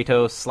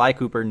 Kratos, Sly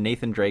Cooper,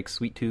 Nathan Drake,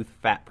 Sweet Tooth,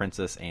 Fat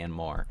Princess, and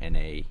more in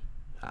a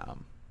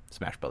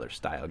Smash Brothers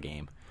style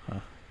game.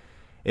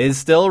 It is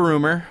still a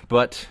rumor,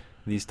 but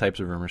these types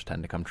of rumors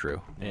tend to come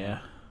true, yeah.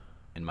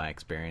 in my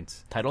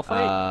experience. Title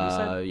Fight, you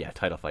said? Yeah,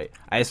 Title Fight.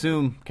 I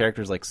assume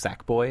characters like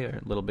Sackboy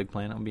or Little Big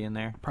Planet will be in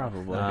there.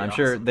 Probably. I'm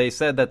sure they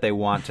said that they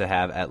want to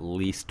have at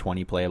least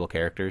 20 playable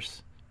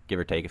characters, give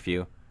or take a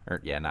few.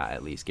 Or yeah, not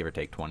at least, give or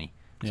take 20.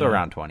 So Yeah.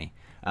 around 20.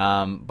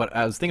 But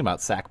I was thinking about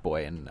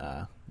Sackboy, and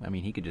I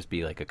mean, he could just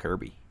be like a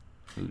Kirby.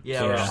 Who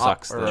Yeah, sort of or-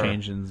 sucks or- the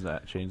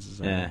changes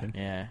Yeah. everything.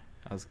 yeah,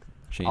 I was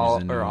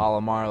changes in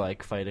Olimar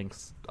like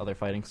other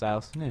fighting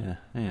styles.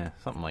 Yeah,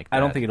 something like that. I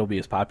don't think it'll be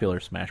as popular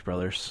as Smash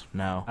Brothers.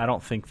 No, I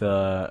don't think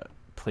the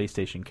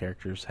PlayStation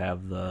characters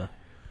have the.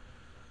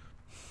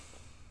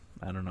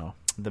 I don't know.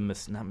 not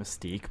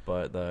mystique,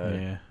 but the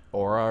Yeah.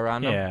 aura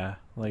around them. Yeah,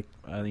 like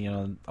a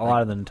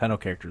lot of the Nintendo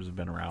characters have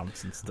been around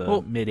since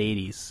the mid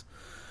 '80s.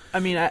 I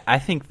mean, I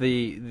think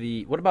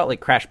the what about like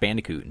Crash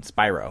Bandicoot and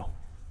Spyro?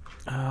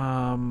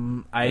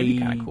 That'd be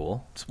kind of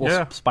cool. Well,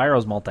 Yeah.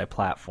 Spyro's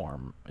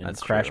multi-platform, and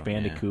That's Crash true,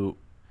 Bandicoot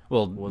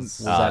Well, was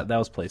that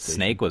was PlayStation.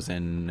 Snake was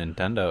in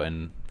Nintendo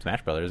and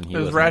Smash Brothers, and he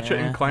Is was Ratchet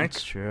Yeah, and Clank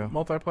that's true.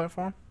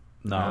 multi-platform?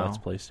 No, No. that's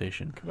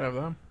PlayStation. Could have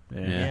them.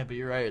 Yeah. Yeah, but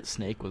you're right.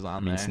 Snake was on I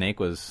mean, there. Snake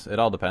was. It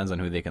all depends on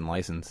who they can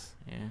license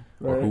Yeah.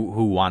 or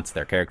who wants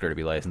their character to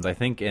be licensed. I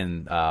think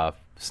in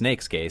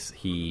Snake's case,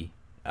 he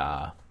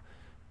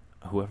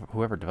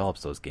whoever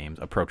develops those games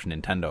approached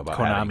Nintendo about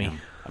Konami.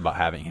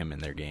 having him in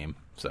their game.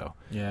 So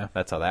Yeah.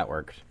 that's how that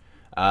worked.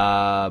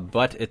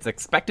 But it's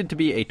expected to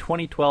be a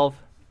 2012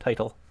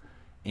 title,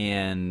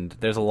 and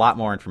there's a lot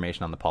more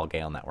information on the Paul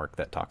Gale Network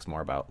that talks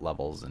more about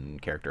levels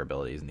and character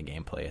abilities and the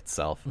gameplay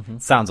itself.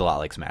 It sounds a lot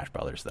like Smash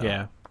Brothers, though.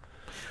 Yeah.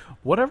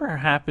 Whatever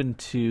happened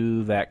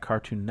to that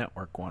Cartoon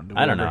Network one? Did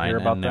we I don't know. ever hear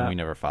about and that? then we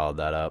never followed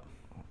that up.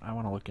 I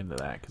want to look into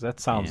that because that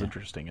sounds Yeah.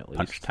 interesting at least.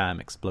 Punch Time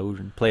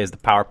Explosion. Play as the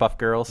Powerpuff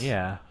Girls.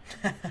 Yeah.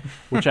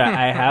 Which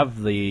I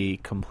have the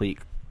complete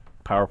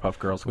Powerpuff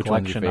Girls Which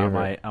one's your collection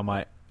favorite? on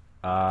my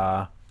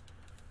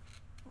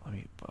let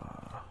me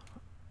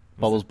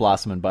Bubbles,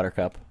 Blossom, and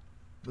Buttercup.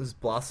 Was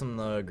Blossom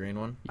the green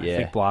one? I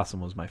think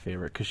Blossom was my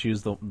favorite because she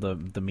was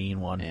the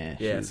mean one. Yeah,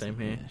 Yeah, she's- same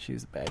here. yeah, she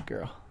was a bad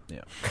girl.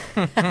 Yeah.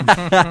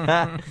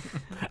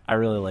 I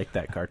really like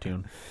that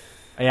cartoon.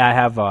 Yeah, I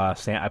have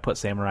I put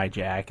Samurai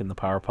Jack and the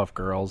Powerpuff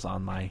Girls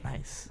on my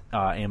Nice.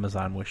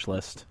 Amazon wish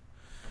list.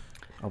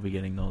 I'll be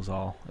getting those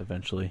all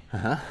eventually.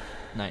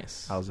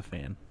 Nice. I was a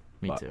fan.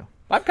 Me but- too.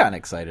 I'm kind of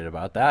excited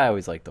about that. I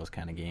always like those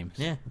kind of games.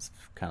 Yeah. It's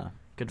kind of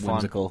Good fun.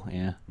 whimsical.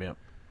 Yeah. Yep.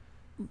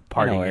 Party.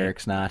 Party I know game.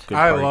 Eric's not. Good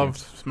I party loved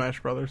games. Smash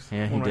Brothers.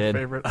 Yeah, he One of did. my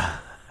favorites.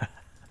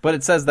 But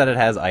it says that it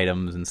has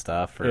items and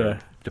stuff, or Yeah.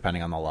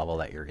 depending on the level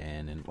that you're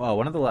in. And well,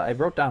 one of the I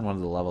wrote down one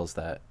of the levels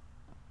that.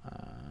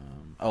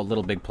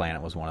 Little Big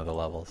Planet was one of the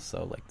levels.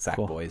 So like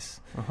Sackboy's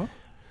Uh-huh.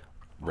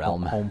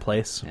 realm. Home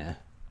place. Yeah.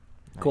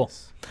 Cool.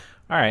 Nice.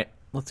 All right,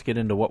 let's get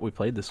into what we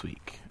played this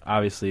week.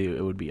 Obviously,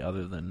 it would be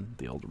other than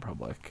the Old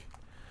Republic.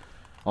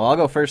 Well, I'll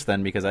go first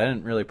then because I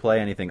didn't really play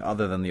anything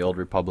other than the Old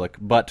Republic,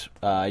 but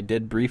I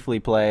did briefly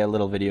play a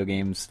little video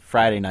games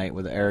Friday night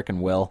with Eric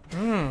and Will.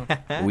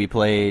 We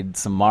played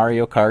some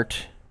Mario Kart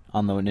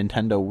on the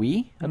Nintendo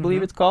Wii, I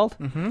believe it's called,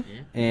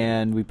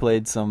 and we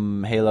played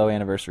some Halo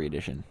Anniversary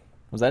Edition.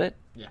 Was that it?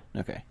 Yeah.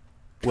 Okay.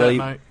 That you,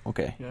 night.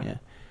 okay. Yeah. Yeah.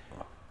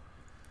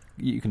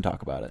 You can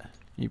talk about it.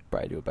 You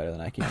probably do it better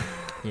than I can.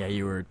 Yeah,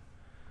 you were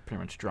pretty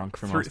much drunk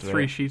for Three, most of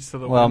three it. sheets to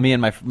the Well, wind. me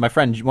and my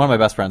friend, one of my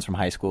best friends from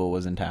high school,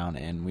 was in town,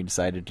 and we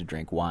decided to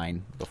drink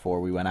wine before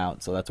we went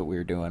out. So that's what we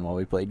were doing while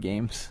we played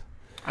games.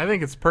 I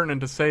think it's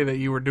pertinent to say that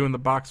you were doing the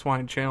box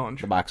wine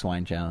challenge. The box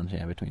wine challenge,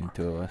 yeah, between the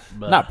two of us.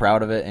 But- Not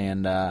proud of it,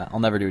 and I'll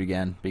never do it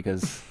again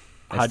because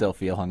I How'd- still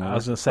feel I was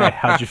hungover going to say,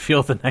 how'd you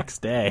feel the next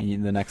day?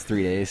 in the next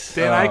 3 days.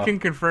 Dan, I can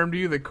confirm to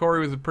you that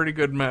Corey was a pretty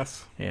good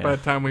mess Yeah. by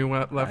the time we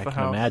left I the can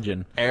house.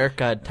 imagine. Eric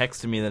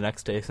texted me the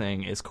next day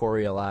saying, "Is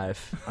Corey alive?"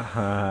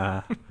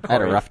 I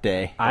had a rough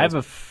day. I have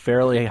a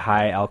fairly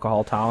high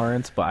alcohol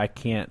tolerance, but I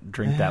can't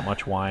drink that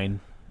much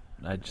wine.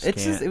 I just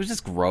It's can't. just, it was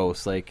just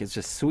gross. Like it's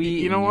just sweet.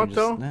 You know and what, you're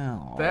though? just,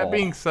 no. That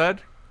being said,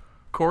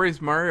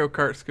 Corey's Mario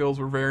Kart skills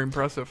were very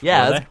impressive. Yeah,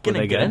 I Were was they? Were gonna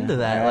they get good? into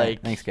that. All right,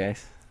 Like, thanks,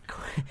 guys.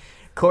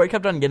 Corey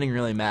kept on getting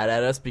really mad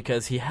at us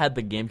because he had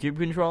the GameCube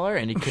controller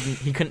and he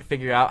couldn't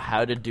figure out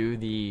how to do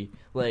the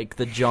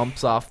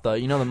jumps off the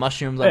the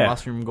mushrooms on Yeah.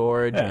 Mushroom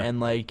Gorge Yeah. and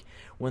like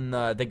when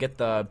they get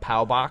the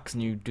POW box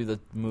and you do the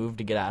move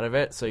to get out of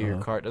it so your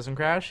cart doesn't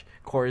crash.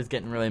 Corey's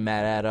getting really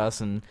mad at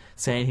us and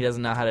saying he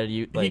doesn't know how to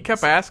use. He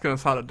kept asking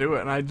us how to do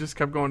it, and I just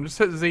kept going, just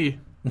hit Z.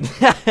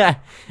 and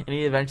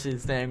he eventually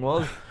is saying,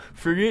 "Well,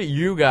 forget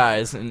you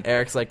guys." And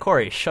Eric's like,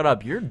 "Corey, shut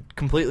up! You're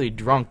completely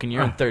drunk and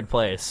you're in third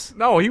place."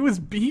 No, he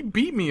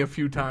beat me a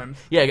few times.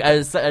 Yeah, I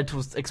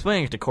was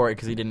explaining it to Corey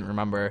because he didn't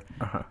remember.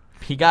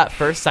 He got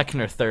first,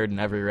 second, or third in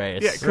every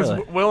race. Yeah, because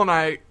Really? Will and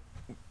I,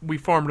 we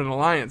formed an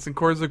alliance, and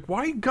Corey's like,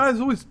 "Why you guys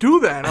always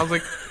do that?" And I was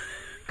like,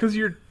 "Because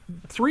you're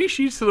 3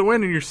 sheets to the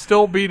wind, and you're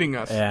still beating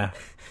us." yeah.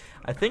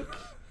 I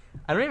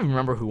don't even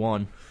remember who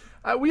won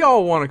We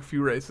all won a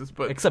few races,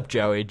 but except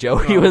Joey.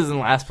 Joey was in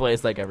last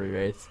place like every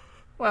race.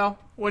 well,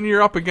 when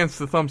you're up against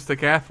the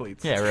thumbstick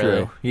athletes, Yeah, really.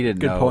 True. He didn't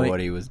Good know point. what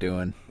he was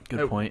doing.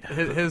 Good point.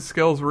 His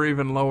skills were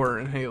even lower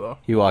in Halo.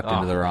 He walked Oh.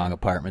 into the wrong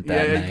apartment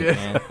that Yeah, night. he did.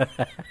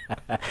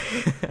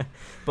 Man.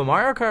 But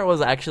Mario Kart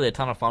was actually a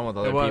ton of fun with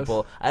other It was.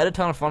 people. I had a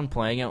ton of fun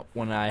playing it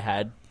when I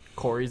had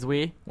Corey's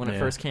Wii when it Yeah.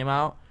 first came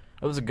out.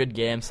 It was a good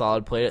game,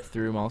 solid. Played it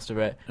through most of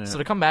it. Yeah. So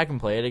to come back and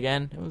play it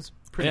again, it was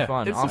pretty Yeah.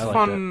 fun. It's Awesome. a liked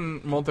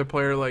fun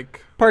multiplayer,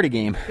 like Party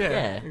game. yeah,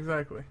 Yeah.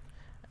 exactly.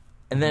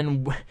 And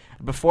then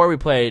before we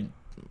played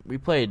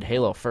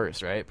Halo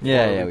first, right? Before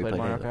Yeah, we played played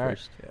Mario Halo Kart.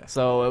 first.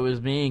 So it was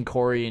me and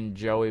Corey and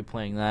Joey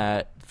playing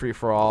that free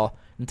for all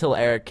until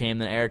Eric came.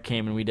 Then Eric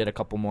came and we did a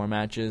couple more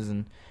matches.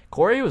 And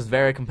Corey was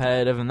very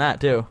competitive in that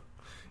too.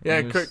 Yeah,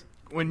 It was-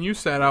 when you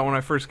sat out when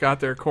I first got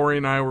there, Corey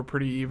and I were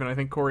pretty even. I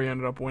think Corey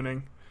ended up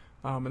winning,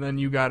 and then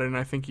you got it, and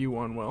I think you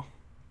won, Will.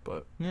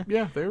 But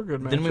Yeah. they were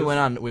good matches. Then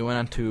we went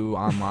on to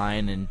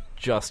online and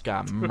just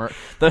got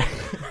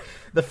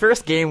the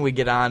first game we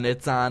get on.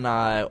 It's on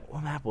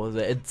what map was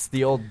it? It's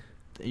the old.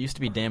 It used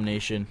to be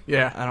Damnation.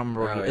 Yeah, I don't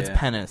remember. Oh, It's yeah.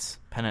 Penance.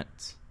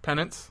 Penance.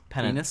 Penance.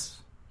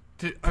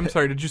 I'm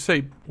sorry. Did you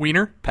say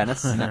Wiener?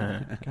 Penis?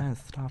 Guys,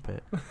 stop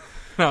it.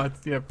 No, it's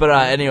But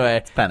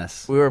anyway,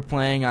 Penis. we were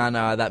playing on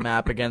that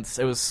map against.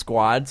 It was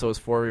squad, so it was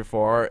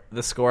 4v4.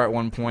 The score at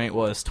one point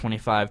was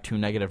 25 to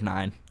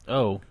 -9.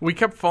 Oh, we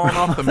kept falling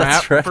off the map.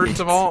 That's right. First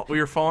of all, we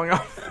were falling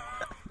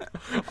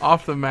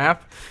off the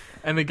map,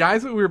 and the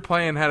guys that we were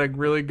playing had a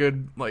really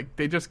good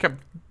They just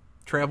kept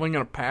traveling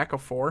in a pack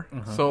of 4,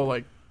 so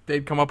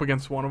they'd come up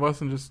against one of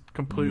us and just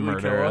completely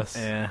Murder kill us.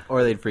 us. Yeah.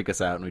 Or they'd freak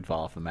us out and we'd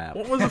fall off the map.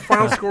 What was the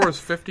final score? Was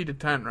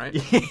 50-10, right?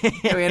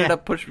 We ended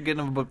up getting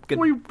a good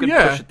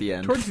push at the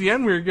end. Towards the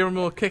end, we were giving them a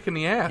little kick in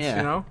the ass. Yeah.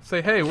 You know,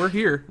 say, hey, we're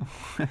here,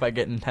 By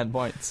getting 10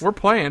 points. we're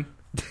playing,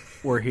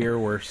 We're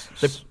here.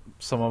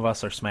 Some of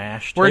us are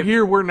smashed. we're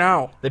here, we're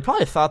now. They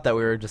probably thought that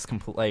we were just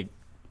jumping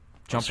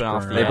off the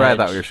Screwing They edge. probably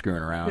thought we were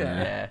screwing around. Yeah.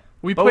 Yeah. Yeah.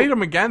 We But- played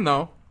them again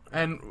though,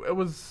 and it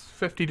was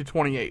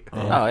 50-28.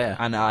 Oh, yeah.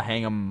 And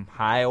hang them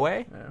high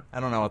away. Yeah. I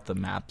don't know what the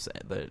maps.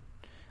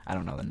 I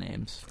don't know the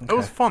names. It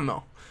was fun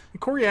though. And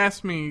Corey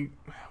asked me,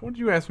 what did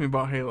you ask me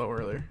about Halo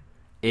earlier?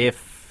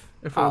 If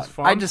If it was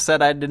fun? I just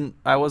said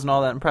I wasn't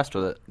all that impressed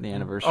with it. The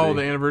anniversary. Oh,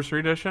 the anniversary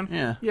edition?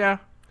 Yeah. Yeah.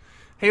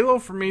 Halo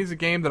for me is a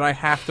game that I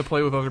have to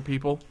play with other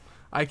people.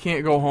 I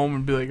can't go home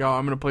and be like, oh,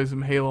 I'm going to play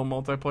some Halo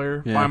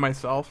multiplayer Yeah. by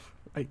myself.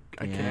 I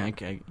Yeah,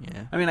 can't.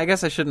 yeah. I mean, I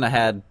guess I shouldn't have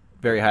had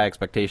very high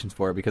expectations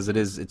for it because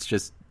it's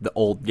just the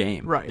old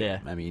game. Right. Yeah.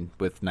 I mean,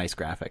 with nice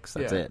graphics.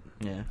 That's Yeah. it.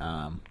 Yeah.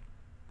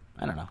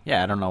 I don't know.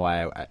 Yeah, I don't know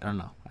why. I don't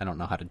know. I don't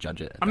know how to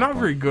judge it. at I'm that not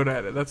point. very good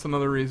at it. That's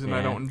another reason I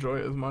Yeah. don't enjoy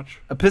it as much.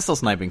 A pistol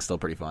sniping's still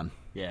pretty fun.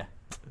 Yeah.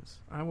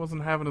 I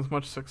wasn't having as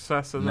much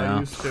success as No. I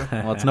used to.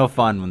 Well, it's no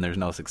fun when there's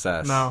no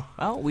success. No.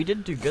 Well, we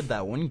did do good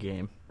that one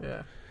game,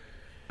 Yeah.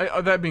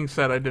 That being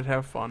said, I did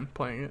have fun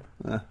playing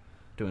it.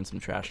 doing some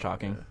trash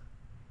talking.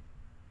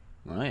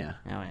 Oh yeah,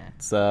 Oh yeah.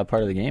 it's part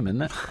of the game,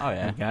 isn't it? Oh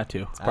yeah. You got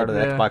to. It's part of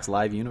the Yeah. Xbox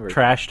Live universe.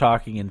 Trash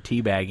talking and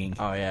teabagging.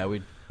 Oh yeah.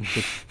 We.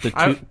 The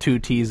I- two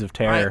T's of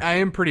terror. I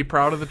am pretty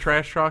proud of the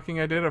trash talking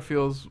I did. I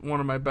feel it's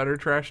one of my better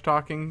trash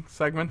talking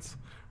segments.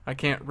 I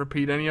can't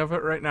repeat any of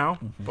it right now,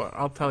 but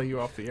I'll tell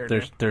you off the air.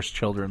 there's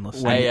children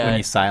listening. when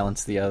you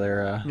silence the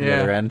other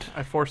yeah, other end.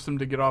 I forced him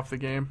to get off the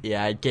game.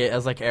 Yeah, I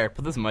was like, Eric,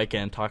 put this mic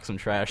in and talk some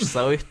trash.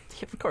 So,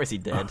 of course he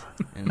did.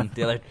 And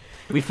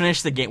we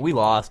finished the game. We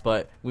lost,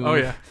 but we Oh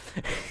yeah,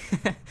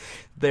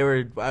 they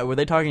were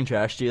they talking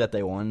trash to you that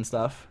they won and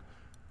stuff?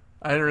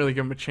 I didn't really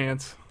give him a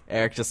chance.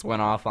 Eric just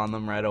went off on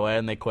them right away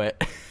and they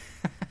quit.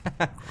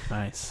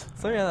 Nice.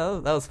 So, yeah,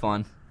 that was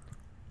fun.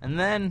 And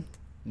then,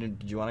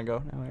 did you want to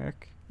go now,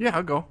 Eric? Yeah,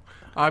 I'll go.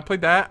 I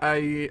played that.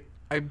 I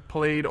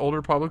played Old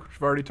Republic, which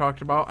we've already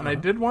talked about, and I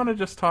did want to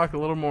just talk a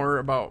little more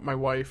about my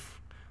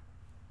wife.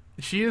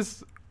 She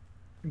has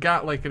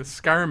got like a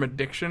Skyrim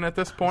addiction at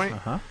this point.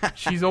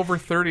 She's over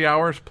 30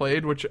 hours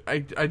played, which I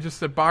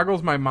just it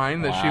boggles my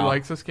mind that she Wow.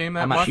 likes this game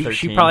that I'm at much. She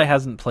 13. probably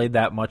hasn't played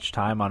that much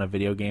time on a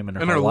video game in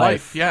her, In whole her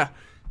life. yeah.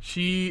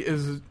 She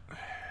is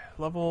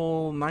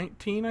level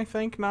 19, I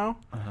think, now.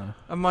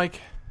 I'm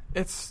like,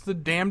 it's the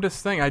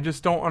damnedest thing. I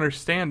just don't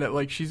understand it.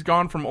 Like, she's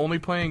gone from only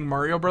playing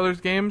Mario Brothers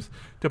games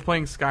to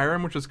playing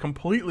Skyrim, which is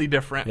completely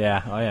different.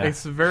 Yeah. Oh yeah.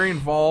 It's very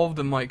involved,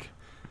 and like,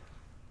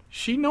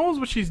 she knows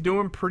what she's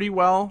doing pretty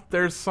well.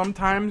 There's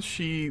sometimes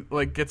she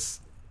like gets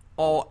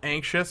all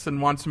anxious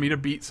and wants me to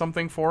beat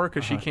something for her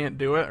because she can't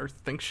do it or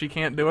thinks she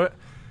can't do it.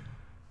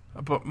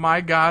 But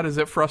my God, is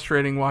it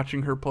frustrating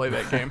watching her play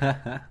that game?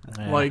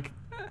 Yeah. Like,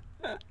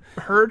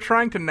 her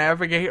trying to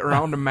navigate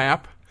around a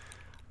map.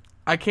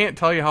 I can't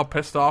tell you how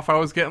pissed off I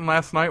was getting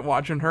last night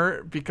watching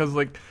her because,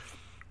 like,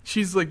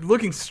 she's, like,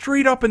 looking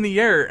straight up in the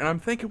air, and I'm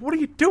thinking, what are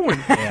you doing?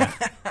 yeah.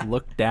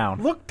 Look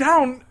down. Look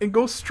down and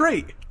go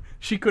straight.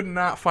 She could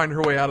not find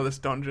her way out of this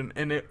dungeon,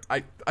 and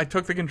I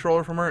took the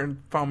controller from her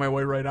and found my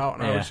way right out,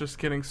 and I Yeah. was just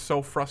getting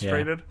so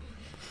frustrated.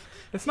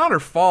 It's not her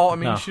fault. I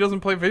mean, No. she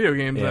doesn't play video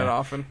games Yeah. that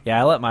often. Yeah,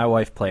 I let my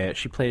wife play it.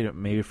 She played it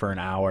maybe for an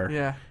hour.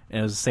 Yeah. And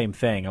it was the same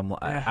thing.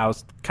 Yeah. I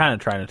was kind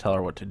of trying to tell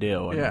her what to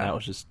do, and Yeah. that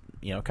was just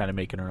kind of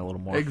making her a little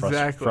more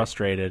Exactly.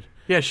 frustrated.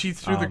 Yeah, she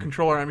threw the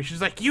controller at me.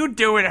 She's like, "You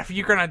do it if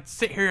you're gonna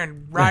sit here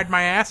and ride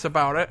my ass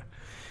about it."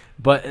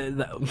 But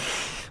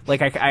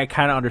like I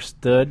kind of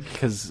understood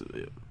because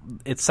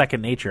it's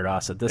second nature to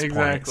us at this point.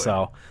 Exactly.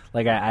 So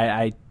like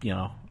I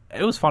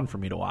it was fun for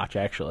me to watch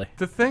actually.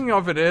 The thing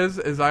of it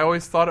is I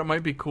always thought it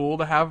might be cool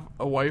to have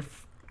a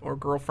wife or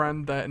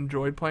girlfriend that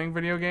enjoyed playing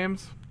video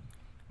games.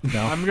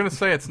 No. I'm gonna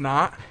say it's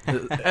not,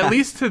 at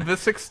least to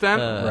this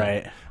extent.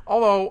 Right.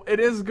 Although it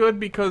is good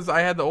because I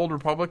had the Old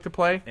Republic to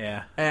play,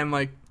 Yeah. and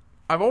like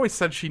I've always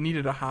said, she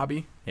needed a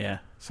hobby, Yeah.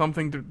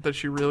 something that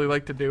she really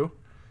liked to do.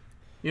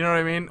 You know what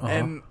I mean? Uh-huh.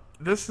 And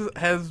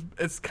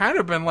it's kind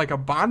of been like a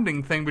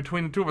bonding thing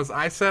between the two of us.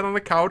 I sat on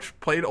the couch,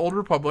 played Old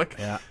Republic.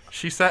 Yeah.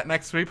 She sat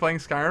next to me playing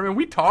Skyrim, and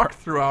we talked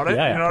throughout it.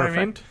 Yeah, you know what I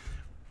mean? perfect.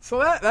 So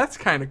that's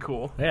kind of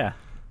cool. Yeah.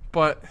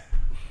 But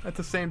at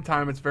the same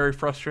time, it's very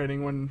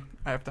frustrating when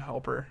I have to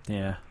help her.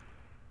 Yeah.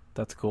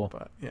 That's cool.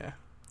 But yeah,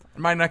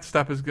 my next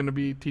step is going to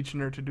be teaching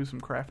her to do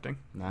some crafting.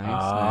 Nice.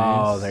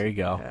 Oh, nice. there you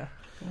go. Yeah,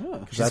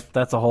 'Cause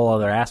that's a whole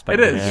other aspect.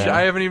 it of is. Yeah.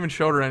 I haven't even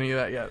showed her any of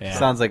that yet. Yeah.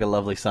 Sounds like a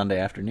lovely Sunday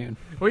afternoon.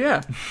 Well,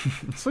 yeah.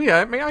 So yeah,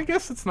 I mean, I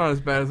guess it's not as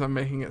bad as I'm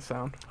making it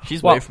sound.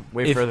 She's Well,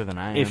 way if- further than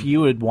I am. If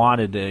you had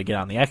wanted to get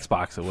on the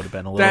Xbox, it would have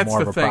been a little That's more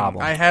the of a thing.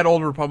 problem. I had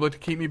Old Republic to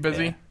keep me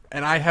busy, Yeah.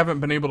 and I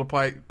haven't been able to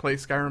play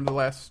Skyrim the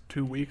last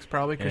 2 weeks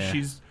probably because Yeah.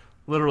 she's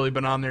literally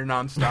been on there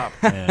nonstop.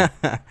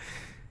 yeah.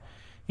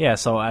 Yeah,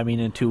 so I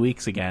mean, in 2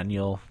 weeks again,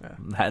 you'll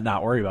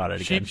not worry about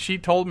it again. She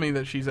told me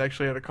that she's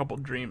actually had a couple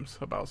dreams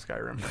about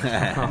Skyrim.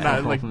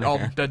 Not like all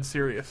dead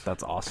serious.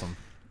 That's awesome.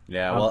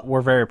 Yeah, well,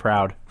 We're very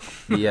proud.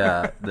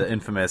 the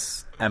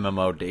infamous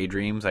MMO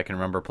Daydreams. I can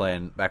remember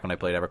playing back when I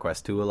played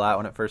EverQuest 2 a lot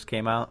when it first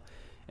came out,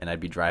 and I'd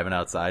be driving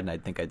outside and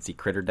I'd think I'd see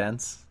critter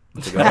dents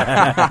to go,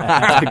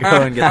 to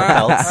go and get the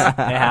pelts. It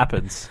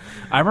happens.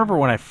 I remember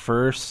when I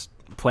first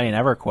playing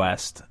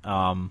EverQuest,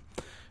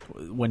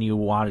 when you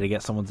wanted to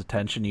get someone's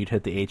attention, you'd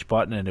hit the H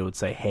button and it would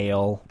say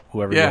hail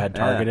whoever you had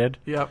targeted.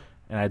 Yep.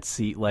 And I'd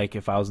see, like,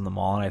 if I was in the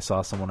mall and I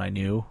saw someone I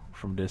knew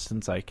from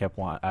distance, I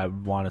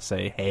would want to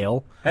say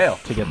hail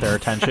to get their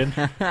attention.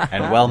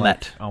 And well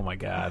met. Oh my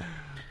god.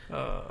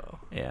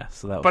 Yeah,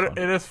 so that was But fun.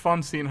 it is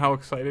fun seeing how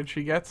excited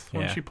she gets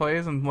when Yeah. she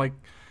plays, and like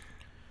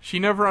she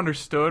never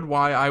understood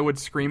why I would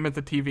scream at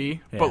the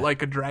TV, Yeah. but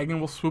like a dragon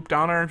will swoop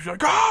down on her and she's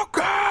like, "Oh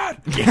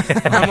god!"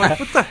 And I'm like,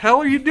 "What the hell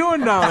are you doing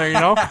down there?" You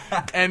know?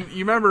 And you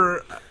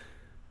remember,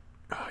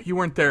 you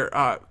weren't there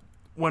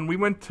when we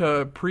went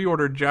to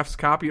pre-order Jeff's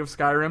copy of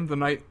Skyrim the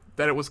night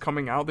that it was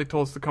coming out. They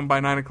told us to come by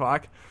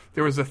 9:00.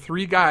 There was the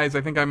 3 guys.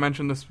 I think I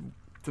mentioned this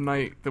the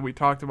night that we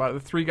talked about it. The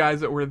 3 guys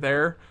that were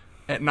there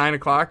at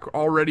 9:00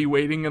 already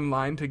waiting in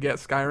line to get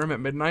Skyrim at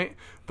midnight.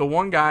 The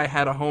one guy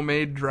had a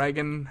homemade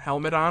dragon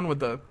helmet on with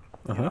the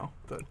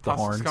the tusks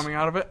horns coming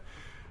out of it,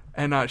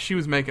 and she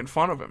was making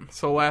fun of him.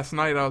 So last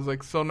night I was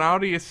like, "So now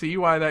do you see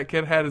why that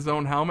kid had his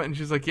own helmet?" And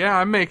she's like, "Yeah,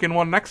 I'm making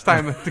one next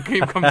time that the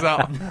game comes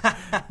out."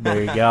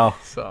 There you go.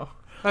 So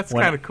that's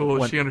When- kind of cool.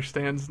 when- She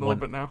understands a little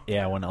bit now.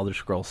 Yeah, when Elder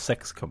Scrolls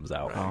 6 comes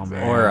out. Right, Oh, exactly.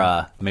 man.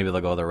 Or maybe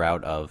they'll go the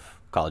route of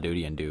Call of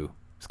Duty and do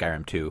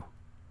Skyrim 2.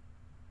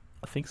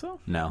 I think so.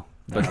 No.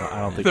 But I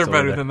don't think They're so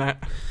better either. than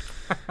that.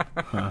 Okay.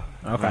 I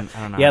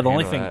don't know Yeah, how the to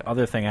only handle that.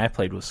 other thing I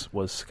played was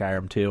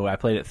Skyrim 2. I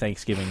played it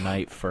Thanksgiving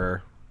night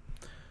for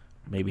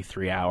maybe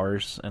 3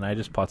 hours, and I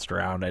just putzed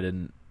around. I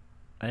didn't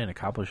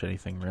accomplish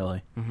anything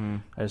really. Mm-hmm.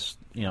 I just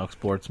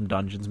explored some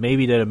dungeons,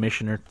 maybe did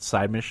a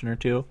side mission or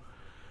two,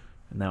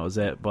 and that was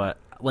it. But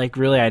like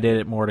really, I did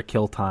it more to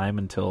kill time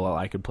until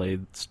I could play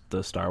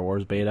the Star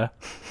Wars beta.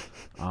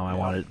 I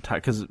wanted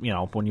because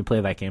when you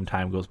play that game,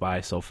 time goes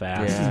by so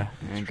fast. Yeah,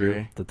 I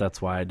agree.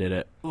 That's why I did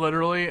it.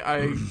 Literally,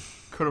 I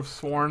could have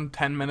sworn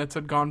 10 minutes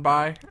had gone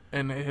by,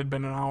 and it had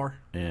been an hour.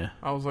 Yeah.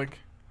 I was like,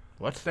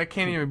 What? that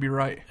can't even be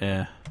right.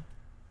 Yeah.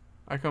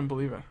 I couldn't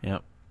believe it.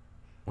 Yep.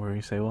 What were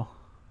you say, Will?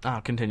 Oh,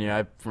 continue.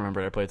 I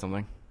remembered I played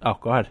something. Oh,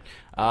 go ahead.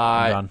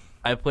 I'm done.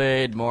 I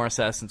played more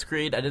Assassin's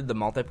Creed. I did the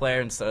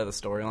multiplayer instead of the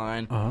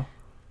storyline. Uh-huh.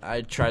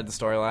 I tried the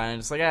storyline.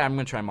 Just like, I'm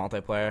going to try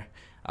multiplayer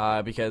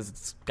because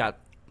it's got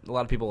a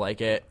lot of people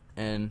like it.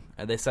 And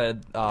they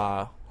said,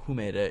 who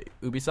made it?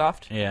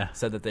 Ubisoft? Yeah.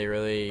 Said that they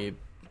really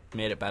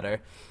made it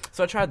better.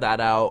 So I tried that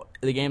out.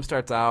 The game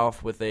starts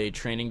off with a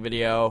training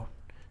video,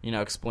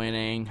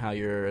 explaining how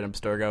you're an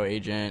Abstergo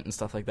agent and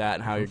stuff like that,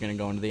 and how you're going to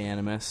go into the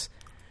Animus.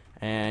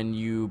 And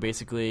you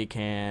basically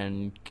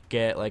can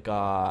get like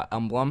a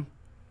emblem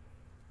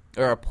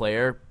or a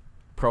player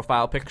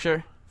profile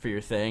picture for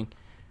your thing,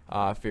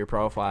 for your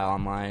profile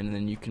online, and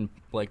then you can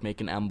like make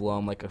an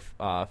emblem, like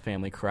a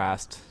family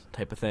crest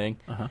type of thing.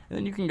 Uh-huh. And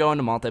then you can go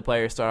into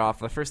multiplayer. Start off.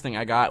 The first thing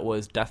I got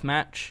was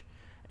deathmatch,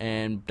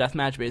 and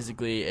deathmatch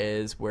basically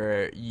is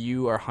where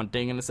you are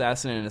hunting an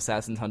assassin and an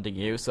assassin's hunting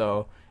you.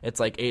 So it's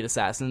like 8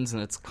 assassins,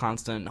 and it's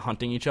constant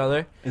hunting each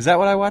other. Is that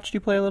what I watched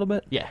you play a little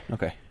bit? Yeah.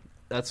 Okay.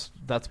 That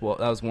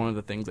was one of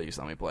the things that you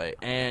saw me play,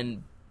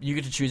 and you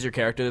get to choose your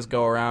characters,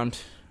 go around.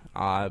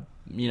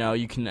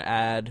 You can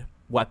add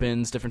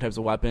weapons, different types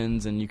of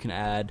weapons, and you can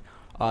add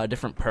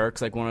different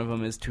perks. Like one of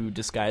them is to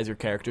disguise your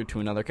character to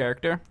another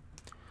character,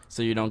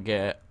 so you don't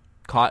get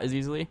caught as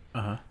easily.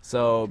 Uh-huh.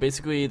 So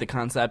basically, the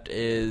concept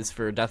is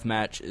for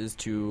deathmatch is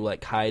to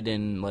like hide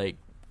in like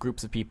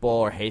groups of people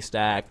or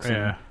haystacks,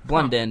 Yeah. and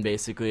blend in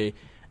basically,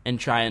 and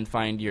try and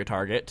find your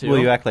target too. Well,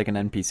 you act like an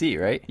NPC,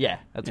 right? Yeah,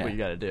 that's Yeah. what you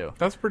got to do.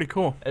 That's pretty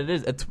cool.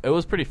 It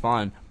was pretty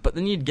fun, but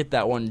then you'd get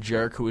that one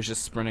jerk who was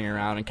just sprinting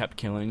around and kept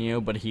killing you,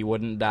 but he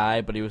wouldn't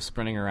die, but he was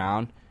sprinting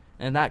around,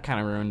 and that kind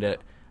of ruined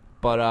it.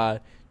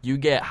 But you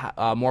get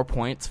more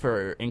points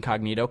for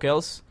incognito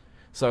kills,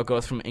 so it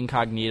goes from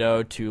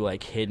incognito to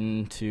like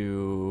hidden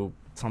to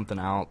something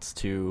else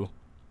to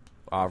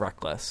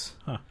reckless.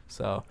 Huh.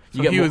 So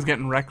So get he more, was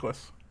getting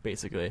reckless.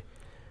 basically,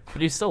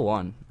 but he still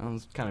won. I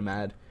was kind of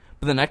mad.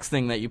 But the next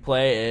thing that you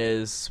play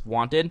is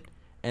Wanted,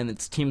 and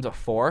it's teams of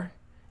 4,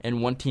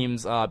 and one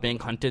team's being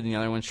hunted and the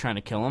other one's trying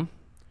to kill him.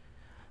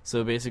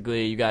 So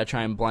basically, you gotta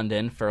try and blend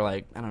in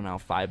for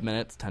 5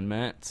 minutes, 10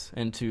 minutes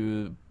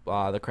into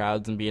the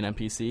crowds and be an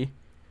NPC.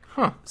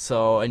 Huh.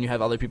 So, and you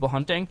have other people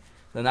hunting,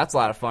 then that's a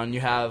lot of fun. You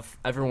have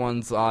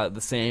everyone's the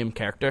same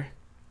character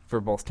for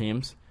both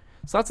teams,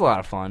 so that's a lot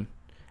of fun.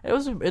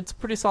 It's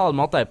pretty solid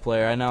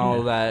multiplayer. I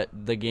know that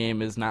the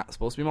game is not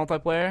supposed to be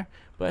multiplayer,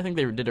 but I think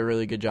they did a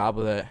really good job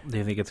with it. Do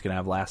you think it's going to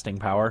have lasting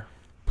power?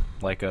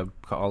 Like a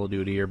Call of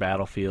Duty or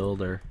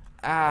Battlefield or...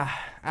 I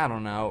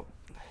don't know.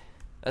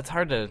 That's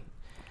hard to...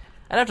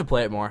 I'd have to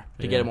play it more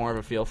to get more of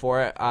a feel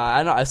for it.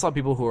 I saw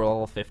people who are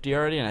level 50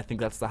 already, and I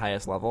think that's the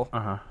highest level.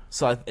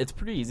 So it's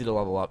pretty easy to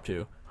level up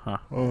too.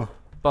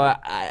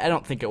 But I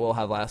don't think it will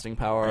have lasting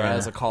power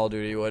as a Call of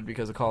Duty would,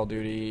 because a Call of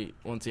Duty,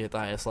 once you hit the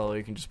highest level,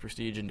 you can just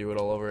prestige and do it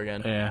all over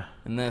again. Yeah.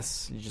 In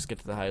this, you just get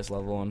to the highest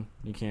level and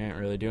you can't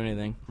really do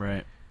anything.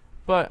 Right.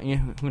 But yeah,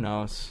 who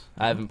knows?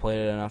 I haven't played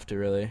it enough to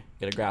really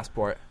get a grasp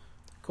for it.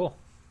 Cool.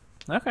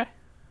 Okay.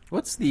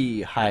 What's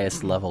the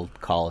highest level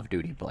Call of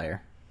Duty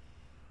player?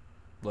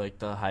 Like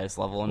the highest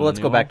level in Well, let's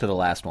go back to the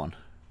last one.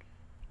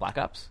 Black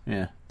Ops.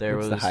 Yeah. There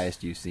What's was the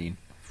highest you've seen?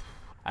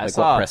 I Like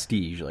saw what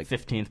prestige? Like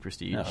 15th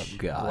prestige. Oh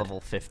god.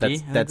 Level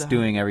 50. That's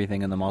doing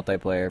everything in the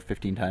multiplayer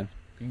 15 times.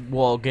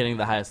 Well, getting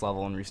the highest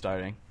level and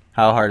restarting.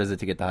 How hard is it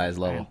to get the highest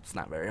level? It's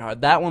not very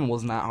hard. That one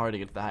was not hard to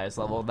get to the highest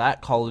level.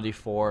 That Call of Duty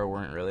 4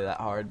 weren't really that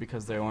hard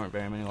because there weren't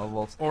very many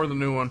levels. Or the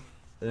new one.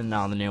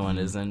 No, the new one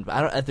isn't.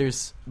 But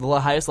there's the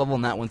highest level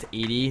in that one's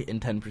 80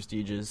 and 10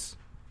 prestiges.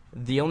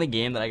 The only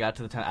game that I got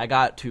to I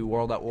got to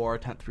World at War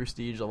 10th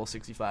prestige level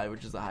 65,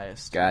 which is the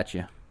highest.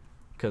 Gotcha.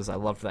 Because I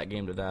loved that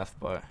game to death,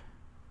 but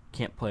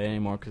can't play it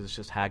anymore because it's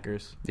just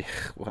hackers. Yeah,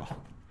 well,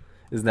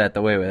 isn't that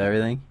the way with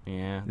everything?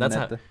 Yeah,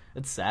 Isn't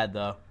it's sad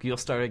though. You'll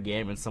start a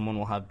game and someone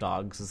will have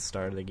dogs at the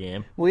start of the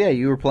game. Well, yeah,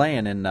 you were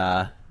playing and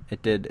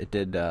it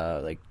did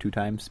like 2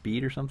 times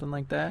speed or something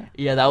like that.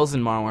 Yeah, that was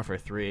in Modern Warfare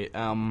 3.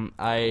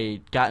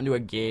 I got into a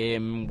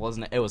game,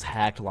 it was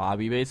hacked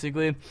lobby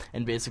basically,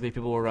 and basically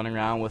people were running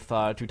around with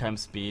 2 times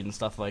speed and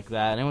stuff like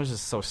that, and it was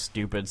just so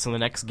stupid. So the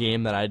next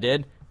game that I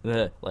did,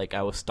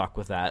 I was stuck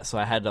with that, so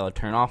I had to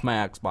turn off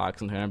my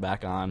Xbox and turn it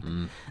back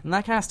on, and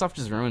that kind of stuff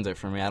just ruins it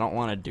for me. I don't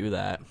want to do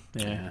that.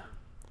 Yeah,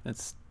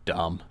 that's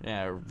dumb.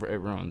 Yeah, it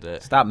ruins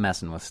it. Stop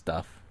messing with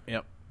stuff.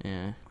 Yep.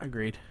 Yeah,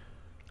 Agreed.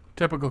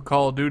 Typical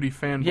Call of Duty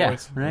fanboys. Yeah,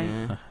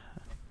 right.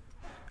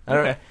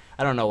 Yeah.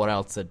 I don't know what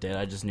else it did.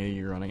 I just knew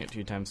you were running at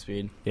 2 times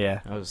speed.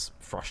 Yeah. I was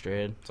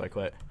frustrated, so I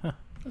quit.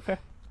 Okay.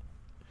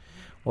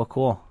 Well,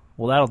 cool.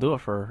 Well, that'll do it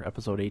for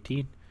episode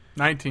 18.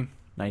 19.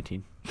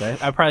 19.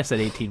 I probably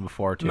said 18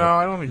 before, too. No,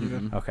 I don't think you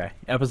did. Okay.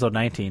 Episode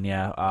 19,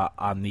 yeah,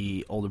 on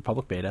the Old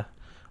Republic beta.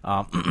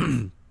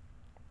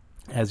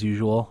 As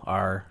usual,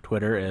 our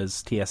Twitter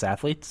is TS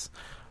Athletes.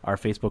 Our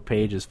Facebook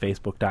page is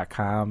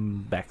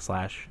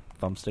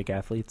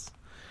facebook.com/thumbstickathletes.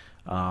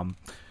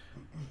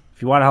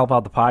 If you want to help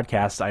out the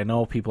podcast, I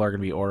know people are going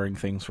to be ordering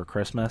things for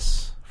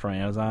Christmas from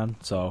Amazon,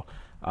 so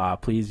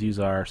please use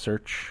our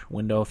search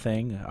window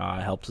thing.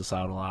 It helps us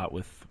out a lot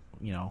with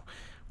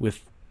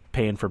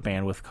paying for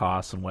bandwidth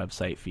costs and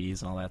website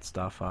fees and all that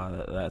stuff.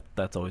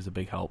 That's always a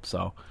big help.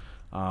 So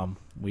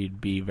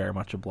we'd be very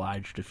much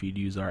obliged if you'd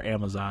use our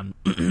Amazon.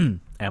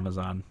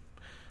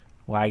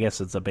 Well, I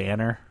guess it's a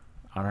banner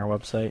on our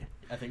website.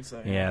 I think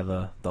so.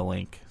 Yeah, the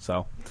link.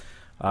 So,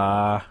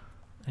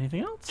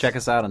 anything else? Check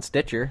us out on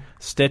Stitcher.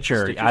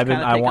 Stitcher. Stitcher's kinda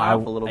taken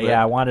off a little bit.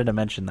 Yeah, I wanted to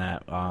mention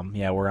that.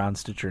 Yeah, we're on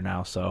Stitcher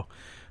now. So,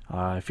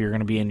 if you're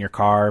going to be in your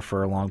car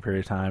for a long period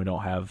of time,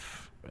 don't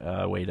have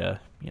a way to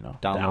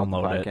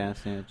download the it.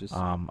 podcast. Yeah, just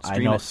I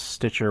know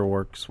Stitcher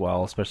works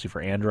well, especially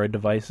for Android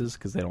devices,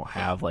 because they don't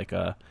have like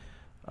the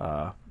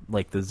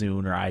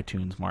Zune or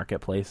iTunes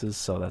marketplaces.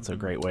 So that's a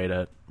great way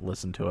to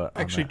listen to it.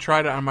 I actually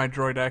tried it on my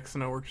Droid X,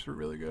 and it works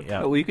really good.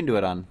 Yeah. Oh, well, you can do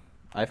it on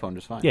iPhone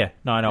just fine. Yeah,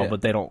 no, I know, Yeah.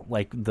 but they don't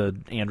the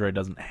Android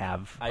doesn't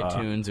have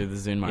iTunes or the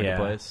Zune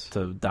Marketplace.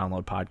 to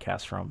download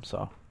podcasts from.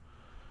 So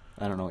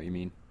I don't know what you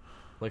mean.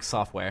 Like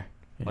software.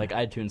 Like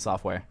iTunes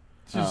software.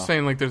 It's just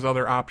saying there's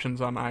other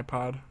options on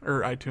iPod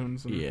or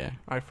iTunes and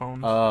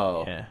iPhones.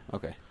 Oh, yeah,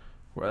 okay.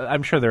 Well,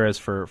 I'm sure there is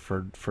for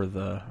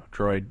the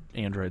Droid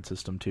Android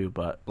system too,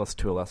 but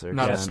To a lesser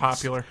Not extent. as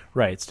popular.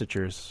 right,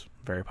 Stitcher's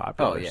very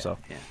popular. Oh, yeah. So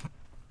Yeah.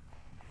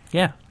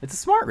 yeah, It's a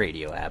smart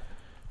radio app.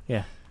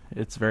 yeah,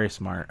 it's very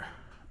smart.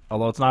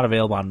 Although it's not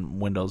available on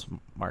Windows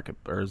Market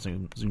or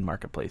Zune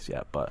Marketplace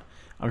yet, but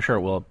I'm sure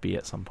it will be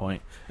at some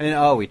point.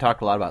 And we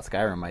talked a lot about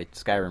Skyrim. My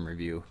Skyrim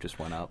review just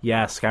went up.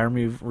 Yeah,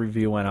 Skyrim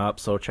review went up,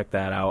 so check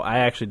that out. I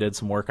actually did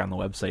some work on the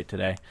website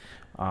today.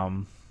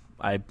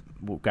 I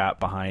got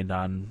behind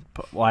on...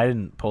 Well, I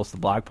didn't post the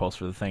blog post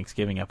for the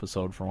Thanksgiving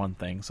episode, for one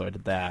thing, so I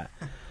did that.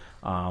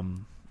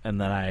 And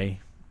then I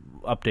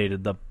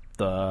updated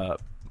the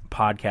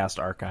podcast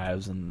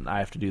archives, and I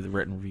have to do the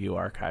written review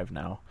archive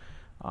now.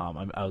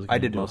 I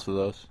did most of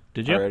those.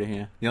 Did you? Already,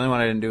 yeah. The only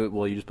one I didn't do,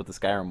 you just put the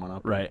Skyrim one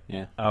up. Right.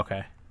 Yeah.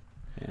 Okay.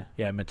 Yeah.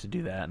 Yeah, I meant to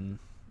do that, and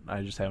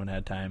I just haven't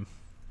had time.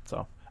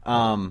 So...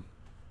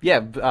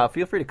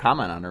 feel free to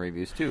comment on the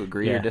reviews too.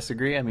 Agree or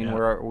disagree. I mean,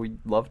 we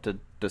love to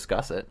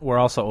discuss it. We're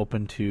also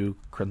open to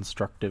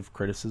constructive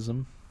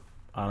criticism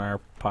on our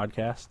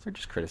podcast. Or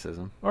just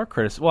criticism. Or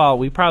well,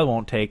 we probably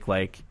won't take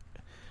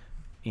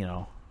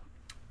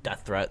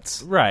Death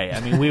threats. right.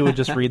 I mean, we would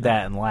just read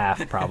that and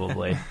laugh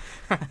probably.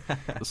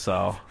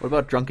 So What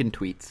about drunken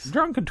tweets?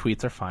 drunken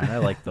tweets are fine. I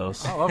like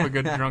those. I love a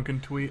good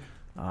drunken tweet.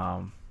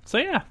 So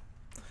yeah,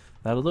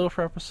 that'll do it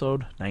for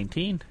episode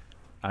 19.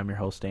 I'm your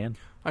host, Dan.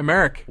 I'm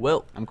Eric.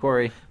 Will. I'm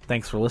Corey.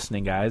 Thanks for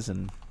listening, guys,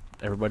 and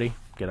everybody,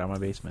 get out of my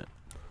basement.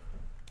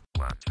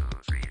 1, 2,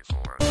 3,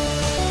 4.